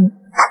送给你。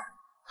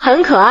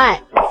很可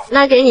爱，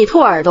那给你兔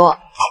耳朵。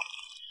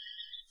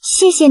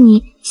谢谢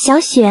你，小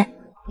雪。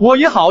我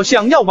也好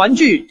想要玩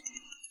具。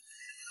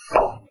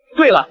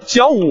对了，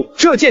小五，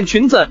这件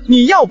裙子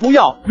你要不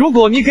要？如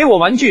果你给我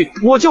玩具，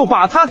我就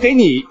把它给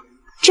你。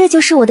这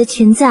就是我的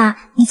裙子啊，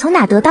你从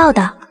哪得到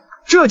的？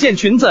这件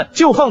裙子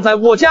就放在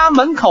我家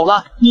门口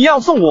了，你要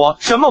送我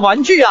什么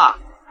玩具啊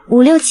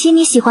？567，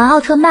你喜欢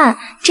奥特曼，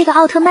这个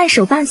奥特曼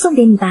手办送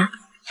给你吧。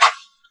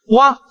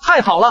哇，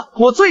太好了，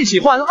我最喜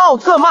欢奥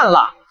特曼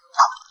了。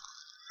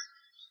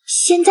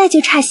现在就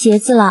差鞋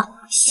子了，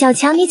小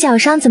强，你脚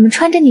上怎么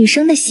穿着女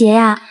生的鞋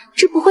呀？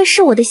这不会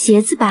是我的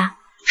鞋子吧？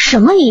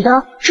什么你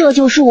的？这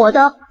就是我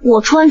的，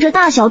我穿着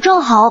大小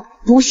正好，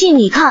不信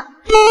你看。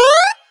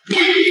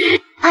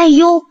哎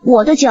呦，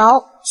我的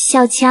脚！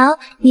小强，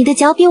你的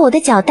脚比我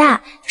的脚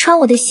大，穿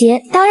我的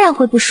鞋当然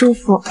会不舒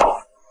服。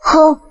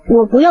哼，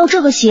我不要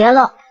这个鞋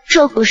了，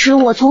这可是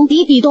我从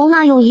比比东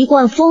那用1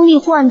罐蜂蜜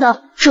换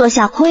的，这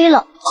下亏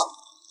了。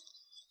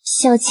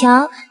小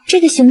强，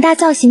这个熊大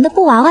造型的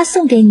布娃娃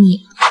送给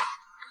你。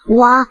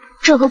哇，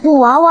这个布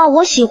娃娃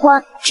我喜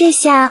欢。这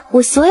下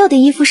我所有的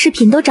衣服饰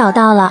品都找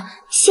到了，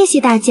谢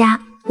谢大家，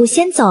我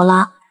先走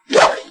了。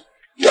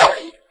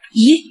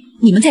咦，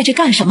你们在这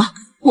干什么？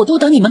我都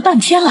等你们半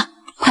天了，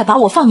快把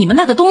我放你们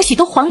那个东西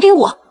都还给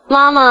我！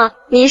妈妈，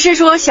你是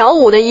说小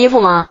五的衣服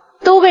吗？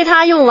都被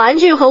他用玩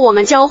具和我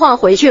们交换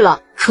回去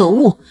了。可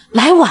恶，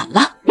来晚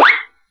了。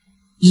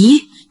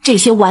咦，这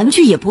些玩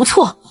具也不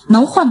错，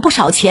能换不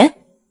少钱。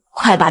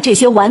快把这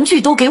些玩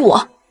具都给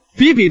我！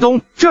比比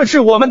东，这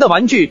是我们的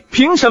玩具，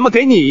凭什么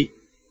给你？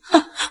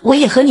哼，我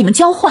也和你们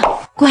交换。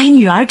乖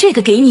女儿，这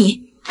个给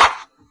你。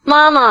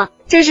妈妈，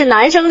这是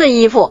男生的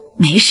衣服。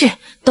没事，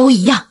都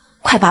一样。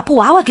快把布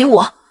娃娃给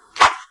我。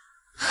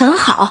很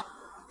好，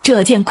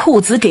这件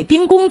裤子给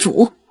冰公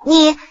主。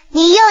你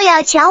又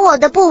要抢我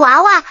的布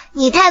娃娃，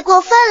你太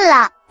过分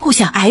了！不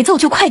想挨揍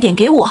就快点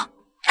给我。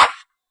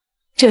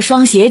这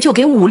双鞋就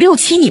给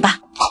567你吧。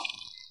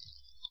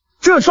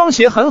这双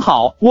鞋很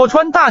好，我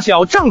穿大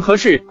小正合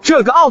适。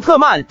这个奥特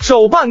曼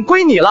手办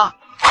归你了。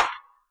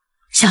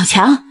小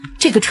强，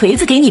这个锤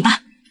子给你吧，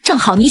正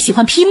好你喜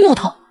欢劈木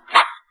头。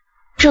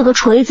这个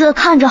锤子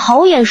看着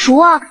好眼熟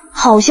啊，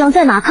好像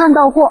在哪看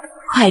到过。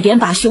快点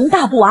把熊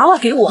大布娃娃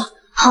给我。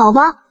好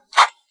吧。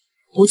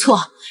不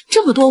错，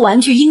这么多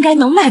玩具应该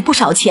能卖不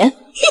少钱。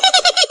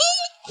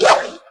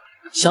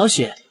小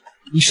雪，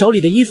你手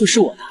里的衣服是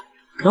我的，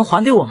能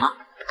还给我吗？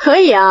可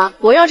以啊，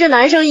我要这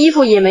男生衣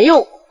服也没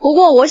用，不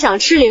过我想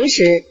吃零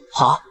食。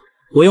好，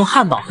我用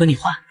汉堡和你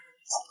换。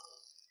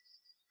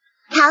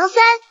唐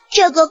三，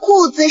这个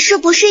裤子是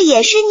不是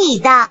也是你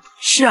的？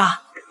是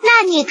啊。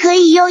那你可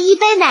以用1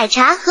杯奶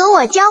茶和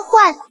我交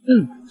换。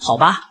好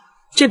吧，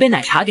这杯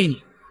奶茶给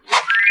你。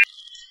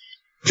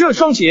这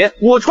双鞋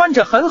我穿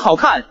着很好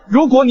看，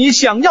如果你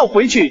想要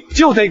回去，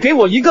就得给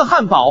我1个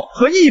汉堡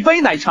和1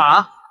杯奶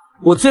茶。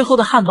我最后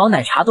的汉堡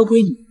奶茶都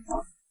归你。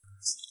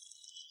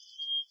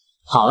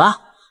好了，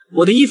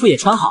我的衣服也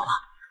穿好了，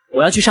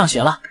我要去上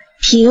学了。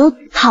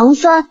唐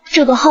三，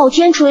这个昊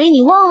天锤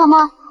你忘了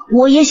吗？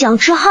我也想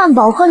吃汉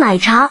堡和奶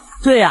茶。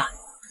对呀，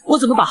我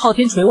怎么把昊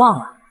天锤忘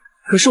了？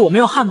可是我没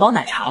有汉堡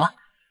奶茶了，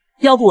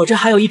要不我这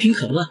还有1瓶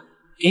可乐，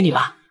给你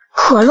吧。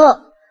可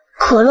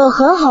乐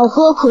很好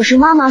喝，可是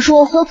妈妈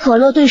说喝可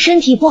乐对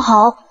身体不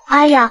好。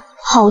哎呀，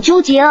好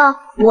纠结啊！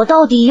我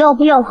到底要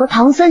不要和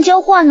唐三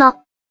交换呢？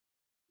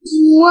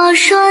我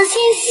说谢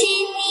谢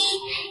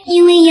你，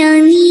因为有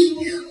你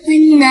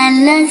温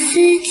暖了四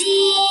季。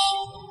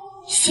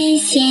谢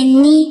谢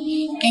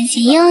你，感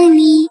谢有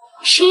你，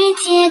世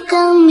界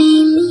更美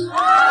丽。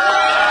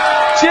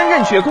千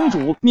仞雪公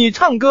主，你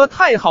唱歌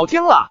太好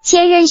听了。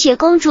千仞雪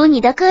公主，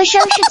你的歌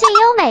声是最优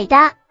美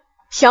的。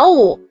小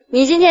五，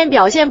你今天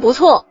表现不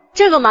错，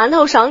这个馒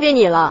头赏给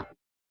你了。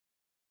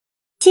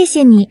谢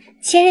谢你，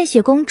千仞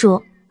雪公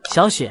主。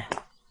小雪，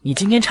你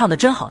今天唱的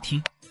真好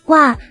听。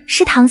哇，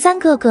是唐三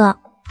哥哥。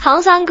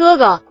唐三哥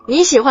哥，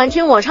你喜欢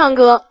听我唱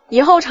歌，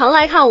以后常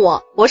来看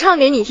我，我唱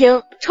给你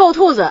听。臭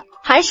兔子，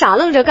还傻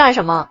愣着干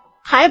什么？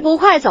还不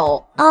快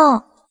走！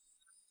哦。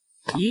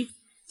咦，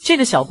这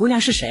个小姑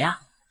娘是谁啊？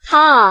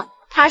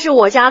她是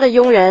我家的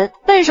佣人，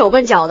笨手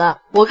笨脚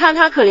的，我看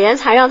她可怜，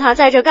才让她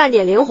在这干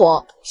点零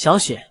活。小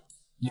雪，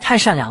你太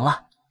善良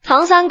了。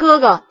唐三哥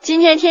哥，今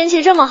天天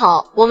气这么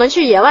好，我们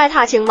去野外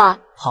踏青吧。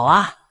好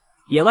啊，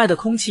野外的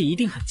空气一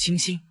定很清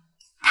新。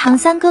唐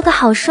三哥哥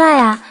好帅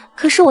啊，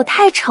可是我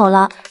太丑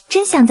了，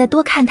真想再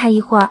多看他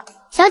一会儿。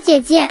小姐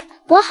姐，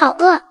我好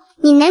饿，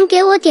你能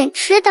给我点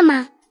吃的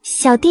吗？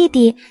小弟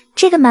弟，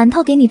这个馒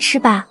头给你吃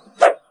吧。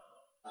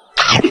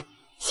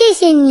谢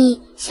谢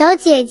你，小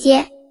姐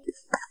姐。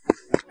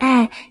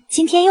哎，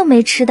今天又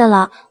没吃的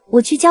了，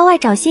我去郊外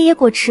找些野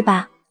果吃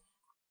吧。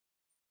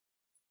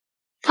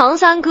唐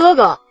三哥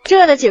哥，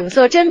这的景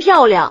色真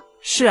漂亮。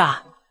是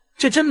啊，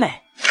这真美。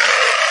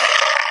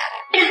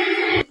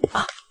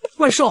啊，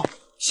怪兽！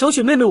小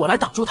雪妹妹，我来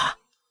挡住她。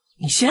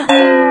你先。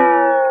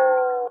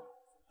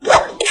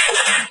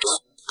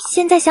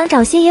现在想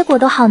找些野果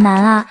都好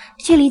难啊，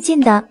距离近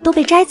的都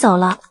被摘走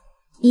了。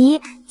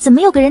咦，怎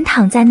么有个人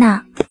躺在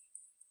那？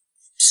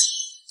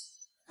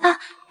啊，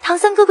唐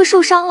三哥哥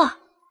受伤了。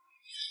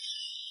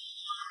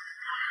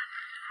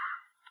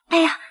哎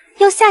呀，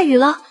要下雨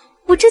了，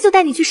我这就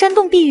带你去山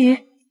洞避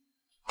雨。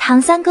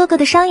唐三哥哥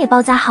的伤也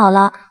包扎好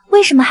了，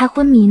为什么还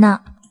昏迷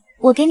呢？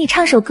我给你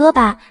唱首歌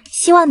吧，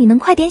希望你能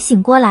快点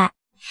醒过来。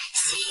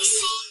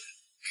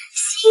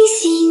星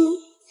星，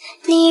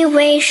你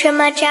为什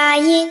么眨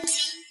眼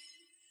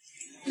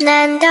睛？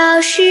难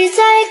道是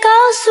在告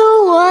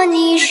诉我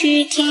你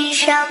是天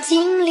上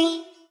精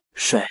灵？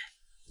水，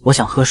我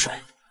想喝水。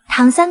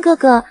唐三哥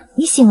哥，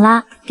你醒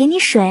了，给你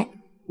水。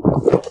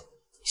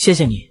谢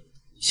谢你，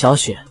小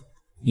雪，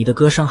你的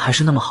歌声还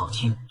是那么好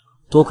听，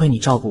多亏你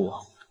照顾我，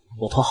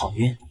我头好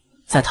晕，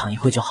再躺一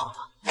会就好了。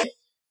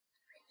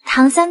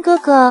唐三哥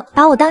哥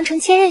把我当成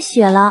千仞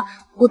雪了，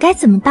我该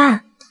怎么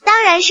办？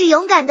当然是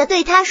勇敢的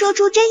对他说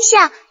出真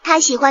相，他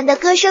喜欢的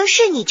歌声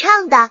是你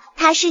唱的，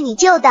他是你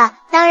救的，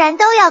当然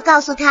都要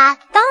告诉他。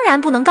当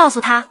然不能告诉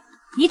他，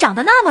你长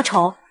得那么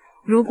丑，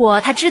如果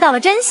他知道了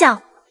真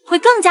相，会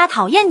更加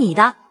讨厌你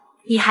的。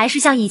你还是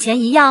像以前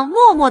一样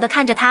默默地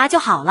看着他就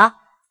好了。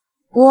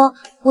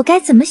我该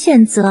怎么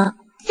选择？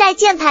在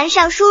键盘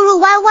上输入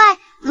YY，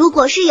 如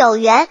果是有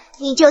缘，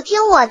你就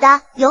听我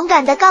的，勇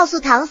敢地告诉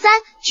唐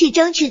三，去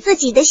争取自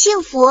己的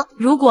幸福。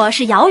如果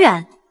是遥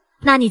远，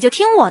那你就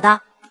听我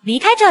的，离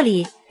开这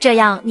里，这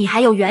样你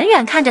还有远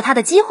远看着他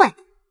的机会。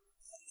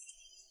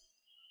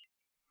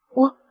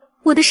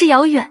我的是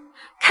遥远，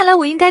看来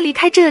我应该离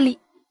开这里，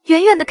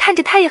远远的看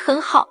着他也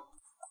很好。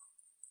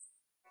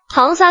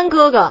唐三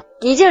哥哥，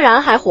你竟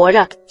然还活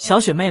着！小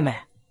雪妹妹，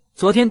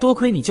昨天多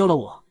亏你救了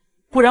我，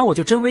不然我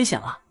就真危险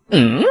了。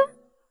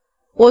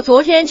我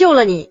昨天救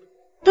了你。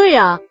对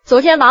呀，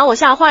昨天把我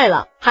吓坏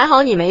了，还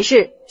好你没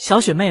事。小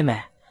雪妹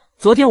妹，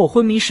昨天我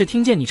昏迷时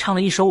听见你唱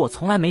了一首我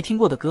从来没听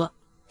过的歌，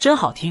真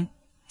好听，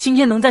今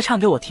天能再唱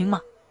给我听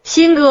吗？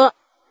新歌？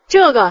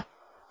这个，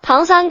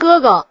唐三哥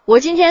哥，我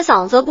今天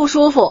嗓子不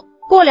舒服，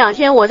过2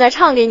天我再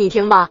唱给你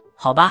听吧。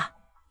好吧，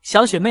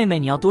小雪妹妹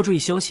你要多注意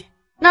休息。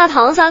那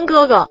唐三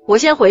哥哥，我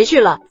先回去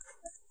了。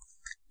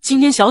今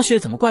天小雪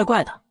怎么怪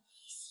怪的？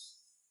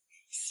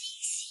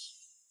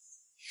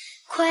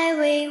快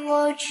为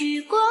我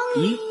去光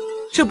咦，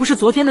这不是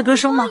昨天的歌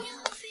声吗？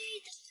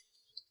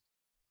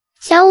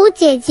小舞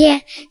姐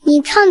姐，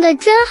你唱的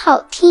真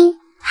好听。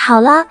好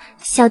了，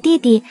小弟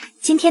弟，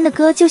今天的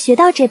歌就学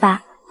到这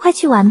吧，快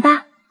去玩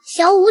吧。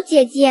小舞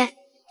姐姐，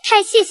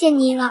太谢谢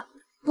你了，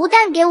不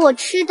但给我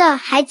吃的，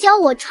还教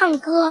我唱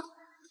歌，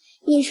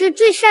你是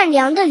最善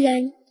良的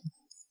人。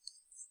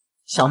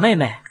小妹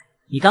妹，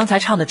你刚才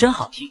唱的真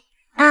好听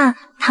啊！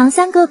唐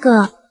三哥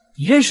哥，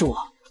你认识我？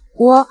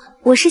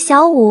我是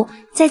小舞，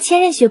在千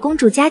仞雪公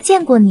主家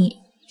见过你。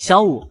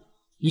小舞，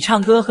你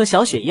唱歌和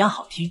小雪一样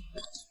好听。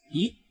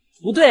咦，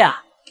不对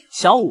啊，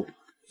小舞，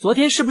昨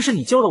天是不是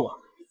你救了我？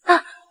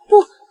啊，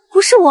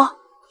不是我。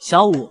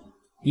小舞，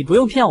你不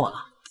用骗我了，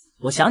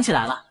我想起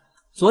来了，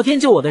昨天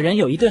救我的人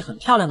有一对很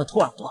漂亮的兔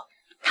耳朵。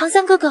唐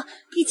三哥哥，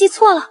你记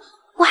错了，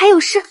我还有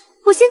事，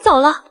我先走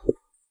了。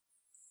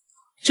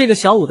这个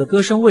小舞的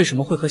歌声为什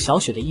么会和小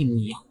雪的一模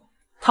一样？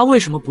她为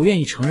什么不愿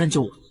意承认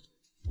救我？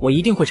我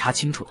一定会查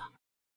清楚的。